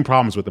same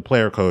problems with the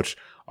player coach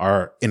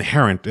are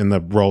inherent in the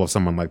role of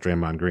someone like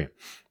Draymond Green.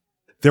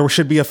 There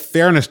should be a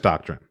fairness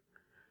doctrine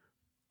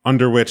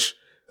under which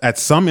at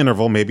some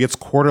interval, maybe it's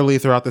quarterly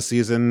throughout the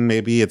season,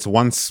 maybe it's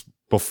once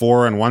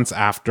before and once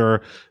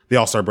after the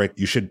All-Star break,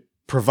 you should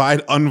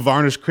provide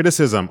unvarnished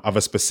criticism of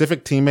a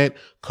specific teammate,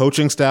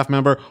 coaching staff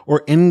member,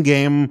 or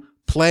in-game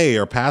play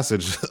or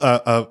passage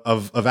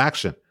of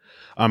action.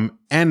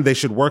 And they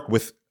should work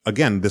with,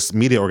 again, this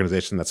media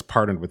organization that's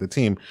partnered with the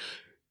team.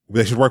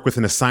 They should work with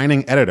an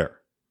assigning editor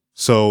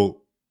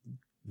so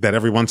that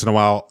every once in a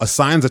while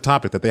assigns a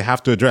topic that they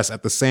have to address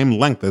at the same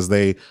length as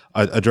they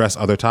address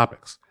other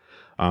topics,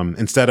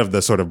 instead of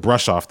the sort of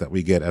brush off that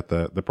we get at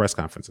the press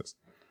conferences.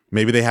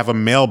 Maybe they have a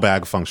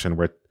mailbag function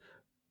where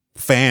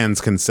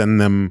fans can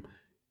send them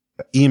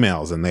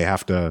emails and they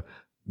have to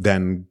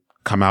then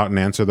come out and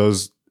answer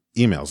those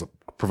emails,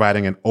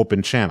 providing an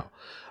open channel.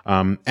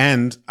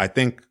 And I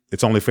think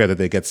it's only fair that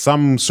they get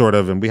some sort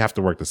of, and we have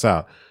to work this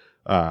out,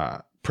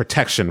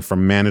 protection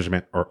from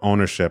management or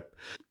ownership.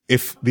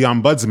 If the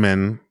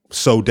ombudsman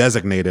so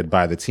designated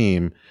by the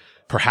team,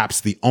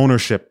 perhaps the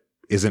ownership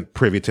isn't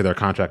privy to their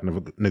contract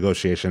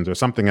negotiations or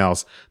something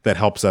else that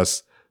helps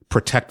us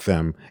protect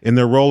them in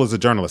their role as a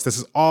journalist. This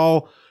is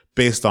all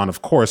based on,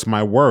 of course,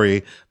 my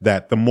worry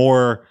that the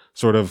more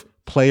sort of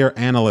player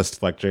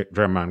analysts like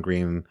Draymond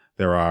Green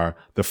there are,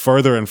 the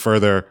further and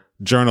further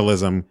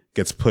journalism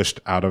gets pushed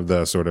out of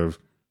the sort of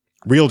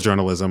real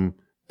journalism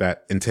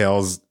that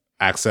entails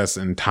access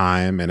and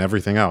time and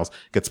everything else,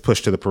 gets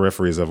pushed to the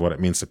peripheries of what it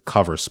means to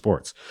cover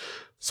sports.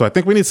 So I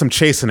think we need some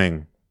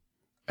chastening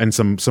and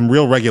some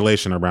real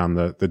regulation around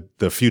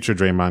the future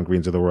Draymond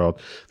Greens of the world.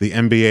 The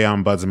NBA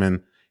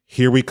ombudsman,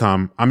 here we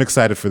come. I'm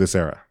excited for this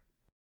era.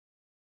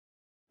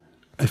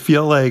 I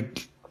feel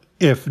like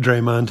if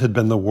Draymond had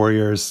been the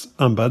Warriors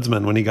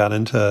ombudsman when he got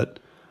into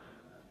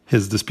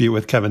his dispute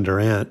with Kevin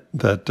Durant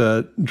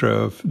that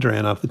drove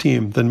Durant off the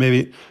team, then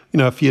maybe,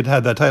 if he had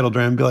had that title,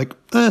 Durant would be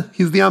like,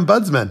 he's the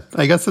ombudsman.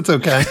 I guess it's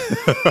okay.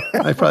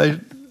 I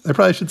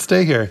probably should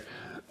stay here.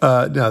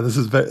 No, this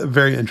is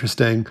very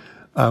interesting.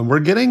 We're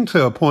getting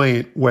to a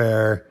point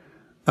where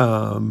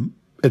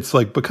it's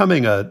like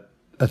becoming a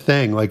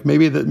thing. Like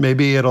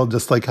maybe it'll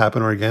just like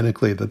happen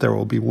organically that there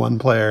will be one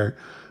player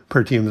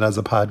per team that has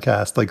a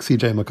podcast, like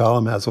CJ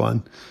McCollum has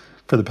one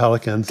for the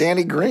Pelicans.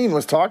 Danny Green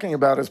was talking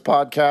about his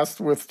podcast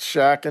with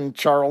Shaq and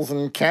Charles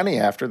and Kenny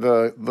after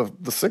the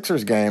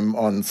Sixers game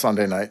on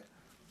Sunday night.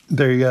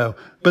 There you go.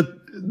 But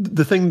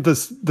the thing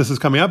this is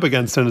coming up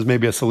against, and is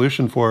maybe a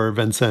solution for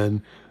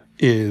Vinson,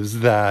 is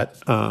that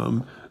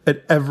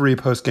at every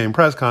post-game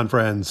press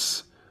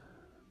conference,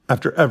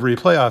 after every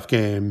playoff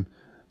game,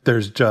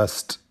 there's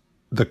just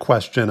the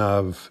question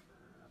of,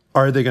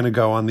 are they going to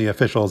go on the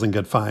officials and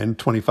get fined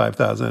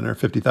 $25,000 or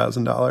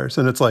 $50,000?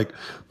 And it's like,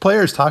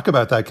 players talk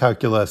about that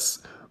calculus,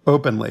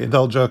 openly.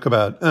 They'll joke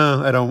about,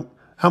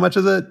 how much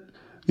is it?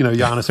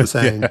 Giannis was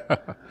saying,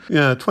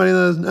 20 of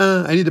those,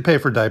 I need to pay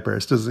for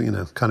diapers. Just,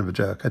 kind of a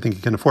joke. I think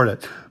he can afford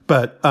it.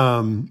 But,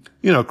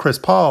 Chris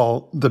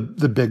Paul, the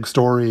big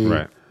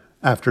story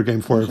after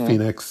Game 4 of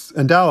Phoenix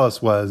and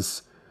Dallas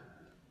was,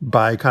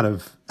 by kind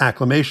of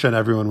acclamation,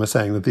 everyone was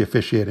saying that the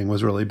officiating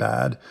was really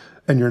bad.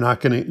 And you're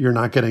not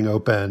getting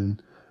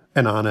open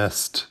and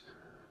honest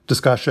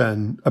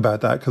discussion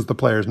about that because the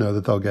players know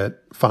that they'll get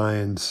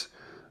fines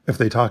if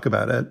they talk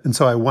about it. And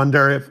so I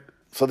wonder if...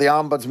 So the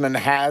ombudsman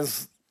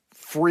has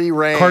free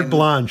reign. Carte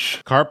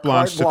blanche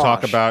to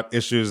talk about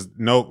issues.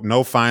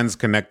 No fines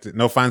from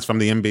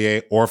the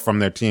NBA or from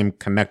their team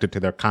connected to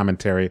their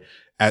commentary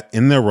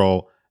in their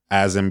role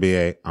as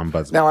NBA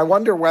ombudsman. Now, I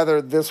wonder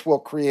whether this will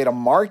create a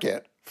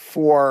market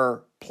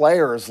for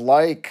players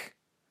like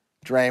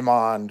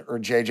Draymond or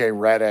JJ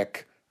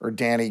Redick or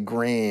Danny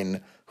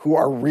Green who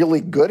are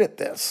really good at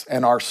this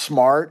and are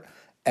smart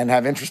and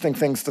have interesting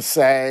things to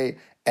say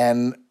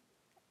and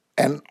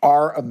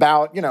are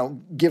about,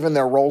 given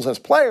their roles as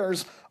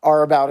players,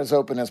 are about as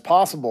open as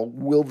possible.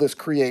 Will this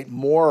create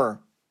more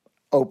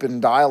open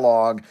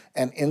dialogue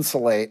and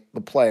insulate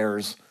the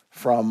players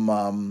from,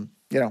 and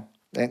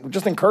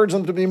just encourage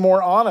them to be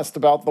more honest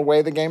about the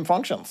way the game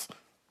functions?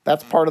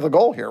 That's part of the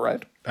goal here,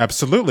 right?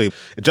 Absolutely.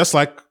 Just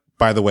like,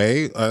 by the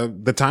way,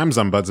 the Times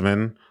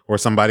ombudsman or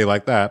somebody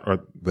like that, or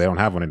they don't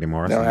have one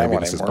anymore, so maybe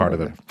this is part of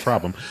the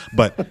problem.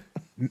 But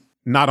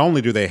not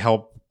only do they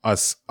help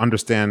us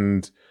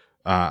understand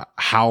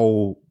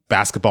how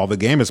basketball, the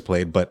game, is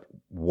played, but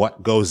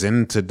what goes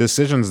into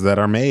decisions that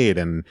are made.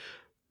 And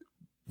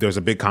there's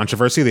a big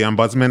controversy. The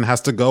ombudsman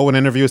has to go and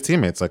interview his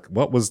teammates. Like,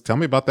 tell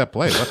me about that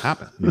play. What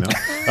happened?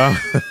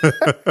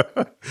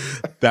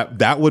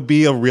 That would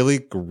be a really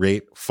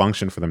great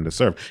function for them to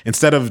serve,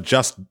 instead of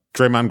just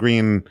Draymond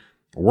Green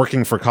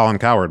working for Colin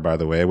Cowherd, by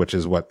the way, which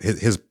is what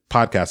his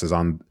podcast is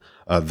on,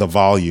 the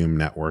Volume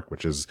Network,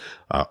 which is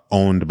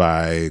owned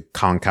by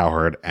Colin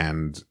Cowherd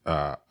and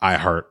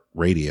iHeart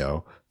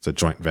Radio. It's a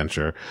joint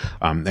venture.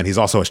 And he's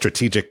also a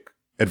strategic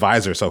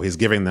advisor. So he's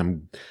giving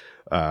them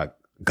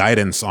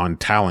guidance on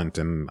talent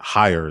and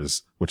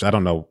hires, which I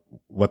don't know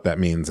what that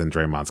means in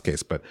Draymond's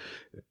case, but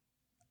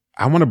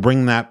I want to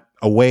bring that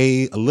a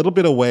little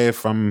bit away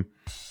from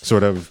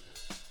sort of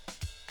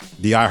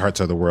the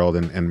iHearts of the world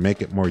and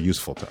make it more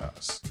useful to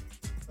us.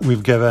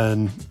 We've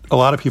given a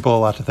lot of people a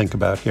lot to think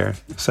about here,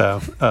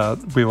 so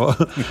we will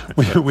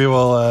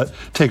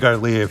take our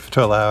leave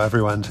to allow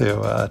everyone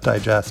to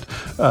digest.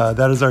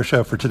 That is our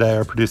show for today.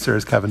 Our producer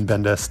is Kevin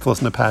Bendis. To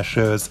listen to past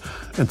shows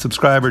and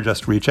subscribe or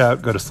just reach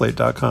out, go to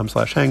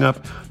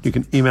slate.com/hangup. You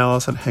can email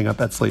us at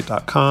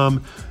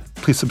hangup@slate.com.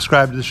 Please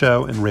subscribe to the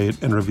show and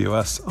rate and review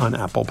us on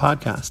Apple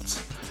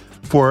Podcasts.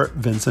 For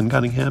Vinson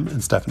Cunningham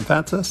and Stefan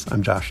Fatsis,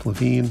 I'm Josh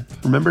Levin.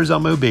 Remember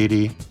Zelmo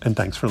Beatty, and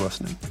thanks for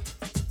listening.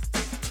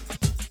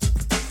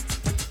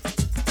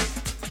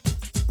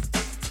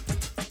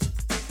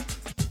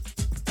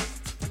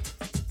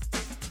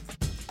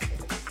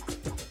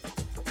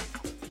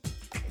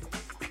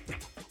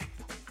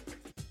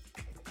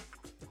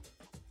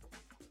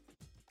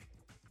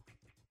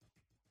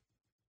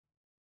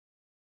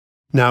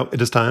 Now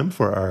it is time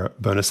for our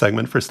bonus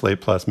segment for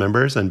Slate Plus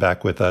members, and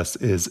back with us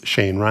is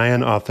Shane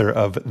Ryan, author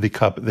of The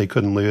Cup They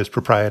Couldn't Lose,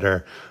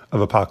 proprietor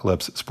of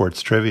Apocalypse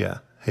Sports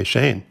Trivia. Hey,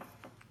 Shane.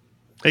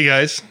 Hey,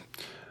 guys.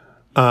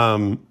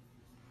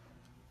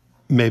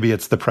 Maybe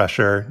it's the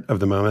pressure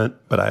of the moment,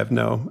 but I have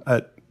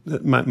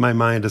my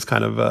mind is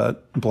kind of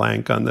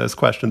blank on those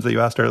questions that you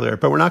asked earlier.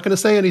 But we're not going to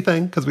say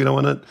anything because we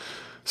don't want to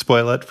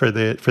spoil it for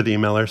the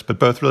emailers. But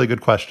both really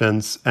good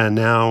questions, and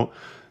now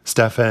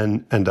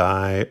Stefan and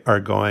I are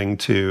going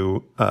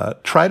to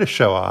try to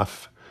show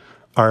off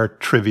our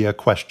trivia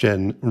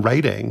question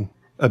writing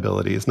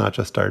abilities, not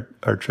just our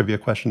trivia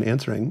question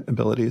answering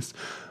abilities.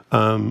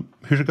 Who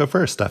should go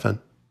first,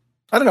 Stefan?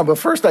 I don't know, but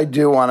first I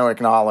do want to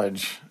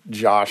acknowledge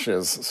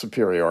Josh's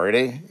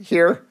superiority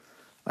here.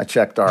 I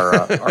checked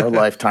our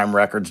lifetime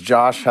records.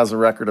 Josh has a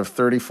record of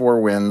 34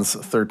 wins,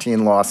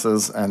 13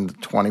 losses, and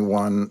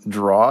 21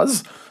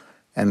 draws,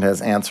 and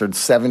has answered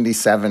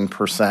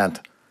 77%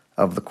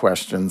 of the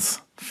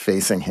questions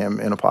facing him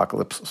in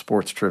Apocalypse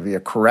Sports Trivia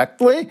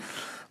correctly.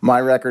 My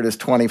record is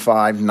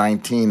 25,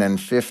 19, and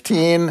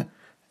 15,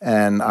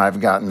 and I've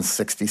gotten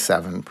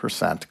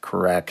 67%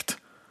 correct.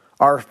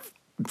 Our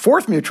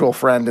fourth mutual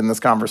friend in this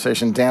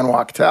conversation, Dan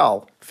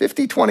Wachtel,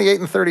 50, 28,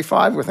 and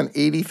 35 with an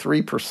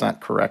 83%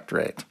 correct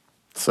rate.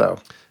 So...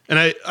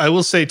 And I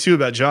will say, too,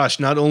 about Josh,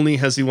 not only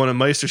has he won a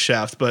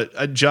Meisterschaft,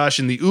 but Josh,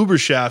 in the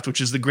Uberschaft,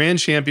 which is the grand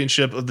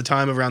championship of the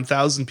time of around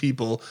 1,000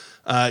 people,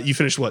 you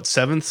finished, what,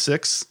 7th,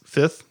 6th,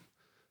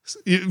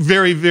 5th?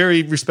 Very,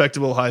 very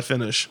respectable high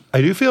finish.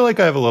 I do feel like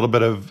I have a little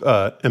bit of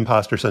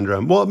imposter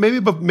syndrome. Well,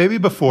 maybe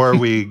before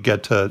we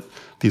get to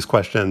these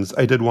questions,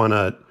 I did want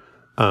to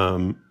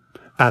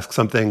ask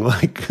something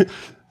like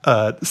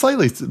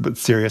slightly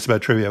serious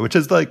about trivia, which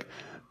is like,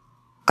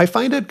 I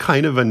find it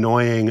kind of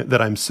annoying that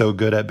I'm so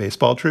good at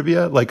baseball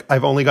trivia. Like,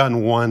 I've only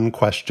gotten one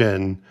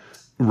question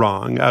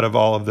wrong out of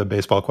all of the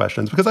baseball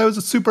questions because I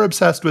was super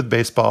obsessed with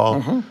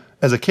baseball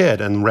as a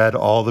kid and read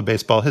all the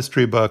baseball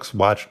history books,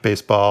 watched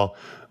baseball.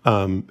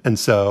 And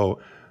so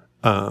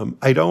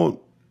I don't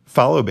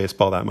follow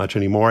baseball that much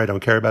anymore. I don't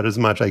care about it as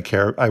much. I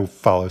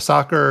follow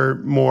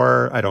soccer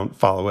more. I don't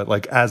follow it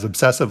like as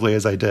obsessively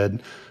as I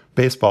did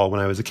baseball when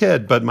I was a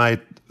kid, but my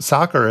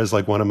soccer is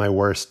like one of my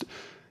worst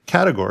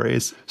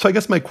categories. So I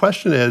guess my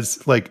question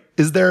is like,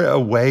 is there a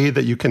way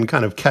that you can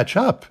kind of catch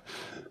up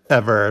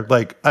ever?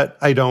 Like,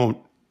 I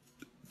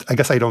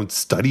guess I don't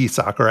study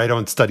soccer. I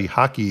don't study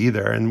hockey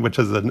either. And which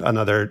is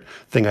another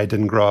thing I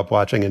didn't grow up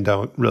watching and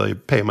don't really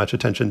pay much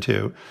attention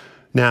to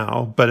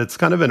now, but it's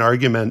kind of an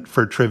argument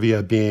for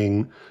trivia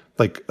being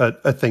like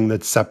a thing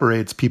that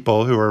separates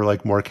people who are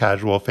like more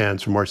casual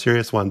fans from more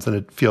serious ones. And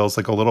it feels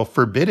like a little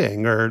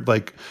forbidding or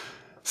like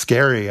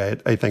scary,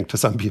 I think, to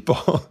some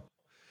people.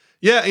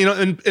 Yeah,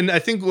 and I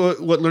think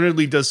what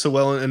Learnedly does so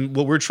well and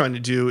what we're trying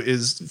to do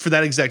is for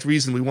that exact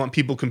reason, we want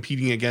people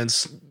competing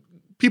against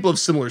people of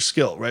similar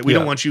skill, right? We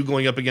don't want you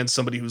going up against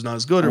somebody who's not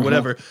as good or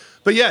whatever.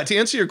 But yeah, to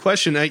answer your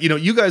question,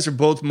 you guys are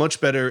both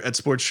much better at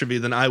sports trivia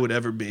than I would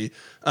ever be.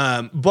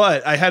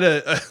 But I had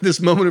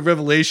this moment of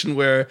revelation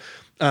where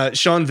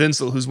Sean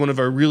Vinson, who's one of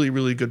our really,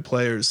 really good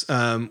players,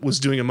 was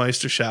doing a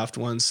Meisterschaft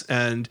once.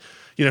 And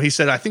he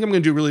said, I think I'm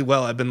going to do really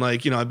well. I've been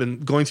I've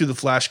been going through the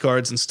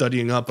flashcards and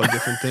studying up on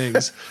different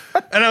things.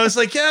 And I was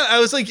like, I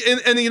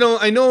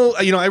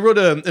wrote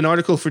an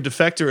article for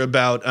Defector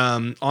about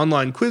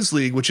online quiz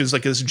league, which is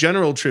like this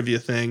general trivia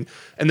thing.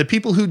 And the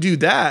people who do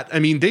that, I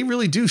mean, they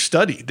really do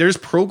study. There's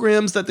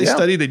programs that they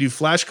study. They do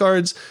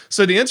flashcards.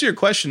 So to answer your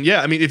question,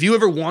 yeah, I mean, if you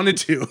ever wanted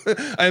to,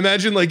 I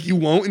imagine like you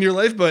won't in your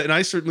life, and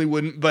I certainly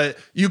wouldn't, but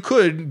you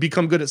could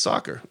become good at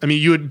soccer. I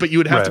mean, you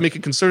would have to make a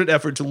concerted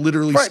effort to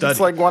literally study. It's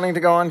like wanting to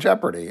go on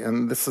Jeopardy.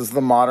 And this is the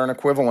modern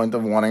equivalent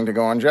of wanting to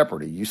go on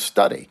Jeopardy. You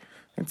study.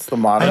 It's the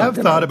modern. I have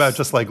thought about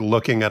just like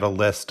looking at a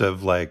list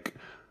of like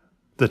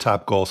the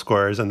top goal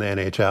scorers in the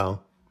NHL,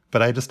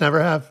 but I just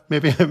never have.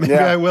 Maybe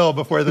I will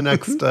before the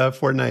next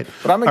fortnight.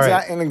 But I'm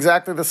in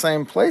exactly the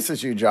same place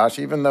as you, Josh.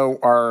 Even though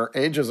our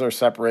ages are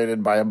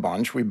separated by a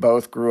bunch, we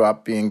both grew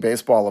up being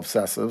baseball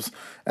obsessives,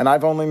 and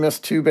I've only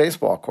missed 2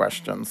 baseball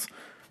questions.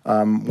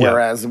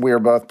 Whereas we are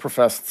both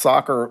professed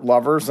soccer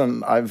lovers,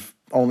 and I've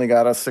only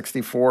got a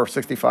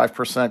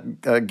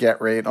 65%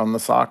 get rate on the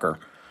soccer.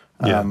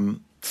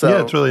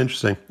 It's really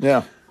interesting.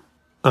 Yeah.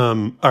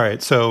 All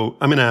right. So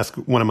I'm going to ask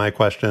one of my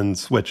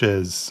questions, which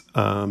is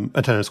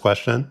a tennis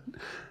question.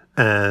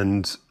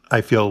 And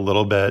I feel a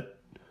little bit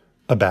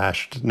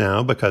abashed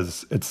now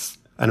because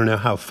I don't know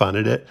how fun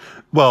it is.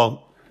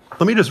 Well,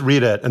 let me just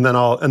read it and then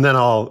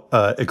I'll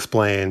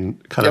explain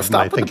kind of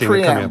my thinking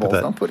coming up with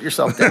it. Don't put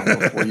yourself down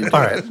before you do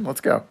All it.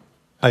 Let's go.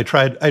 I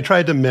tried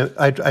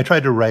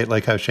to write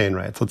like how Shane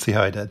writes. Let's see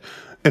how I did.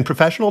 In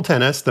professional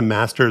tennis, the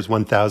Masters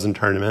 1000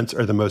 tournaments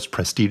are the most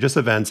prestigious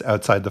events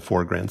outside the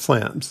 4 Grand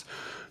Slams.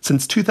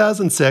 Since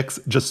 2006,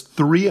 just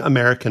 3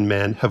 American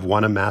men have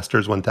won a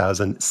Masters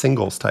 1000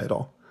 singles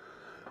title.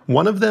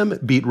 One of them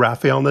beat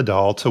Rafael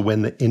Nadal to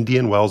win the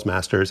Indian Wells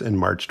Masters in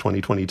March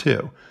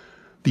 2022.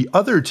 The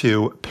other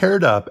 2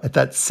 paired up at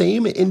that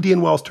same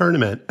Indian Wells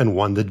tournament and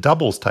won the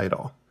doubles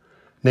title.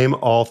 Name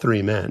all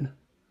 3 men.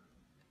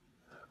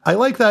 I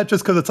like that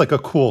just because it's like a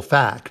cool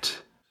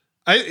fact.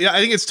 I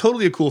think it's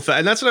totally a cool fact.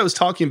 And that's what I was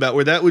talking about,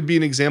 where that would be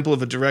an example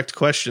of a direct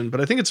question.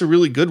 But I think it's a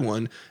really good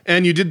one.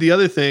 And you did the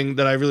other thing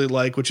that I really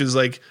like, which is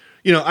like,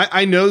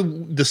 I know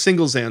the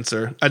singles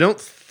answer. I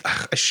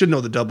should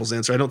know the doubles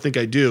answer. I don't think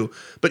I do.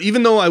 But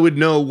even though I would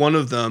know one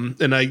of them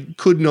and I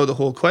could know the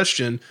whole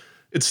question,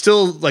 it's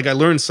still like I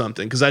learned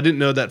something because I didn't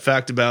know that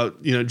fact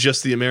about,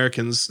 just the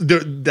Americans,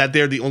 that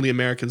they're the only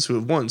Americans who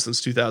have won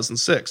since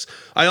 2006.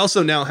 I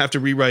also now have to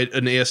rewrite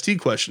an AST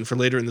question for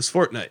later in this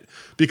fortnight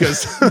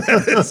because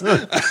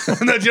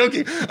I'm not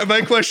joking.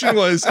 My question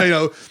was,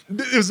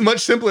 it was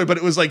much simpler, but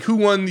it was like, who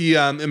won the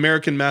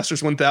American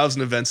Masters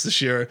 1000 events this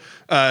year?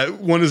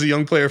 One is a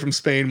young player from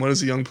Spain. One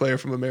is a young player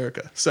from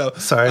America. So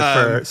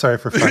sorry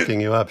for fucking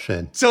you up,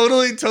 Shane.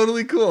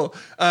 Totally cool.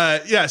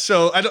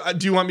 So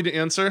do you want me to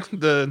answer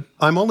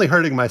I'm only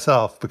hurting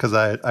myself because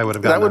I would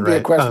have gotten that would be right.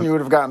 a question you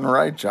would have gotten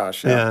right,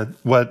 Josh. Yeah.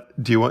 What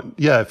do you want?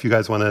 Yeah. If you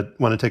guys want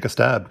to take a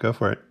stab, go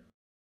for it.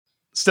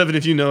 Stefan,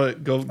 if you know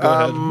it, go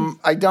ahead.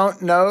 I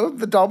don't know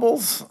the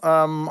doubles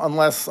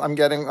unless I'm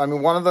getting. I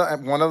mean, one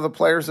of the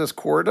players is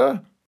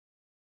Korda.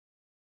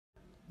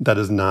 That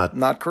is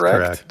not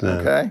correct. No.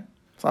 Okay,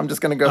 so I'm just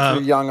going to go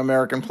through young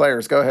American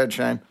players. Go ahead,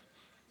 Shane.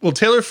 Well,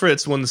 Taylor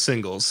Fritz won the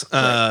singles,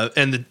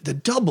 and the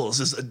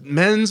doubles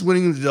men's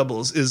winning the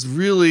doubles is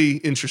really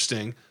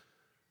interesting.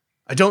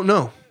 I don't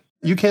know.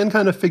 You can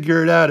kind of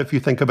figure it out if you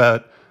think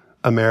about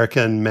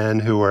American men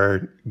who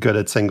are good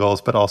at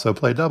singles but also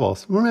play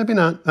doubles. Or maybe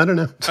not. I don't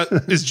know.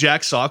 Is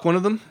Jack Sock one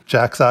of them?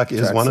 Jack Sock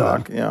is one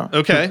of them. Yeah.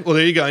 Okay. Well,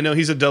 there you go. I know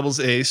he's a doubles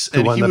ace.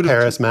 Who won the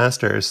Paris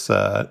Masters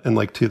in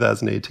like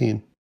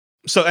 2018.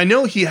 So I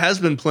know he has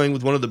been playing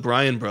with one of the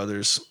Bryan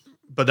brothers,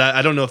 but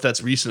I don't know if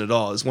that's recent at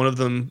all. Is one of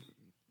them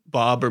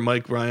Bob or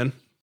Mike Bryan?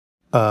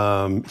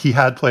 He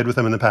had played with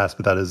him in the past,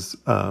 but that is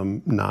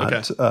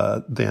not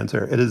the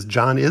answer. It is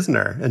John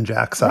Isner and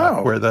Jack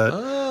Sock were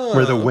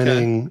the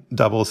winning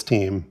doubles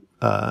team.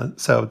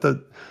 So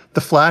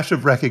the flash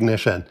of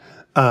recognition.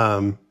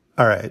 All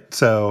right,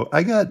 so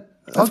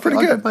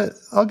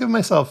I'll give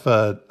myself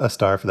a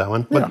star for that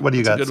one. What do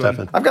you got,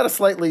 Stefan? I've got a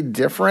slightly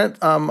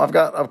different. I've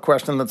got a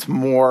question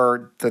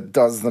that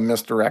does the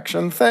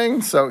misdirection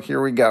thing. So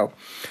here we go.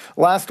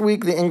 Last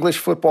week, the English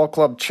football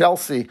club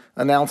Chelsea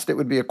announced it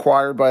would be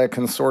acquired by a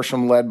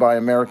consortium led by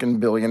American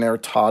billionaire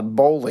Todd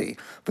Boehly.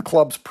 The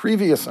club's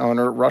previous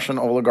owner, Russian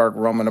oligarch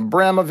Roman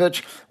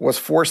Abramovich, was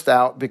forced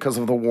out because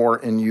of the war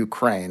in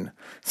Ukraine.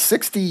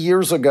 60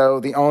 years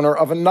ago, the owner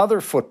of another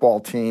football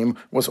team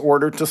was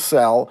ordered to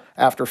sell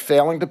after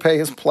failing to pay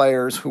his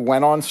players who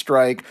went on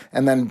strike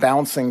and then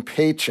bouncing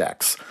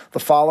paychecks. The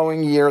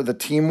following year, the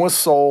team was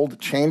sold,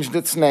 changed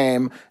its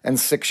name, and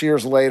 6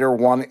 years later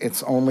won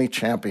its only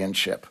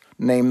championship.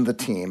 Name the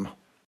team.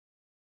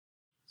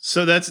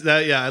 So that's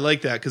that. Yeah, I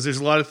like that because there's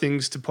a lot of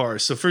things to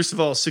parse. So first of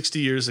all, 60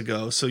 years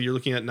ago. So you're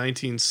looking at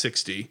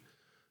 1960.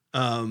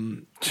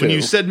 When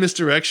you said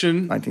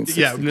misdirection,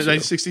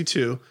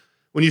 1962.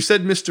 When you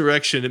said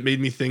misdirection, it made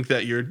me think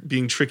that you're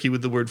being tricky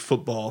with the word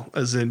football,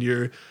 as in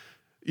you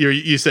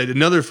said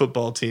another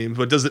football team,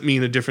 but does it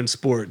mean a different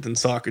sport than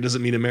soccer? Does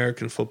it mean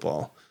American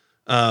football?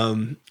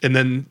 And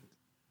then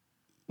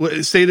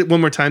say it one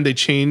more time. They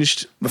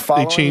changed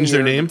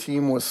their name. The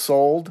team was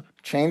sold,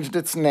 changed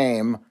its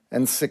name,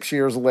 and 6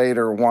 years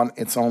later won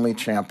its only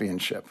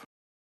championship.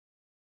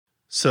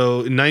 So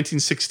in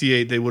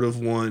 1968, they would have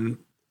won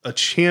a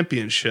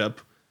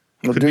championship.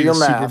 Well, do your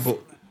math.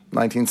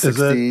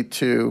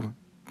 1962,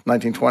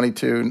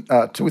 1922,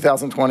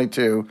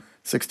 2022,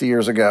 60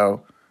 years ago,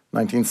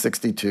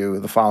 1962,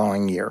 the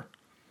following year.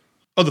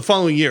 Oh, the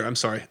following year. I'm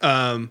sorry.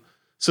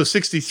 So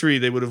 63,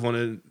 they would have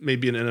won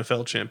maybe an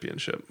NFL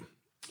championship.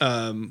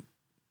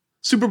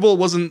 Super Bowl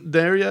wasn't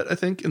there yet, I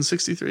think, in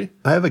 63.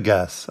 I have a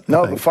guess.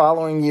 The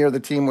following year, the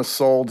team was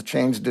sold,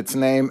 changed its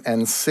name,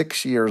 and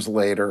 6 years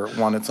later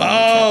won its own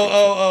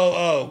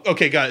championship.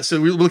 Okay, got it. So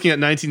we're looking at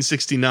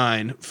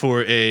 1969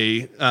 for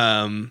a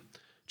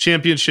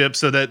championship.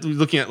 So that we're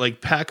looking at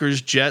like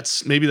Packers,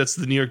 Jets. Maybe that's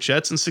the New York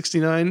Jets in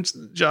 69,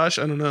 Josh?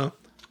 I don't know.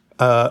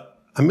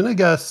 I'm going to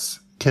guess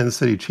Kansas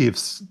City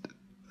Chiefs,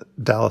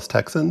 Dallas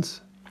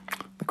Texans.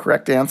 The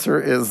correct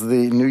answer is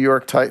the New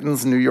York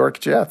Titans, New York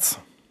Jets.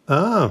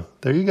 Oh,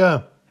 there you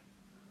go.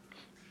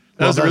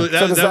 That was a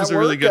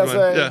really good one.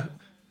 Yeah.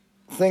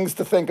 Things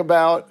to think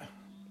about.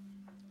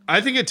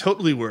 I think it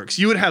totally works.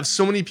 You would have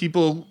so many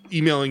people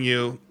emailing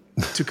you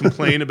to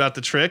complain about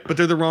the trick, but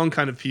they're the wrong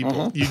kind of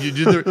people.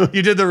 Mm-hmm.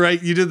 You did the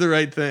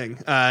right thing.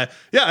 Yeah,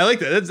 I like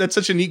that. That's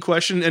such a neat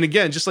question. And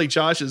again, just like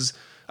Josh's,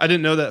 I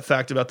didn't know that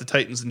fact about the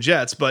Titans and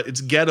Jets, but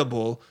it's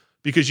gettable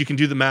because you can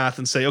do the math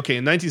and say, okay,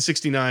 in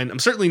 1969, I'm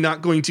certainly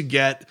not going to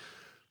get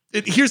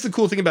it. Here's the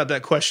cool thing about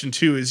that question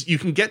too, is you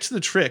can get to the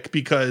trick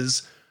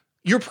because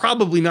you're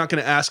probably not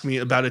going to ask me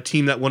about a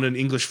team that won an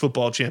English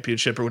football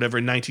championship or whatever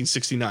in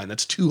 1969.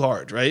 That's too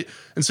hard, right?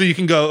 And so you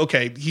can go,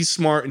 okay, he's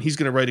smart and he's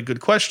going to write a good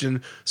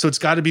question. So it's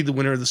got to be the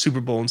winner of the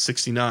Super Bowl in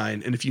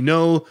 69. And if you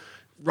know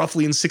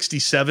roughly in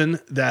 67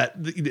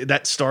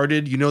 that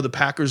started, the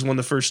Packers won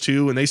the first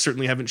two and they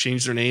certainly haven't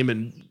changed their name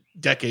in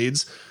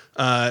decades.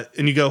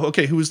 And you go,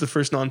 okay, who was the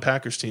first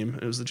non-Packers team?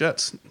 It was the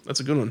Jets. That's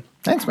a good one.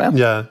 Thanks, man.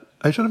 Yeah,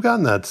 I should have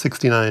gotten that.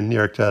 69 New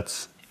York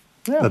Jets.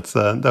 Yeah.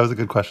 That was a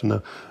good question,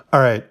 though.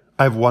 All right,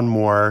 I have one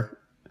more.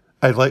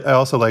 I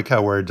also like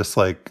how we're just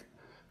like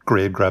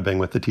grade grubbing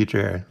with the teacher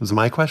here. Was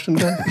my question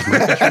good?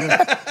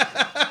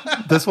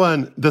 This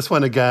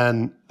one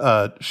again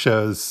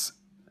shows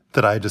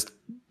that I just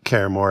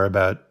care more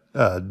about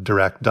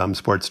direct dumb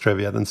sports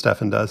trivia than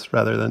Stefan does,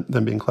 rather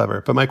than being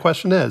clever. But my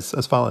question is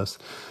as follows.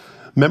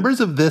 Members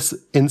of this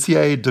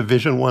NCAA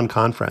Division I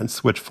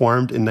conference, which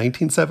formed in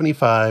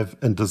 1975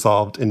 and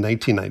dissolved in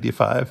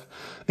 1995,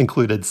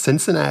 included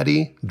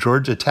Cincinnati,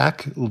 Georgia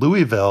Tech,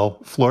 Louisville,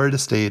 Florida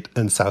State,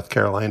 and South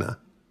Carolina.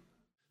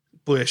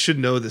 Boy, I should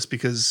know this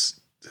because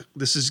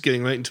this is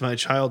getting right into my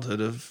childhood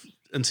of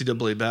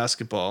NCAA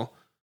basketball.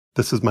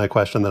 This is my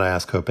question that I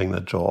ask, hoping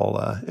that Joel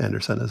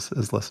Anderson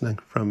is listening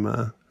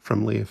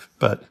from leave.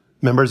 But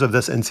members of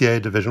this NCAA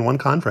Division I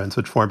conference,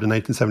 which formed in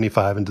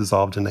 1975 and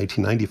dissolved in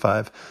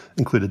 1995,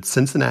 included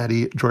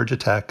Cincinnati, Georgia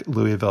Tech,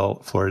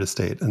 Louisville, Florida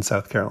State, and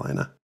South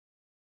Carolina.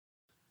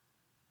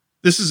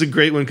 This is a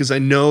great one because I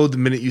know the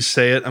minute you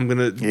say it,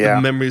 the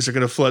memories are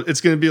gonna flood.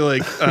 It's gonna be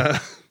like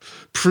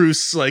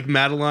Proust's like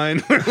Madeline,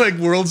 where like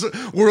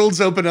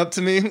worlds open up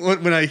to me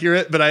when I hear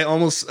it. But I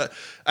almost,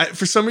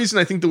 for some reason,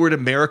 I think the word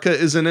America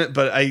is in it,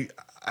 but I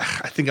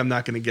think I'm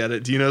not gonna get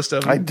it. Do you know,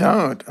 Stefan? I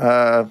don't.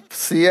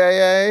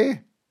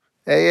 CAA,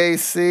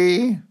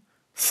 AAC,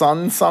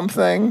 Sun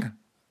something.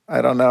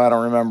 I don't know. I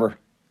don't remember.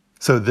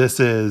 So this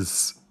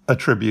is a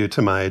tribute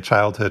to my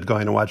childhood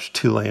going to watch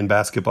Tulane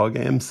basketball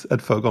games at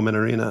Fogelman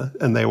Arena.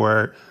 And they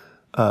were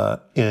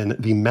in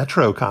the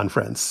Metro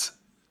Conference.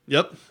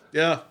 Yep.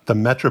 Yeah. The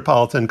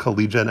Metropolitan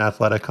Collegiate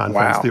Athletic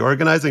Conference, The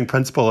organizing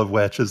principle of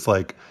which is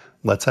like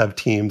let's have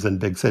teams in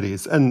big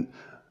cities. And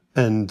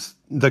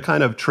the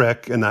kind of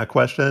trick in that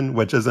question,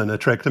 which isn't a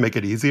trick to make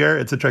it easier,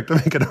 it's a trick to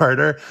make it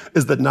harder,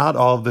 is that not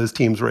all of those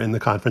teams were in the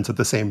conference at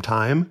the same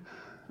time.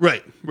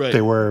 Right.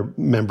 They were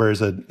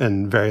members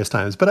in various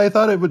times. But I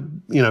thought it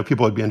would,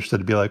 people would be interested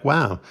to be like,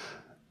 wow,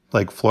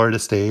 like Florida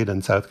State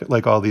and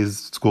like all these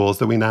schools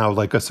that we now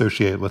like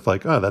associate with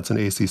like, oh, that's an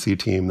ACC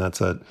team,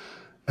 that's a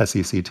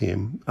SEC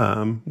team.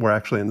 We're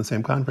actually in the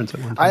same conference at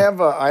one time.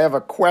 I have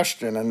a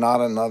question and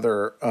not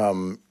another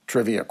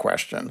trivia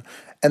question.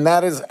 And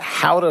that is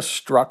how to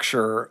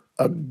structure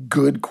a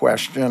good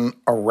question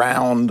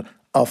around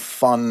a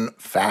fun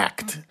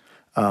fact,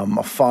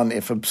 a fun,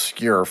 if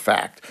obscure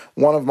fact.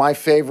 One of my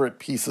favorite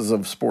pieces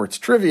of sports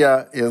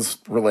trivia is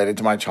related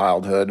to my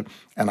childhood,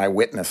 and I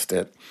witnessed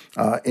it.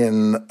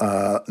 In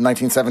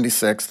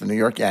 1976, the New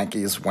York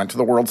Yankees went to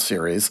the World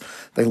Series.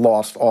 They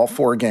lost all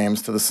 4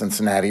 games to the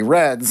Cincinnati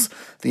Reds.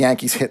 The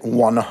Yankees hit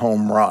 1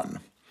 home run.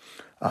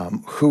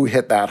 Who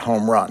hit that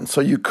home run? So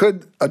you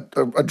could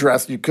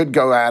you could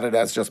go at it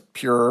as just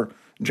pure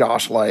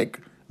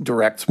Josh-like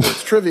direct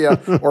sports trivia,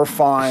 or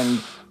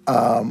find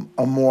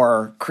a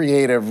more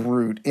creative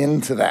route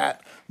into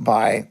that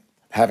by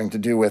having to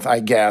do with,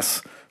 I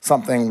guess,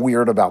 something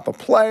weird about the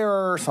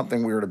player,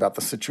 something weird about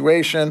the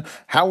situation.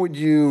 How would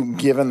you,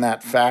 given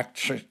that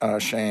fact,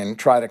 Shane,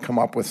 try to come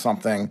up with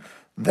something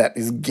that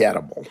is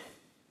gettable?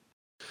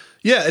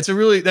 Yeah, it's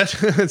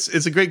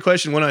a great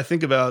question. One I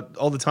think about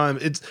all the time.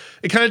 It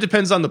kind of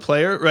depends on the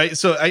player, right?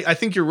 So I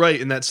think you're right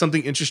in that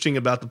something interesting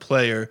about the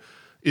player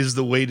is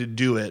the way to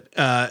do it.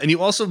 And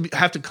you also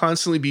have to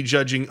constantly be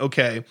judging,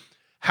 okay,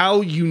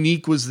 how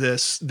unique was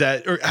this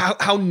or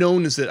how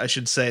known is it, I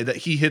should say, that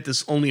he hit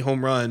this only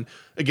home run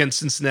against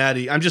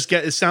Cincinnati?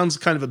 It sounds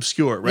kind of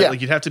obscure, right? Yeah.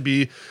 Like you'd have to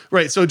be,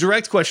 right. So a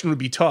direct question would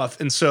be tough.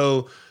 And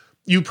so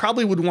you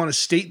probably would want to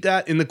state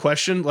that in the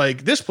question.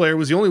 Like, this player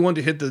was the only one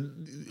to hit the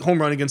home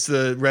run against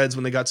the Reds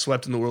when they got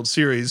swept in the World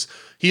Series.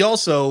 He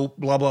also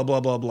blah, blah, blah,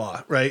 blah,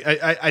 blah. Right.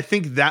 I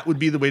think that would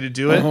be the way to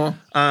do it.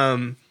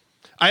 I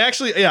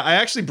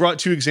actually brought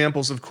 2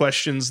 examples of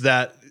questions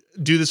that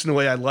do this in a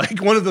way I like.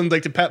 One of them,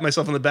 like to pat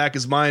myself on the back,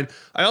 is mine.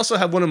 I also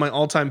have one of my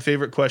all-time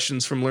favorite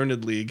questions from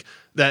Learned League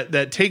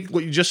that take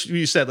what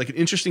you said, like an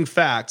interesting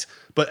fact,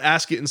 but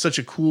ask it in such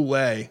a cool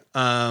way.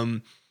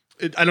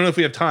 I don't know if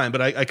we have time,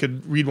 but I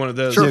could read one of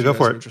those. Sure, go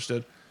for it.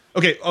 Interested.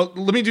 Okay,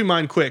 let me do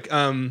mine quick.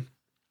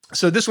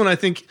 So this one, I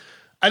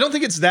don't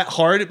think it's that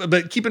hard,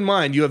 but keep in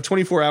mind, you have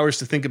 24 hours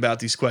to think about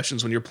these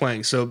questions when you're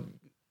playing. So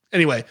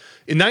anyway,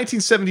 in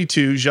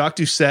 1972, Jacques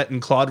Doucet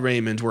and Claude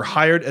Raymond were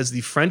hired as the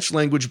French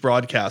language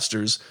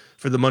broadcasters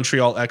for the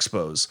Montreal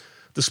Expos.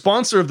 The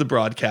sponsor of the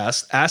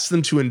broadcast asked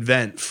them to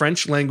invent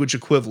French language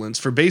equivalents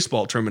for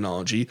baseball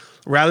terminology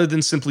rather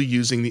than simply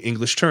using the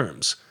English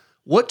terms.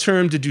 What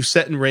term did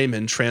Doucet and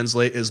Raymond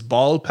translate as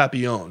ball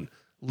papillon,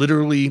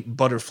 literally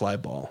butterfly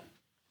ball?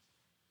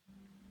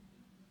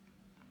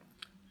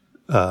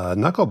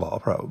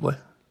 Knuckleball, probably.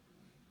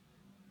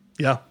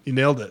 Yeah, you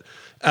nailed it.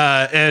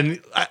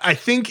 And I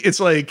think it's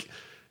like,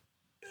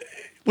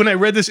 when I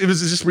read this, it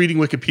was just reading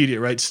Wikipedia,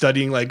 right?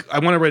 Studying, like, I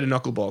want to write a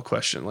knuckleball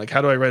question. Like,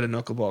 how do I write a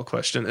knuckleball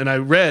question? And I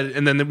read,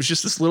 and then there was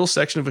just this little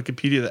section of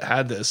Wikipedia that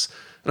had this.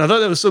 And I thought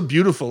that was so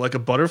beautiful, like a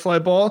butterfly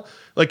ball.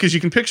 Like, because you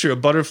can picture a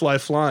butterfly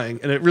flying,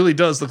 and it really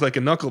does look like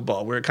a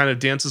knuckleball, where it kind of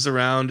dances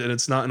around and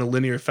it's not in a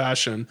linear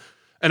fashion.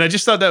 And I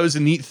just thought that was a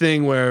neat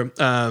thing where,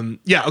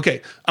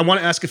 okay, I want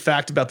to ask a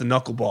fact about the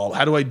knuckleball.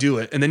 How do I do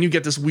it? And then you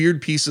get this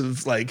weird piece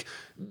of like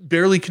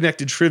barely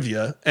connected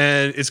trivia,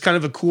 and it's kind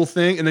of a cool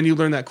thing. And then you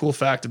learn that cool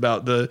fact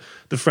about the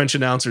French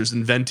announcers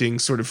inventing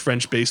sort of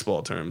French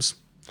baseball terms.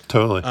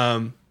 Totally.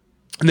 And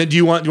then do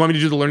you want me to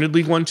do the Learned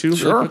League one too?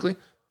 Sure. Really quickly?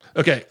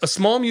 Okay. A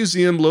small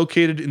museum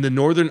located in the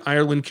Northern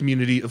Ireland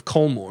community of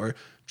Culmore,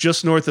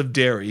 just north of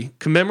Derry,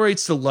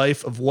 commemorates the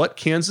life of what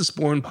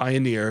Kansas-born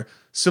pioneer,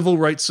 civil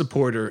rights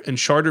supporter, and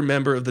charter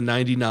member of the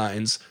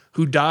 99s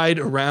who died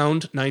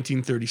around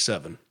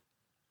 1937.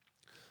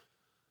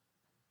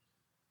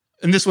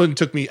 And this one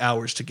took me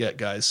hours to get,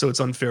 guys, so it's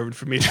unfair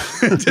for me to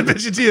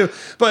pitch it to you.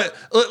 But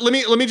let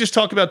me just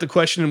talk about the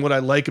question and what I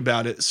like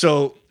about it.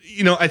 So,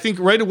 I think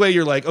right away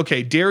you're like,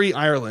 okay, Derry,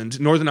 Ireland,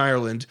 Northern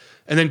Ireland,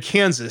 and then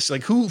Kansas.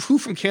 Like, who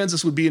from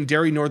Kansas would be in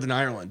Derry, Northern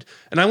Ireland?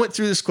 And I went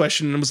through this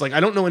question and was like, I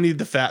don't know any of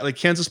the fact, like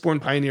Kansas-born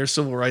pioneer,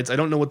 civil rights. I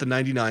don't know what the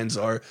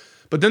 99s are.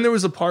 But then there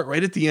was a part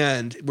right at the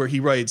end where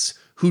he writes,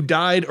 who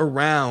died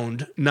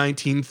around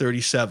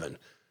 1937.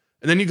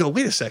 And then you go,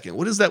 wait a second,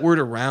 what does that word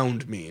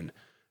around mean?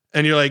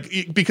 And you're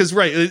like, because,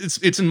 right,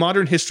 it's in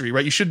modern history,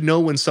 right? You should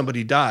know when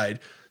somebody died.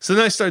 So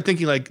then I started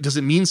thinking, like, does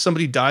it mean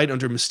somebody died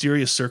under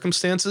mysterious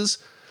circumstances?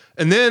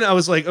 And then I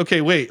was like,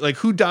 okay, wait, like,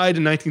 who died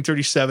in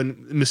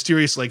 1937?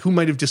 Mysterious, like, who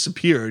might have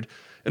disappeared?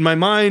 And my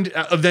mind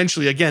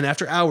eventually, again,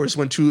 after hours,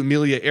 went to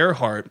Amelia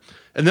Earhart.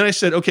 And then I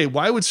said, okay,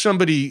 why would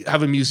somebody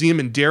have a museum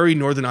in Derry,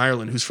 Northern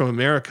Ireland, who's from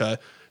America?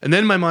 And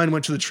then my mind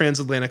went to the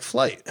transatlantic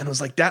flight. And I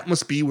was like, that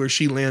must be where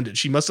she landed.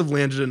 She must have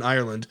landed in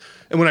Ireland.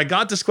 And when I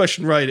got this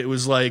question right, it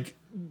was like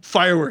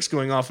fireworks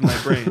going off in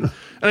my brain.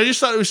 And I just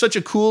thought it was such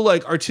a cool,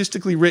 like,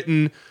 artistically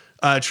written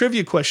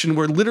trivia question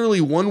where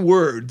literally one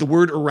word, the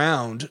word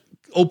around,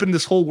 opened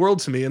this whole world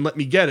to me and let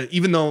me get it,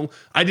 even though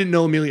I didn't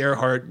know Amelia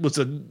Earhart was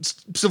a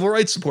civil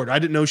rights supporter. I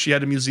didn't know she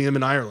had a museum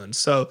in Ireland.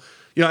 So,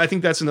 I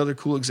think that's another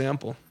cool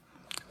example.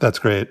 That's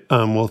great.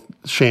 Well,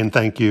 Shane,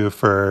 thank you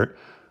for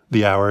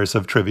the hours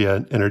of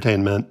trivia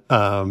entertainment.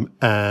 Again,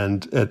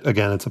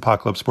 it's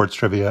Apocalypse Sports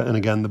Trivia. And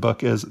again, the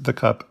book is The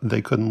Cup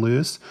They Couldn't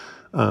Lose.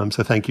 So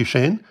thank you,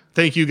 Shane.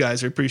 Thank you,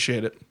 guys. I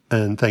appreciate it.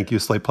 And thank you,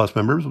 Slate Plus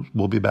members.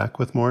 We'll be back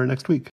with more next week.